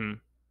 Mm-hmm.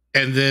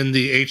 And then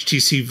the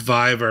HTC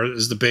Vive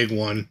is the big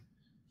one.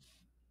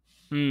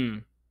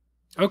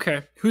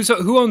 Okay.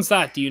 Who owns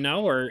that? Do you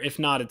know? Or if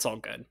not, it's all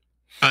good.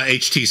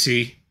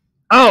 HTC.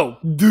 Oh,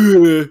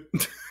 duh.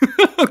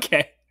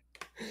 Okay.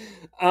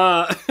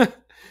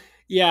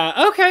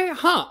 Yeah. Okay.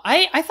 Huh.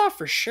 I thought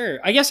for sure.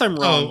 I guess I'm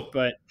wrong,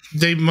 but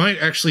they might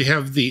actually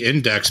have the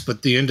Index,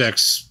 but the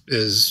Index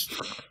is.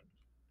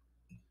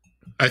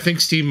 I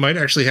think Steam might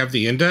actually have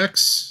the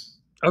Index.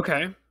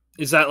 Okay.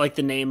 Is that like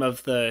the name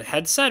of the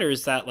headset, or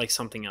is that like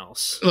something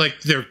else?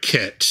 Like their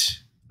kit.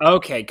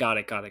 Okay, got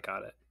it.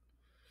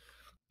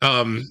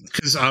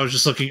 Because I was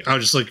just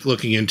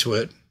looking into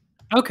it.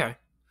 Okay.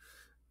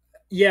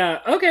 Yeah.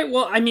 Okay.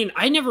 Well, I mean,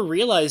 I never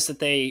realized that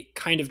they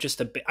kind of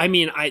just.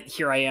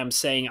 Here I am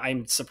saying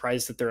I'm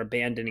surprised that they're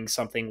abandoning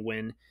something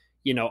when,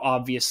 you know,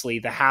 obviously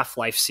the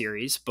Half-Life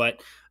series, but.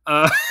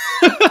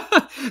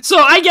 So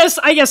I guess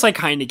I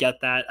kind of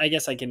get that. I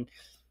guess I can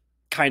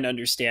kind of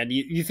understand.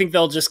 You think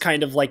they'll just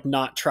kind of like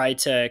not try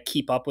to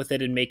keep up with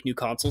it and make new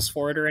consoles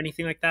for it or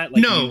anything like that?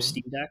 Like no, new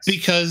Steam Decks?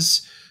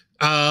 Because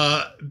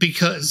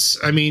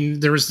I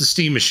mean, there was the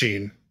Steam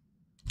Machine.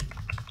 The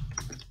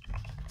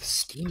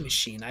Steam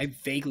Machine. I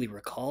vaguely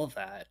recall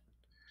that.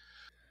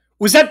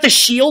 Was that the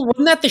Shield?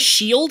 Wasn't that the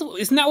Shield?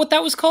 Isn't that what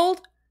that was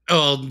called?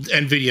 Oh,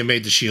 Nvidia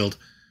made the Shield.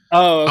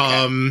 Oh,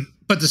 okay.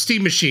 But the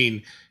Steam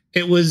Machine,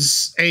 it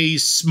was a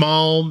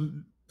small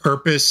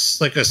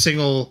purpose, like a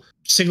single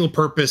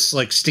purpose,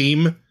 like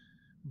Steam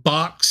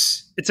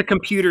box. It's a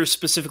computer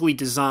specifically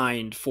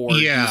designed for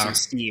using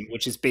Steam,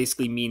 which is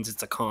basically means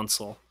it's a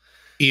console.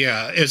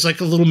 Yeah, it's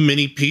like a little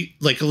mini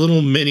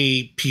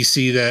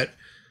PC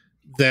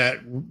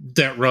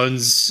that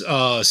runs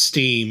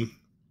Steam.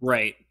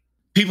 Right.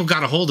 People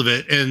got a hold of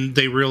it and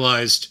they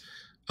realized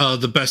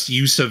the best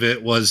use of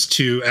it was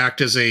to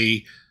act as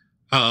a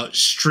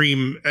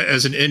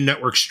as an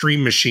in-network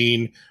stream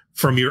machine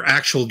from your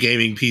actual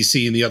gaming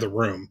PC in the other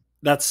room.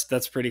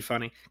 That's pretty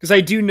funny, because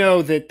I do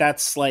know that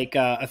that's like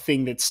a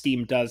thing that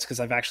Steam does, because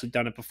I've actually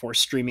done it before,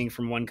 streaming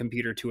from one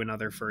computer to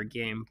another for a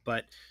game.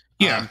 But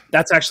yeah,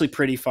 that's actually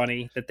pretty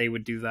funny that they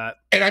would do that.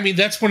 And I mean,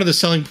 that's one of the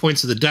selling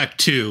points of the deck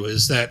too,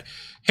 is that,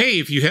 hey,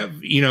 if you have,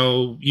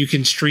 you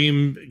can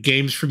stream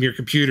games from your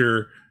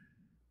computer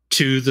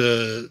to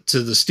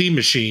the Steam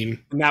machine,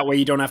 and that way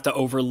you don't have to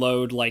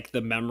overload like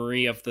the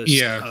memory of the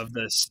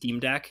Steam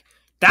Deck.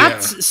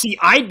 See,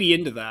 I'd be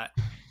into that.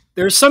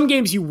 There's some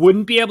games you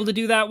wouldn't be able to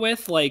do that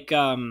with, like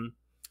there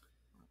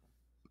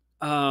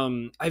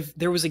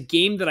was a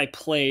game that I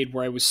played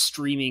where I was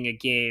streaming a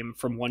game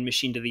from one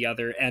machine to the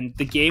other, and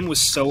the game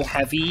was so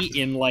heavy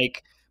in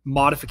like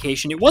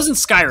modification. It wasn't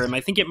Skyrim.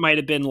 I think it might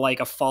have been like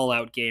a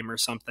Fallout game or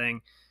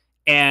something.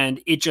 And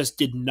it just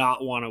did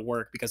not want to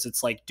work, because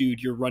it's like,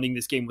 dude, you're running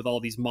this game with all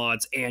these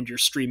mods and you're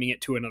streaming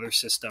it to another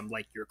system.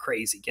 Like, you're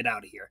crazy. Get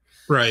out of here.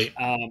 Right.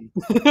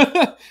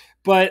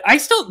 But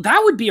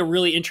that would be a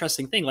really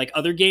interesting thing. Like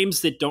other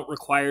games that don't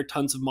require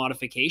tons of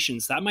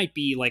modifications, that might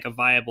be like a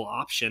viable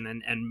option,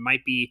 and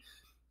might be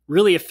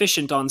really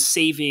efficient on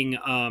saving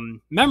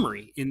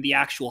memory in the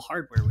actual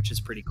hardware, which is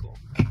pretty cool.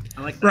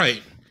 I like that.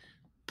 Right.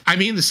 I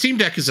mean, the Steam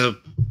Deck is a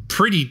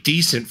pretty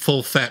decent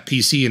full fat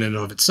PC in and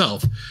of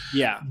itself.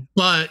 Yeah.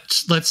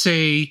 But let's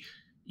say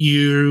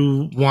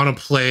you want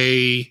to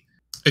play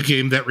a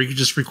game that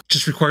just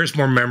requires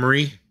more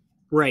memory,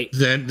 right,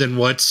 than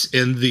what's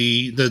in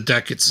the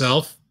deck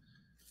itself.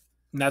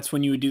 And that's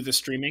when you would do the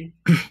streaming.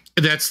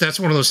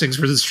 That's one of those things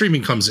where the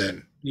streaming comes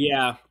in.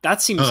 Yeah,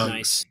 that seems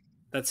nice.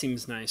 That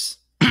seems nice.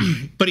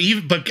 But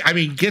I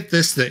mean, get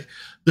this, the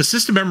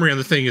system memory on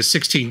the thing is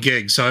 16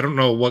 gigs, so I don't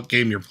know what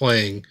game you're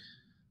playing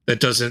that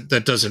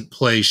doesn't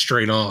play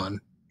straight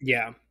on.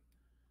 Yeah.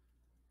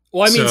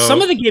 Well, I mean,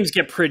 some of the games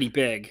get pretty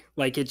big.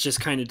 Like, it just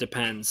kind of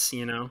depends,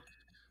 I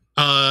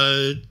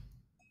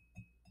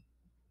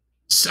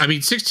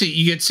mean,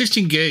 you get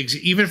 16 gigs,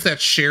 even if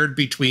that's shared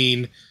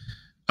between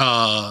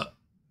your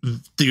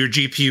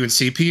GPU and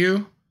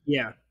CPU.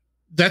 Yeah.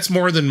 That's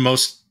more than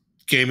most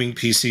gaming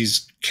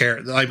PCs care.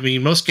 I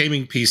mean, most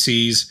gaming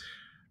PCs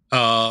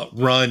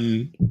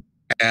run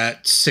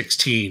at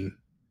 16.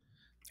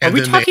 Are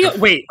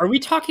we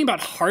talking about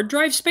hard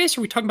drive space, or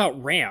are we talking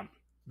about RAM?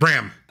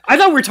 RAM. I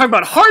thought we were talking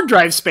about hard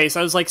drive space.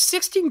 I was like,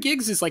 16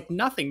 gigs is like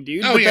nothing,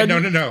 dude. Oh, yeah,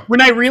 no.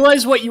 When I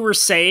realized what you were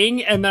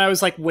saying, and then I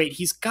was like, wait,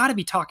 he's got to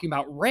be talking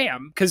about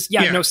RAM. Because,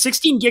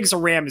 16 gigs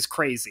of RAM is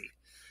crazy.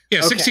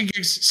 Yeah, okay.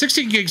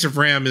 16 gigs of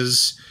RAM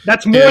is...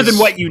 That's more than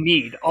what you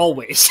need,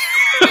 always.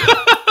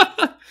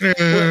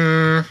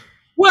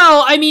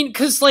 Well, I mean,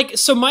 because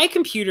so my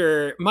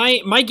computer,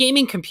 my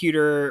gaming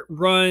computer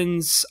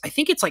runs, I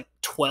think it's like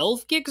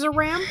 12 gigs of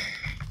RAM.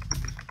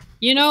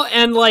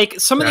 And like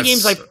some of the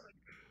games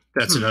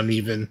that's an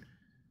uneven.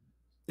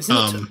 Isn't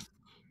it?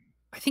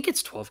 I think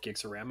it's 12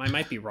 gigs of RAM. I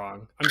might be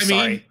wrong. I'm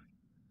sorry.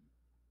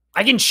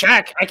 I can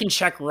check. I can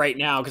check right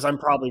now, because I'm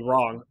probably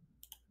wrong.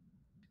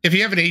 If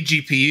you have an 8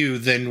 GPU,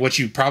 then what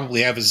you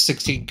probably have is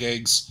 16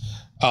 gigs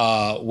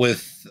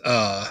with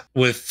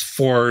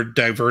 4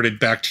 diverted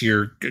back to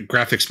your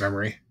graphics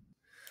memory.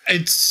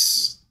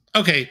 It's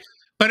okay,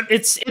 but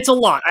it's a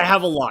lot. I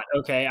have a lot.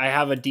 Okay, I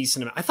have a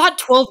decent amount. I thought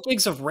 12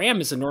 gigs of RAM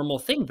is a normal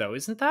thing, though.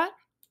 Isn't that?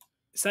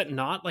 Is that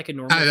not like a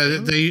normal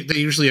thing? They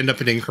usually end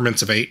up in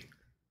increments of 8.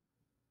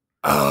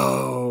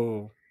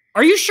 Oh,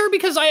 are you sure?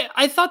 Because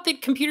I thought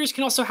that computers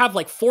can also have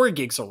like 4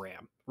 gigs of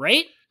RAM,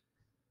 right?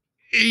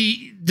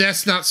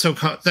 That's not so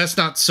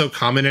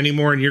common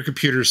anymore, and your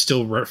computer is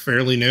still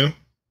fairly new.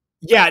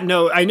 Yeah,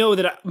 no, I know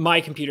that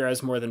my computer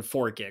has more than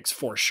 4 gigs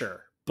for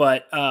sure,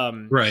 but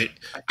right.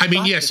 I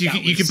mean, yes,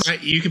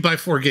 you can buy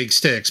 4 gig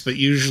sticks, but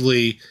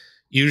usually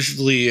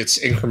it's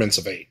increments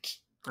of 8.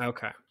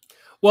 Okay.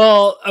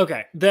 Well,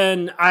 okay,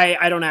 then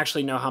I don't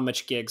actually know how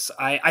much gigs.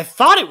 I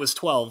thought it was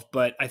 12,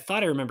 but I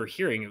thought I remember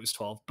hearing it was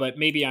 12, but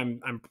maybe I'm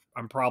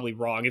probably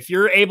wrong. If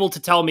you're able to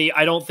tell me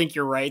I don't think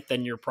you're right,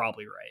 then you're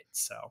probably right.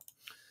 So,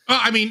 well,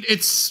 I mean,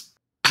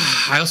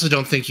 I also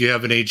don't think you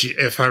have an AG.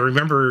 If I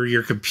remember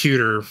your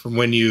computer from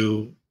when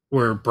you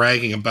were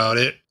bragging about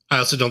it, I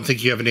also don't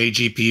think you have an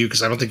AGPU,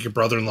 because I don't think your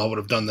brother-in-law would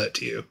have done that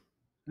to you.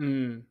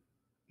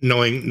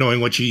 Knowing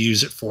what you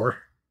use it for.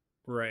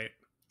 Right.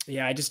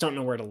 Yeah, I just don't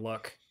know where to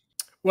look.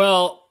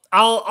 Well,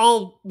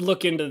 I'll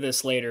look into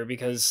this later,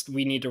 because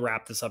we need to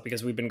wrap this up,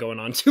 because we've been going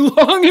on too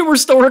long and we're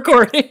still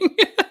recording.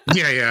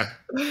 Yeah.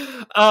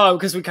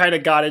 Because we kind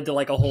of got into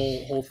like a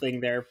whole thing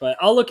there, but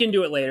I'll look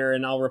into it later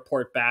and I'll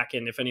report back.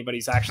 And if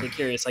anybody's actually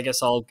curious, I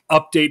guess I'll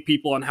update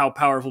people on how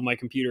powerful my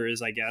computer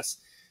is, I guess.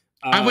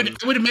 I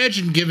would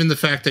imagine, given the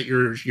fact that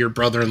your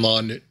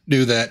brother-in-law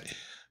knew that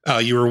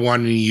you were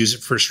wanting to use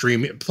it for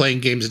playing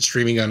games and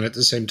streaming on it at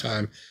the same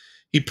time,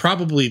 he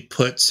probably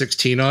put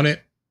 16 on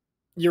it.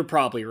 You're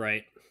probably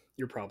right.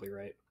 You're probably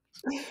right.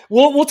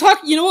 We'll talk.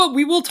 You know what?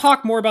 We will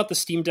talk more about the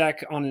Steam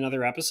Deck on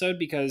another episode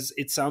because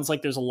it sounds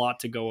like there's a lot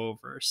to go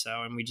over.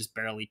 So, and we just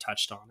barely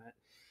touched on it.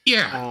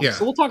 Yeah.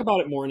 So we'll talk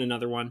about it more in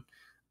another one.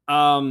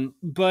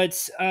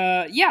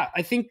 Yeah,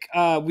 I think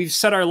we've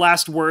said our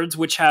last words,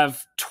 which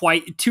have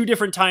two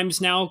different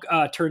times now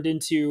turned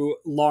into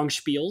long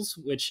spiels,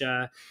 which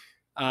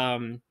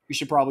we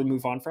should probably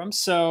move on from.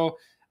 So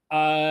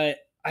I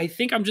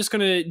think I'm just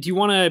gonna. Do you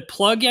want to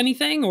plug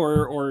anything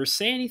or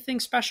say anything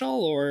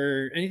special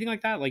or anything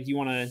like that? Like, do you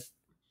want to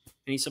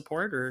any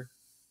support or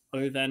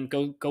other than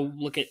go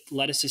look at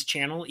Lettuce's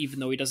channel, even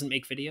though he doesn't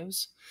make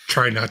videos?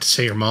 Try not to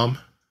say your mom.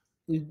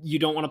 You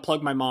don't want to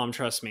plug my mom,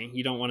 trust me.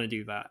 You don't want to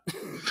do that.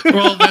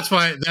 Well, that's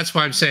why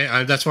I'm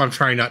saying that's why I'm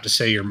trying not to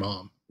say your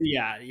mom.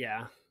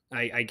 Yeah,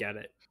 I get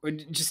it.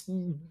 Just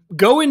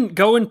go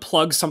and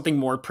plug something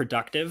more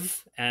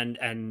productive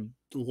and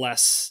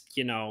less,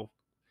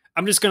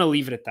 I'm just gonna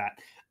leave it at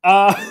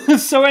that.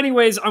 So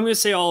anyways, I'm gonna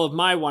say all of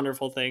my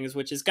wonderful things,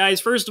 which is,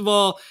 guys, first of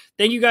all,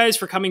 thank you guys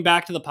for coming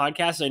back to the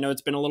podcast. I know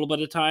it's been a little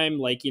bit of time.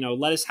 Like,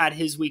 Lettuce had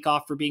his week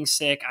off for being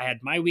sick. I had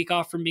my week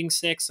off from being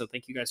sick. So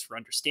thank you guys for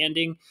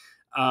understanding.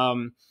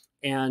 Yeah,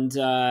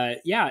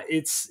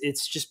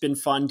 it's just been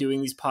fun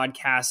doing these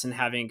podcasts and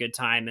having a good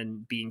time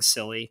and being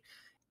silly.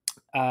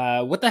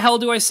 What the hell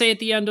do I say at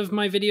the end of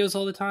my videos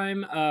all the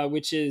time?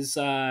 Which is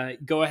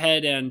go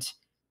ahead and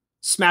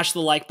smash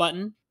the like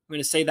button. I'm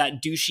going to say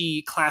that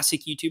douchey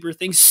classic YouTuber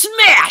thing.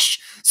 Smash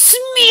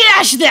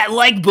that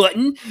like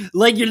button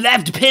like your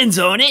life depends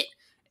on it.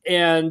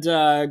 And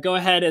go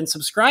ahead and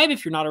subscribe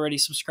if you're not already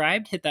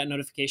subscribed. Hit that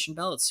notification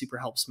bell. It super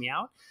helps me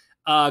out.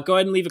 Go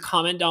ahead and leave a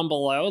comment down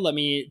below.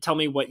 Tell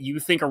me what you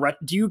think.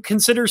 Do you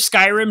consider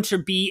Skyrim to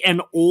be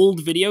an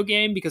old video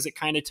game because it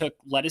kind of took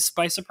Lettuce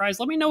by surprise?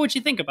 Let me know what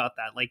you think about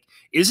that. Like,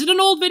 is it an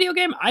old video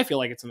game? I feel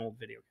like it's an old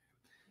video game.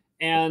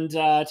 And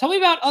tell me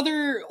about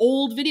other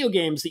old video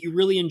games that you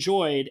really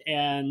enjoyed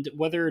and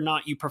whether or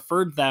not you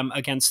preferred them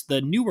against the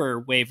newer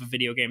wave of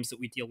video games that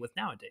we deal with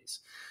nowadays.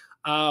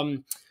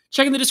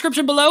 Check in the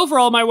description below for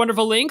all my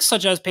wonderful links,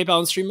 such as PayPal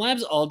and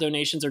Streamlabs. All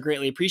donations are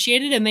greatly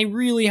appreciated, and they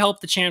really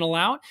help the channel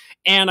out.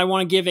 And I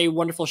want to give a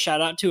wonderful shout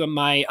out to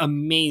my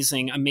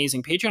amazing,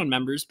 amazing Patreon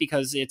members,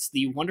 because it's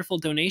the wonderful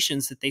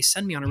donations that they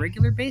send me on a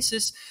regular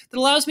basis that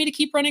allows me to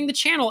keep running the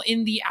channel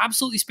in the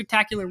absolutely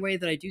spectacular way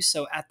that I do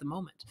so at the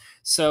moment.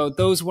 So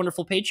those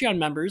wonderful Patreon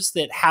members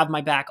that have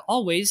my back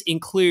always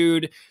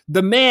include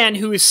the man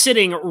who is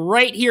sitting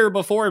right here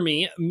before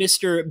me,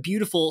 Mr.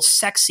 Beautiful,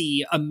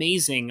 Sexy,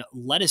 Amazing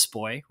Lettuce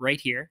Boy, right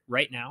here,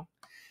 right now.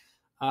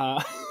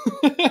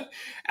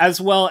 As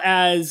well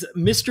as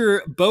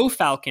Mr. Bo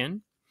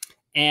Falcon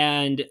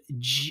and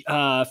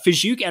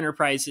Fijuke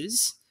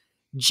Enterprises,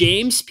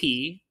 James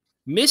P.,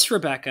 Miss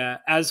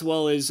Rebecca, as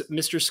well as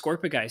Mr.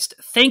 Scorpageist.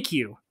 Thank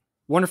you,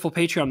 wonderful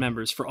Patreon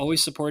members, for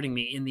always supporting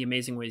me in the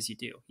amazing ways you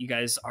do. You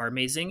guys are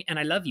amazing, and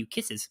I love you.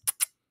 Kisses.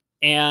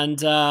 And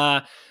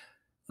let's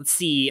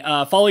see.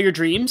 Follow your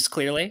dreams,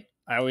 clearly.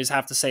 I always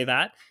have to say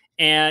that.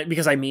 And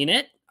because I mean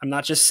it. I'm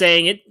not just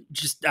saying it,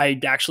 I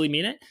actually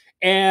mean it.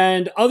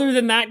 And other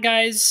than that,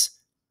 guys,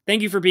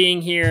 thank you for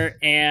being here.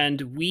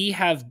 And we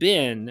have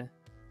been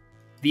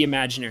the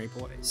Imaginary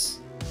Boys.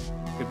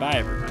 Goodbye,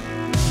 everybody.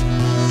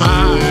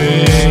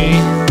 Bye.